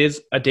card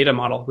is a data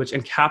model which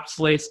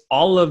encapsulates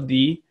all of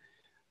the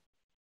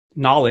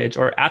knowledge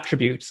or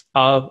attributes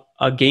of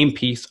a game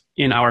piece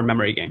in our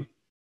memory game.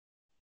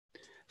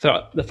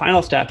 So the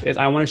final step is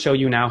I want to show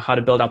you now how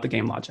to build out the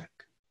game logic.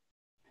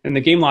 And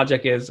the game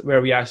logic is where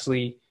we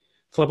actually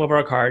flip over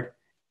a card.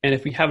 And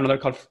if we have another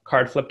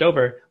card flipped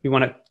over, we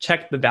want to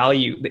check the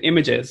value, the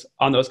images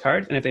on those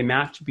cards. And if they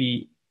match,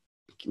 we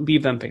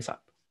leave them face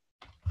up.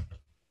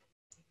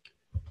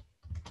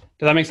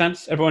 Does that make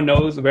sense? Everyone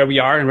knows where we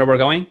are and where we're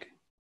going?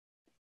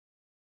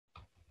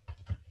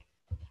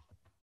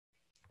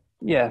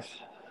 Yes.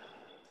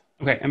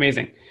 Okay,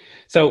 amazing.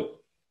 So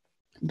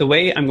the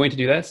way I'm going to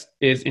do this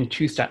is in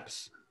 2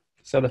 steps.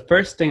 So the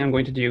first thing I'm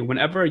going to do,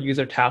 whenever a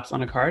user taps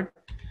on a card,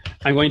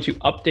 I'm going to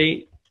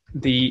update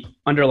the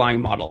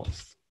underlying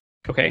models.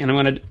 Okay, and I'm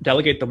going to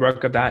delegate the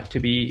work of that to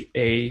be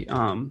a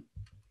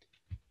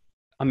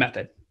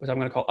method, which I'm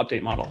going to call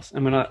update models.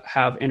 I'm going to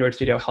have Android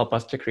Studio help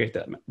us to create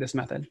this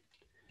method.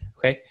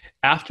 Okay,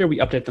 after we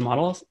update the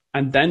models,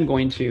 I'm then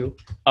going to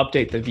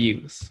update the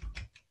views.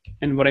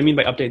 And what I mean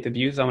by update the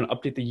views, I want to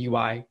update the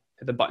UI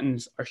so the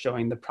buttons are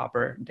showing the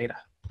proper data.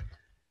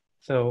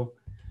 So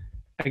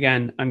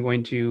again, I'm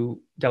going to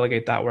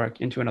delegate that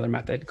work into another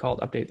method called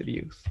update the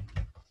views.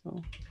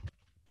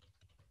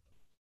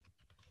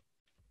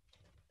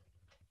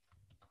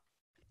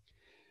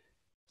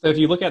 So if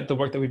you look at the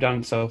work that we've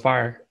done so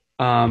far,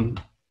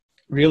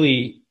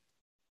 really,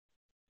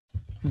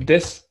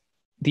 these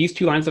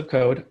 2 lines of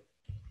code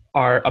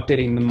are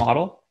updating the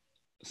model.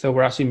 So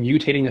we're actually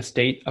mutating the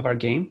state of our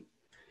game.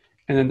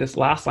 And then this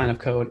last line of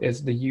code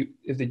is the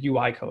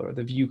UI code or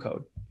the view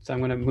code. So I'm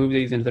going to move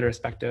these into their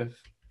respective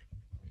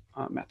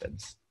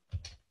methods.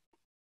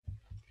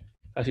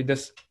 Actually,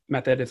 this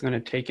method is going to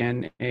take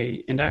in a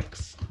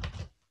index.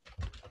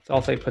 So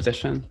I'll say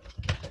position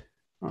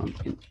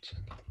int.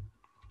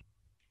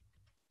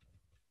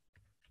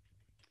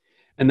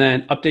 And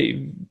then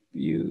update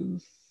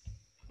views.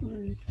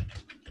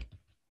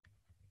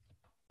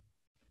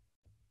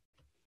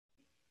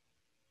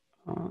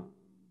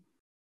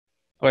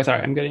 Okay,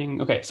 sorry,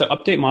 okay, so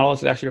update models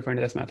is actually referring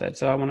to this method.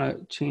 So I want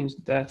to change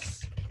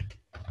this.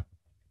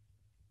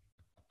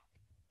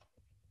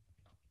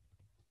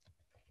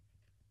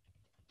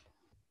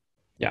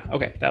 Yeah,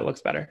 okay, that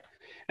looks better.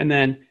 And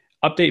then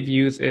update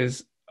views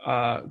is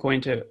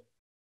going to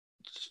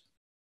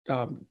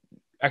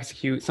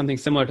execute something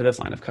similar to this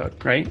line of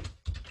code, right?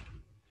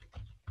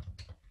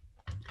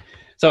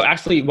 So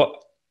actually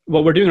what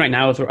we're doing right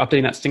now is we're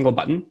updating that single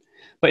button.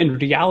 But in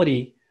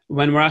reality,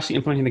 when we're actually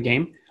implementing the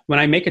game, when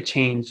I make a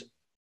change,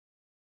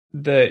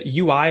 the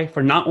UI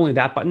for not only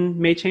that button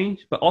may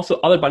change, but also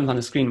other buttons on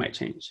the screen might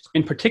change.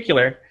 In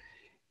particular,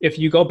 if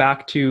you go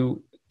back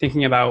to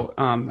thinking about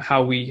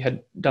how we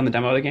had done the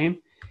demo of the game,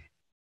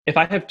 if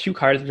I have 2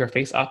 cards which are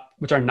face up,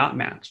 which are not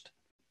matched,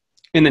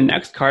 in the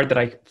next card that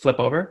I flip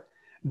over,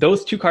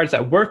 those 2 cards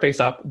that were face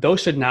up,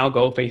 those should now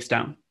go face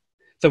down.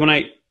 So when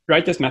I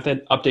write this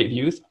method, update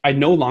views, I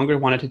no longer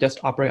want it to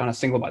just operate on a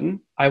single button.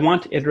 I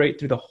want to iterate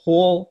through the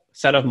whole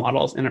set of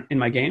models in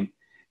my game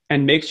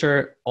and make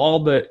sure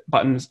all the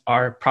buttons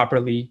are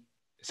properly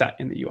set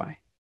in the UI.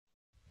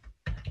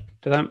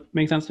 Does that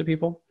make sense to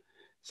people?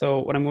 So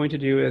what I'm going to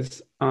do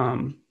is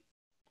I'm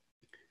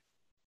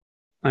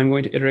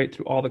going to iterate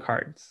through all the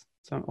cards.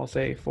 So I'll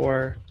say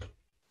for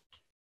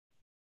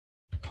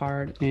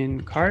card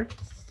in cards,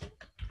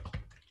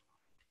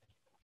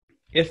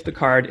 if the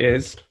card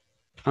is,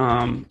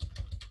 for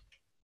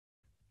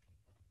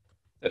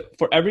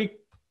every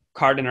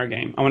card in our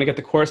game, I want to get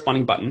the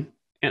corresponding button.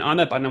 And on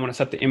that button, I want to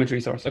set the image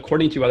resource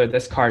according to whether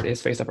this card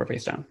is face up or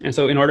face down. And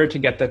so in order to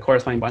get the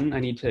corresponding button, I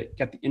need to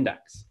get the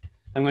index.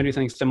 I'm going to do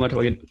something similar to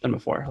what we've done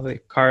before. I'll say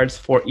cards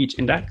for each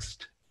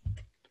indexed,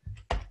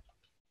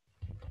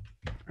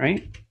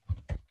 right?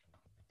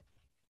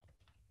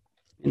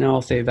 And now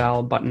I'll say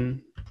val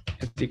button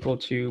is equal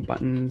to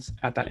buttons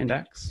at that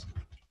index.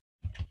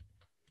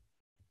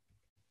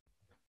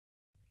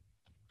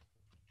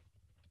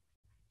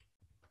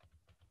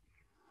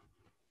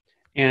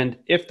 And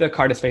if the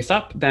card is face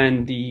up,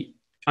 then the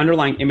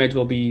underlying image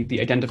will be the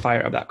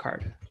identifier of that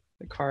card,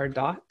 the card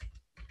dot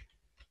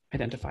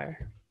identifier.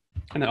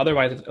 And then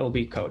otherwise it'll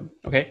be code,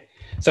 okay?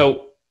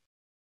 So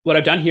what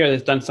I've done here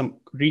is done some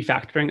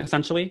refactoring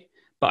essentially,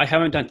 but I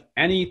haven't done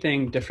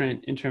anything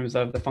different in terms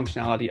of the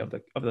functionality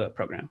of the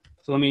program.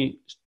 So let me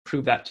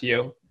prove that to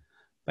you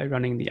by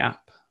running the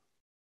app.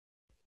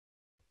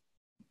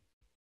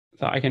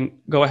 So I can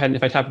go ahead and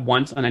if I tap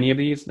once on any of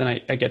these, then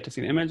I get to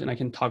see the image and I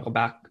can toggle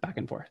back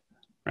and forth,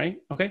 right?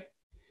 Okay,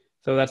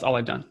 so that's all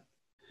I've done.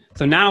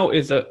 So now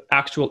is the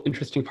actual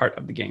interesting part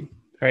of the game,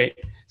 right?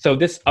 So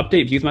this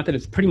update views method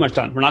is pretty much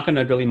done. We're not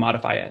gonna really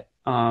modify it.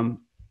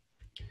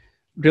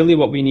 Really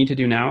what we need to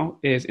do now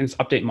is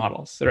update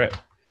models. So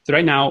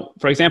right now,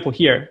 for example,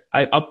 here,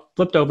 I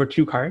flipped over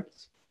 2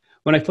 cards.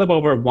 When I flip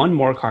over one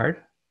more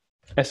card,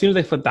 as soon as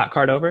I flip that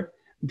card over,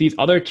 these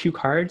other 2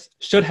 cards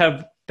should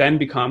have then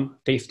become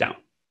face down.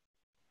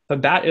 So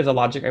that is a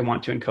logic I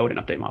want to encode in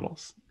update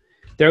models.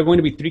 There are going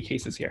to be 3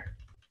 cases here.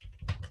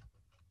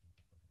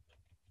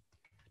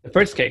 The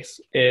first case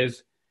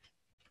is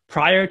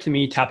prior to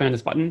me tapping on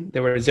this button,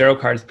 there were 0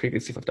 cards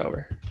previously flipped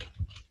over.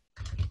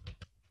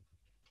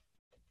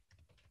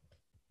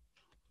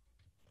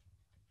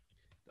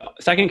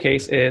 The second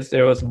case is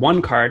there was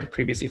 1 card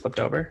previously flipped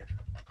over.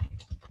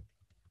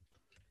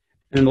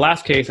 And in the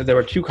last case is there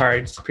were 2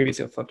 cards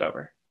previously flipped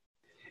over.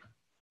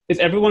 Is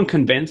everyone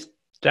convinced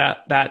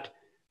that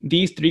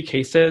these 3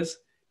 cases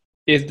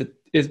is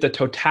the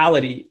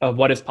totality of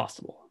what is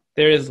possible?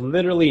 There is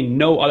literally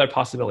no other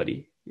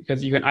possibility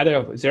because you can either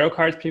have 0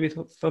 cards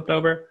previously flipped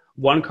over,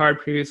 1 card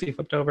previously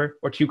flipped over,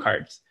 or 2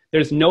 cards.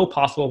 There's no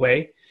possible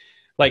way.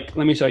 Like,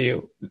 let me show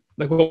you.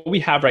 Like what we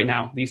have right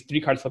now, these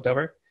 3 cards flipped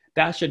over,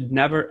 that should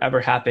never,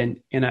 ever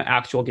happen in an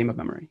actual game of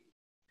memory.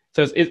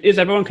 So is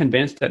everyone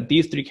convinced that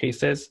these 3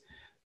 cases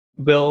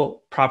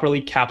will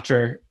properly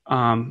capture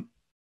our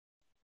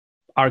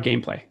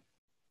gameplay?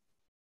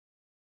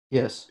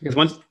 Yes.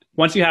 Because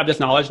once you have this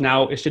knowledge,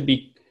 now it should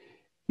be,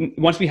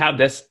 once we have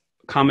this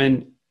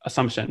common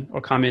assumption or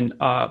common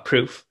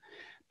proof,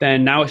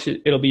 then now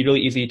it'll be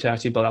really easy to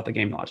actually build out the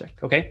game logic,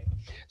 okay?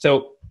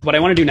 So what I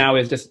want to do now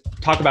is just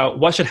talk about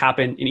what should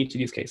happen in each of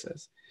these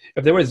cases.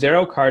 If there were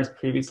 0 cards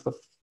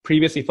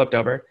previously flipped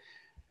over,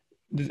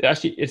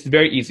 actually it's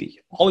very easy.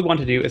 All we want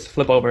to do is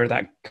flip over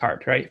that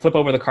card, right? Flip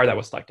over the card that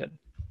was selected.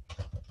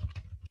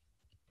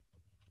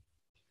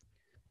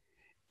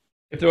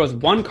 If there was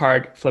 1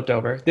 card flipped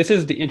over, this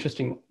is the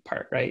interesting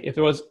part, right? If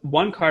there was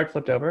 1 card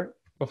flipped over,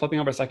 we're flipping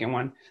over a second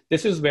one,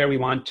 this is where we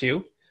want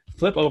to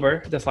flip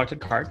over the selected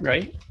card,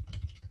 right?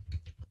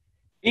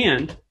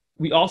 And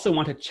we also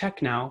want to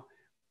check now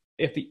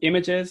if the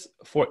images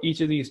for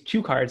each of these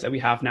 2 cards that we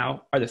have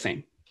now are the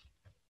same.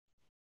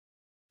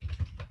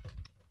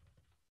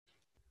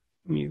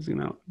 Let me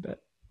zoom out a bit.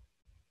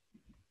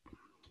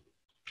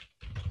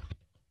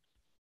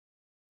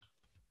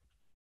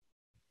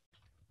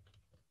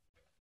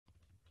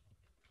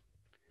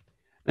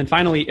 And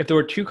finally, if there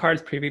were 2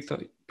 cards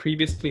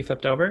previously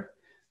flipped over,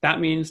 that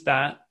means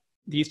that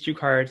these 2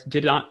 cards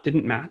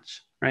didn't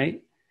match,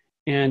 right?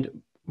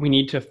 And we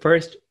need to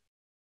first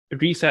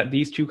reset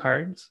these 2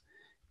 cards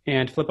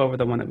and flip over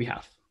the one that we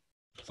have.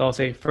 So I'll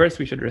say first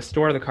we should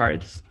restore the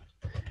cards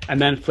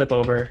and then flip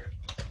over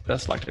the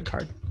selected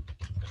card.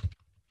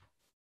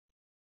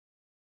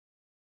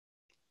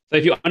 So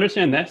if you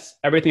understand this,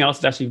 everything else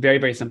is actually very,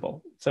 very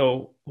simple.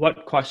 So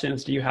what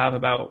questions do you have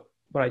about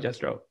what I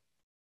just wrote?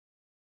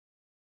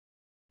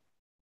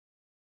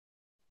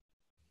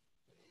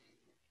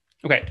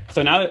 Okay,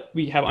 so now that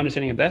we have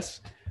understanding of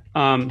this,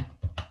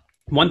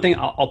 one thing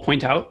I'll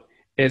point out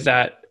is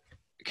that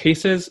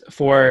cases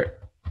for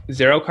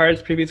 0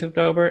 cards previously flipped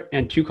over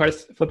and 2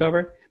 cards flipped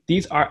over,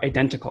 these are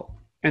identical.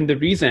 And the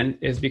reason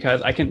is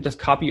because I can just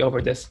copy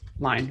over this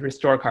line,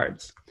 restore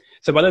cards.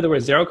 So whether there were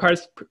 0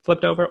 cards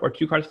flipped over or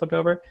 2 cards flipped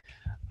over,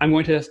 I'm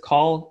going to just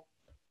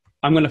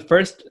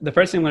the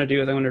first thing I'm going to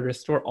do is I'm going to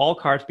restore all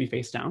cards to be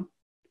face down.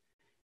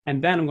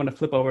 And then I'm going to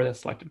flip over the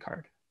selected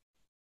card.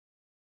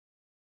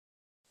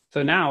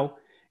 So now,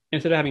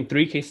 instead of having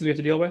 3 cases we have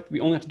to deal with, we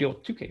only have to deal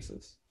with 2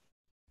 cases.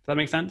 Does that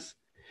make sense?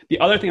 The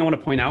other thing I want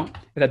to point out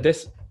is that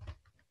this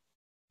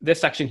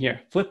section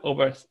here, flip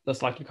over the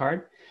selected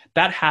card,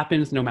 that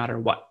happens no matter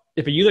what.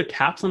 If a user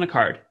taps on a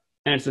card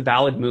and it's a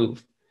valid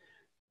move,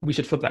 we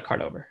should flip that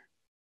card over.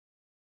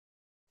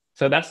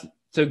 So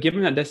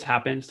given that this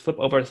happens, flip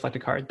over a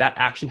selected card, that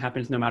action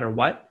happens no matter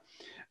what,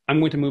 I'm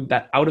going to move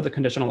that out of the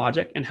conditional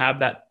logic and have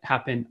that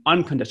happen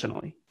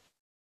unconditionally.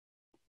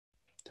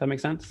 Does that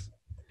make sense?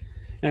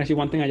 And actually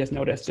one thing I just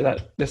noticed is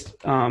that this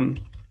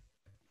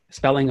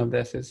spelling of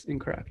this is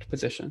incorrect,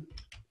 position.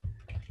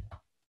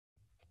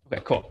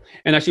 Okay, cool.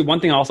 And actually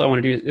one thing also I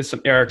want to do is some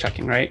error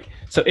checking, right?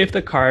 So if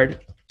the card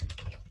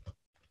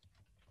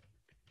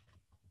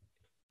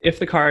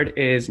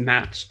is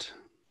matched,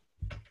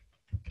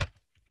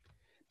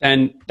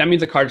 then that means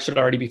the card should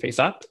already be face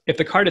up. If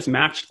the card is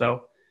matched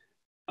though,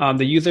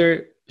 the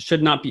user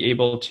should not be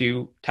able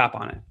to tap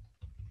on it.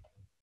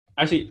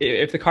 Actually,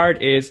 if the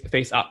card is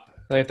face up,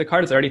 So if the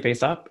card is already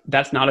face up,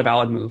 that's not a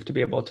valid move to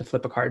be able to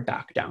flip a card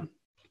back down.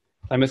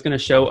 I'm just going to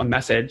show a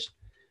message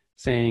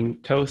saying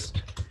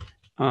toast,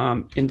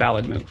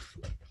 invalid move.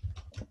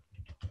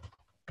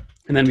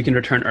 And then we can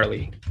return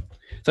early.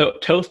 So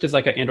toast is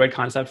like an Android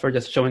concept for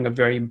just showing a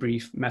very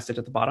brief message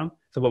at the bottom.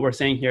 So what we're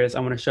saying here is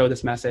I want to show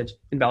this message,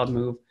 invalid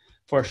move,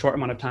 for a short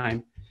amount of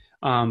time.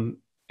 And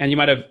you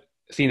might have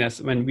seen this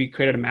when we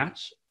created a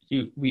match.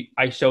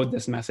 I showed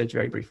this message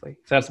very briefly.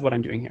 So that's what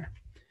I'm doing here.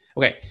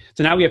 Okay,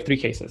 so now we have 3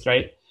 cases,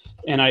 right?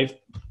 And I've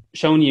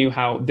shown you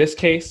how this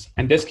case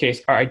and this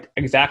case are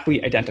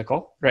exactly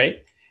identical,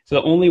 right? So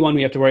the only one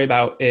we have to worry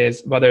about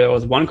is whether there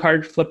was 1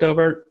 card flipped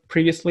over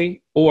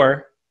previously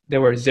or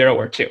there were 0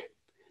 or 2.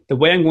 The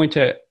way I'm going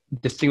to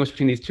distinguish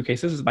between these 2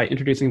 cases is by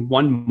introducing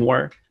one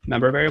more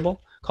member variable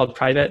called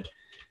private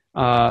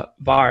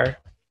var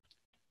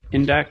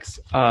index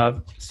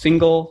of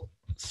single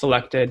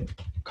selected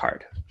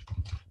card.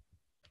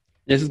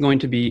 This is going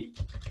to be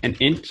an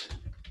int,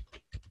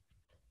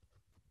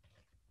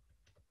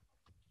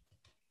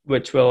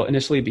 which will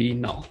initially be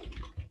null.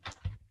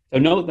 So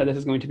note that this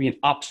is going to be an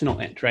optional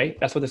int, right?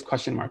 That's what this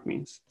question mark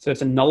means. So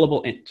it's a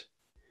nullable int.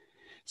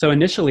 So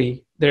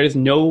initially, there is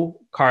no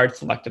card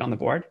selected on the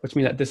board, which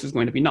means that this is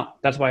going to be null.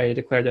 That's why I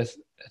declare this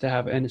to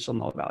have an initial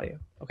null value,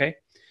 okay?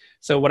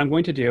 So what I'm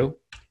going to do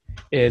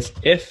is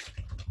if,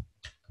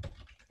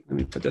 let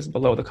me put this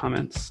below the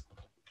comments.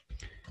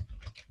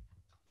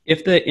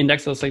 If the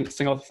index of the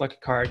single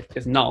selected card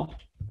is null,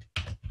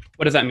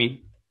 what does that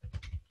mean?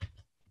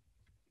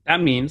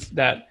 That means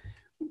that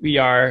we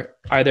are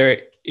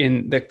either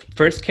in the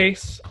first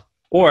case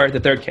or the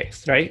third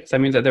case, right? So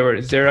that means that there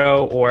were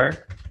 0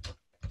 or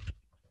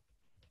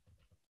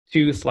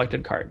 2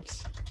 selected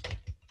cards.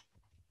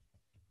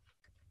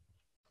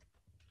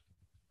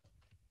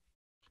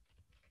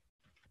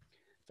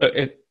 So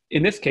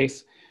in this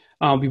case,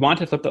 we want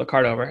to flip the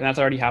card over, and that's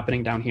already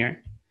happening down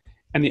here.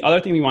 And the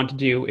other thing we want to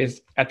do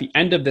is at the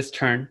end of this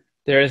turn,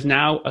 there is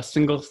now a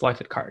single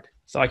selected card.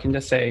 So I can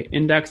just say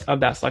index of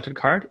that selected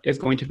card is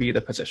going to be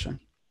the position.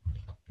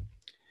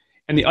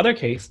 In the other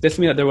case, this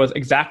means that there was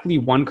exactly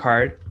 1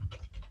 card.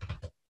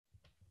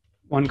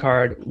 1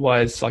 card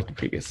was selected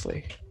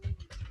previously.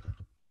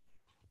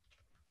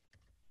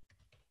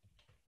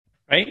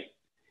 Right?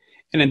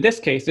 And in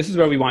this case, this is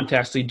where we want to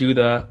actually do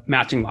the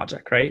matching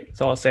logic, right?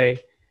 So I'll say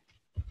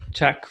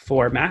check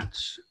for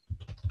match.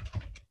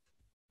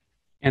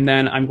 And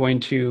then I'm going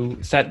to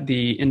set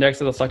the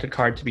index of the selected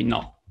card to be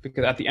null,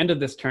 because at the end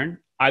of this turn,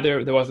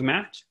 either there was a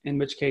match, in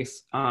which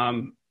case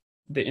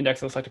the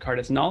index of the selected card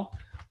is null,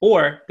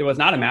 or there was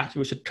not a match,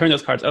 we should turn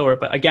those cards over.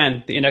 But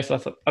again, the index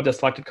of the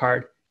selected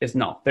card is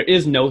null. There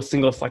is no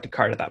single selected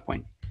card at that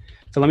point.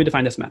 So let me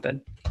define this method.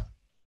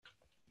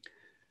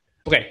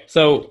 Okay,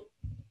 so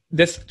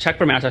this check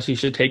for match actually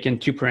should take in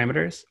 2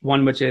 parameters,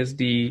 one which is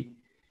the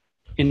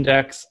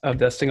index of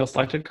the single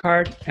selected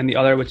card, and the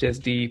other which is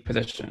the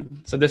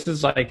position. So this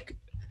is like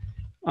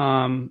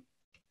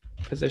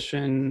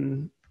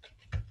position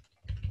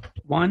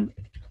 1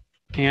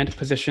 and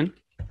position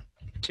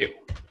 2.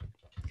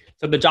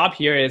 So the job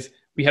here is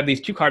we have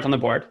these 2 cards on the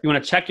board. We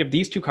want to check if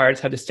these 2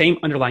 cards have the same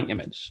underlying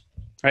image,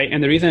 right?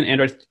 And the reason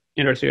Android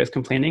Studio is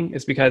complaining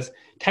is because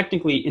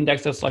technically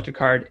index of selected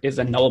card is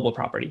a nullable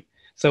property.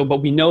 So,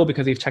 but we know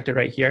because we've checked it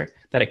right here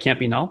that it can't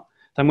be null.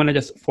 So I'm going to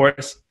just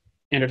force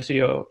Android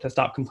Studio to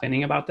stop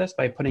complaining about this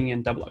by putting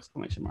in double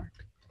exclamation mark.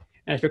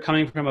 And if you're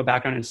coming from a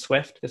background in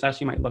Swift, this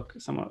actually might look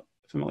somewhat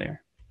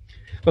familiar.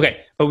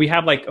 Okay, but we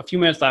have like a few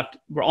minutes left.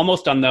 We're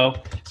almost done though.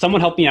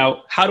 Someone help me out.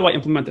 How do I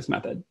implement this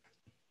method?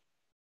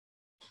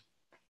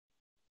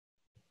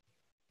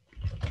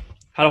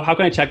 How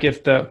can I check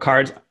if the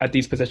cards at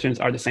these positions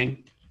are the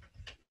same?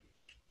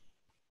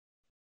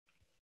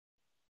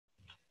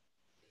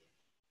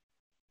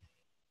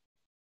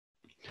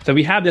 So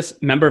we have this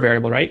member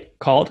variable, right,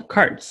 called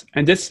cards.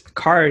 And this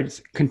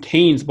cards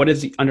contains what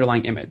is the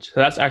underlying image. So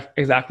that's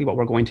exactly what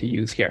we're going to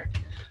use here.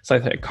 So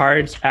I say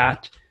cards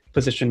at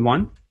position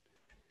 1.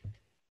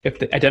 If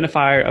the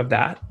identifier of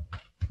that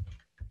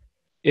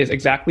is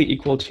exactly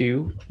equal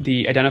to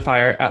the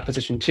identifier at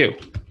position 2.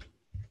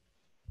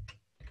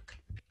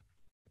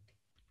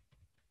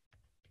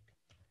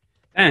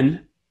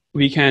 Then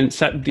we can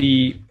set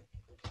the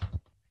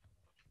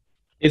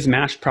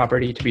isMatch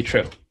property to be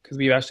true, because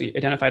we've actually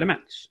identified a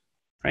match,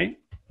 right?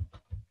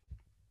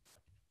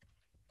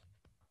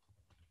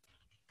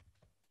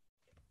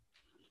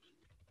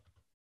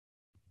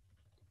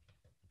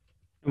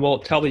 And we'll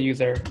tell the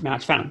user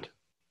match found.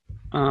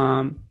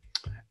 And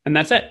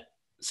that's it.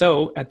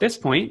 So at this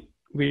point,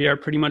 we are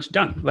pretty much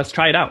done. Let's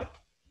try it out.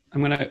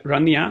 I'm going to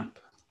run the app.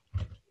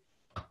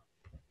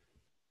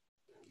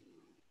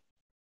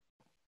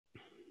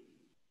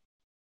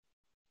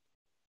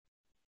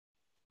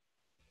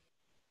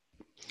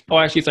 Oh,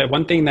 actually, sorry,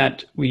 one thing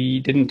that we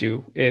didn't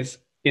do is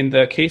in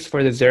the case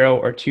for the 0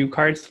 or 2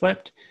 cards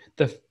flipped,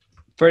 the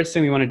first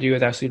thing we want to do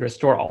is actually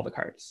restore all the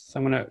cards. So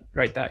I'm going to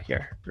write that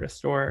here,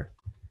 restore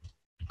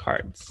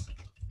cards.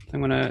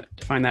 I'm going to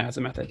define that as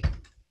a method.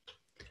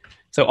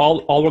 So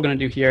all we're going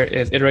to do here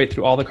is iterate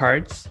through all the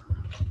cards.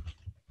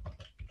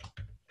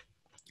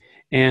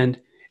 And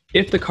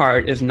if the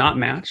card is not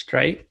matched,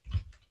 right,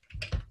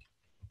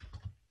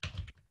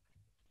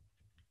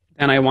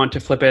 then I want to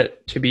flip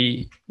it to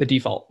be the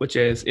default, which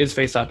is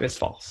face up is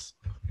false.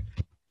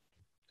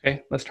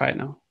 Okay, let's try it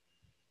now.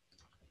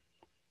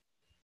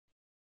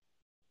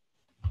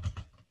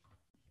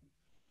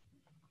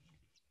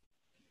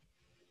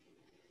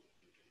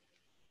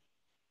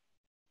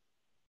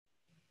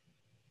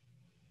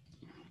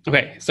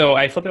 Okay, so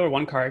I flipped over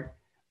one card.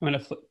 I'm going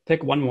to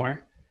pick one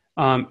more.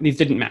 These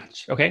didn't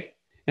match, okay?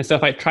 And so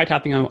if I try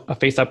tapping on a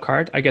face-up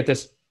card, I get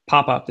this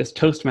pop-up, this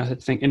toast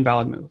message saying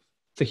invalid move.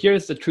 So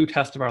here's the true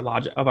test of our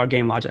logic, of our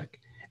game logic.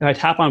 If I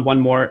tap on one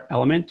more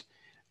element,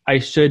 I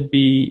should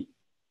be,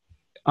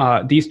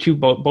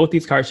 both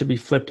these cards should be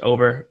flipped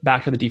over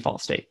back to the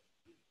default state.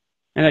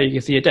 And there you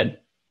can see it did.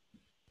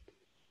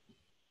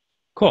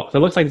 Cool, so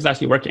it looks like this is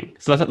actually working.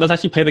 So let's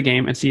actually play the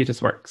game and see if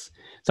this works.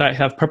 So I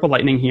have purple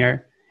lightning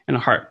here and a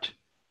heart,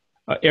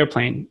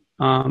 airplane.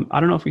 I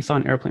don't know if we saw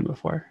an airplane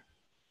before.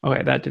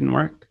 Okay, that didn't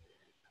work.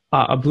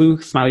 A blue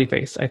smiley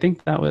face. I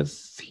think that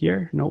was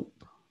here. Nope.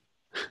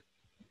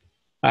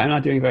 I'm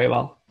not doing very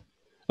well.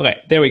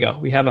 Okay, there we go.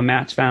 We have a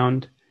match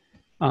found.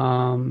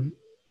 Heart,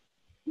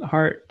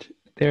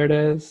 there it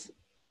is.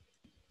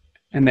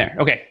 And there.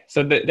 Okay,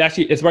 so that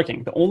actually is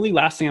working. The only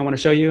last thing I want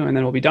to show you, and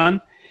then we'll be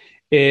done,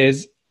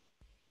 is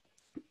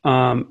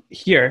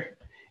here,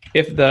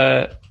 if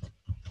the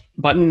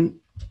button,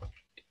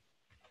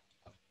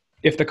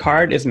 if the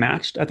card is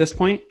matched at this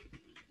point,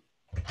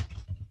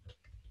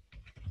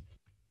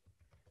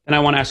 then I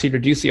want to actually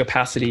reduce the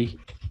opacity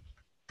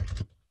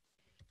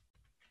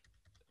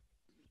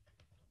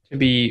to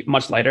be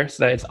much lighter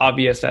so that it's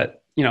obvious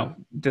that, you know,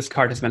 this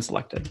card has been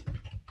selected.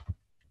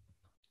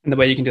 And the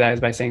way you can do that is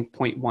by saying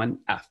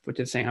 0.1f, which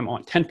is saying I'm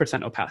on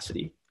 10%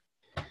 opacity.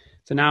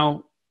 So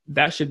now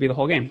that should be the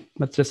whole game.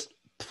 Let's just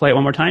play it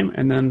one more time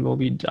and then we'll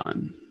be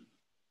done.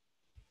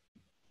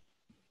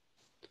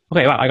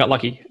 Okay, wow, I got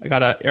lucky. I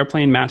got an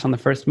airplane match on the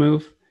first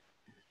move.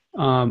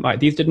 All right,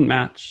 these didn't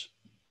match.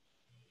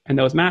 And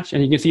those match.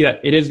 And you can see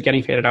that it is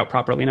getting faded out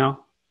properly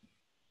now.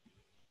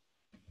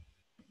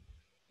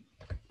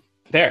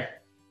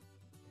 There.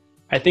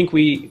 I think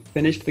we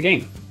finished the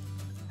game.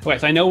 Okay,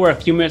 so I know we're a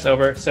few minutes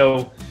over,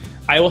 so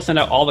I will send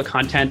out all the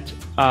content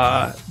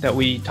that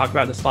we talked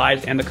about, the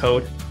slides and the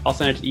code. I'll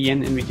send it to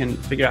Ian and we can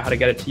figure out how to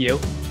get it to you.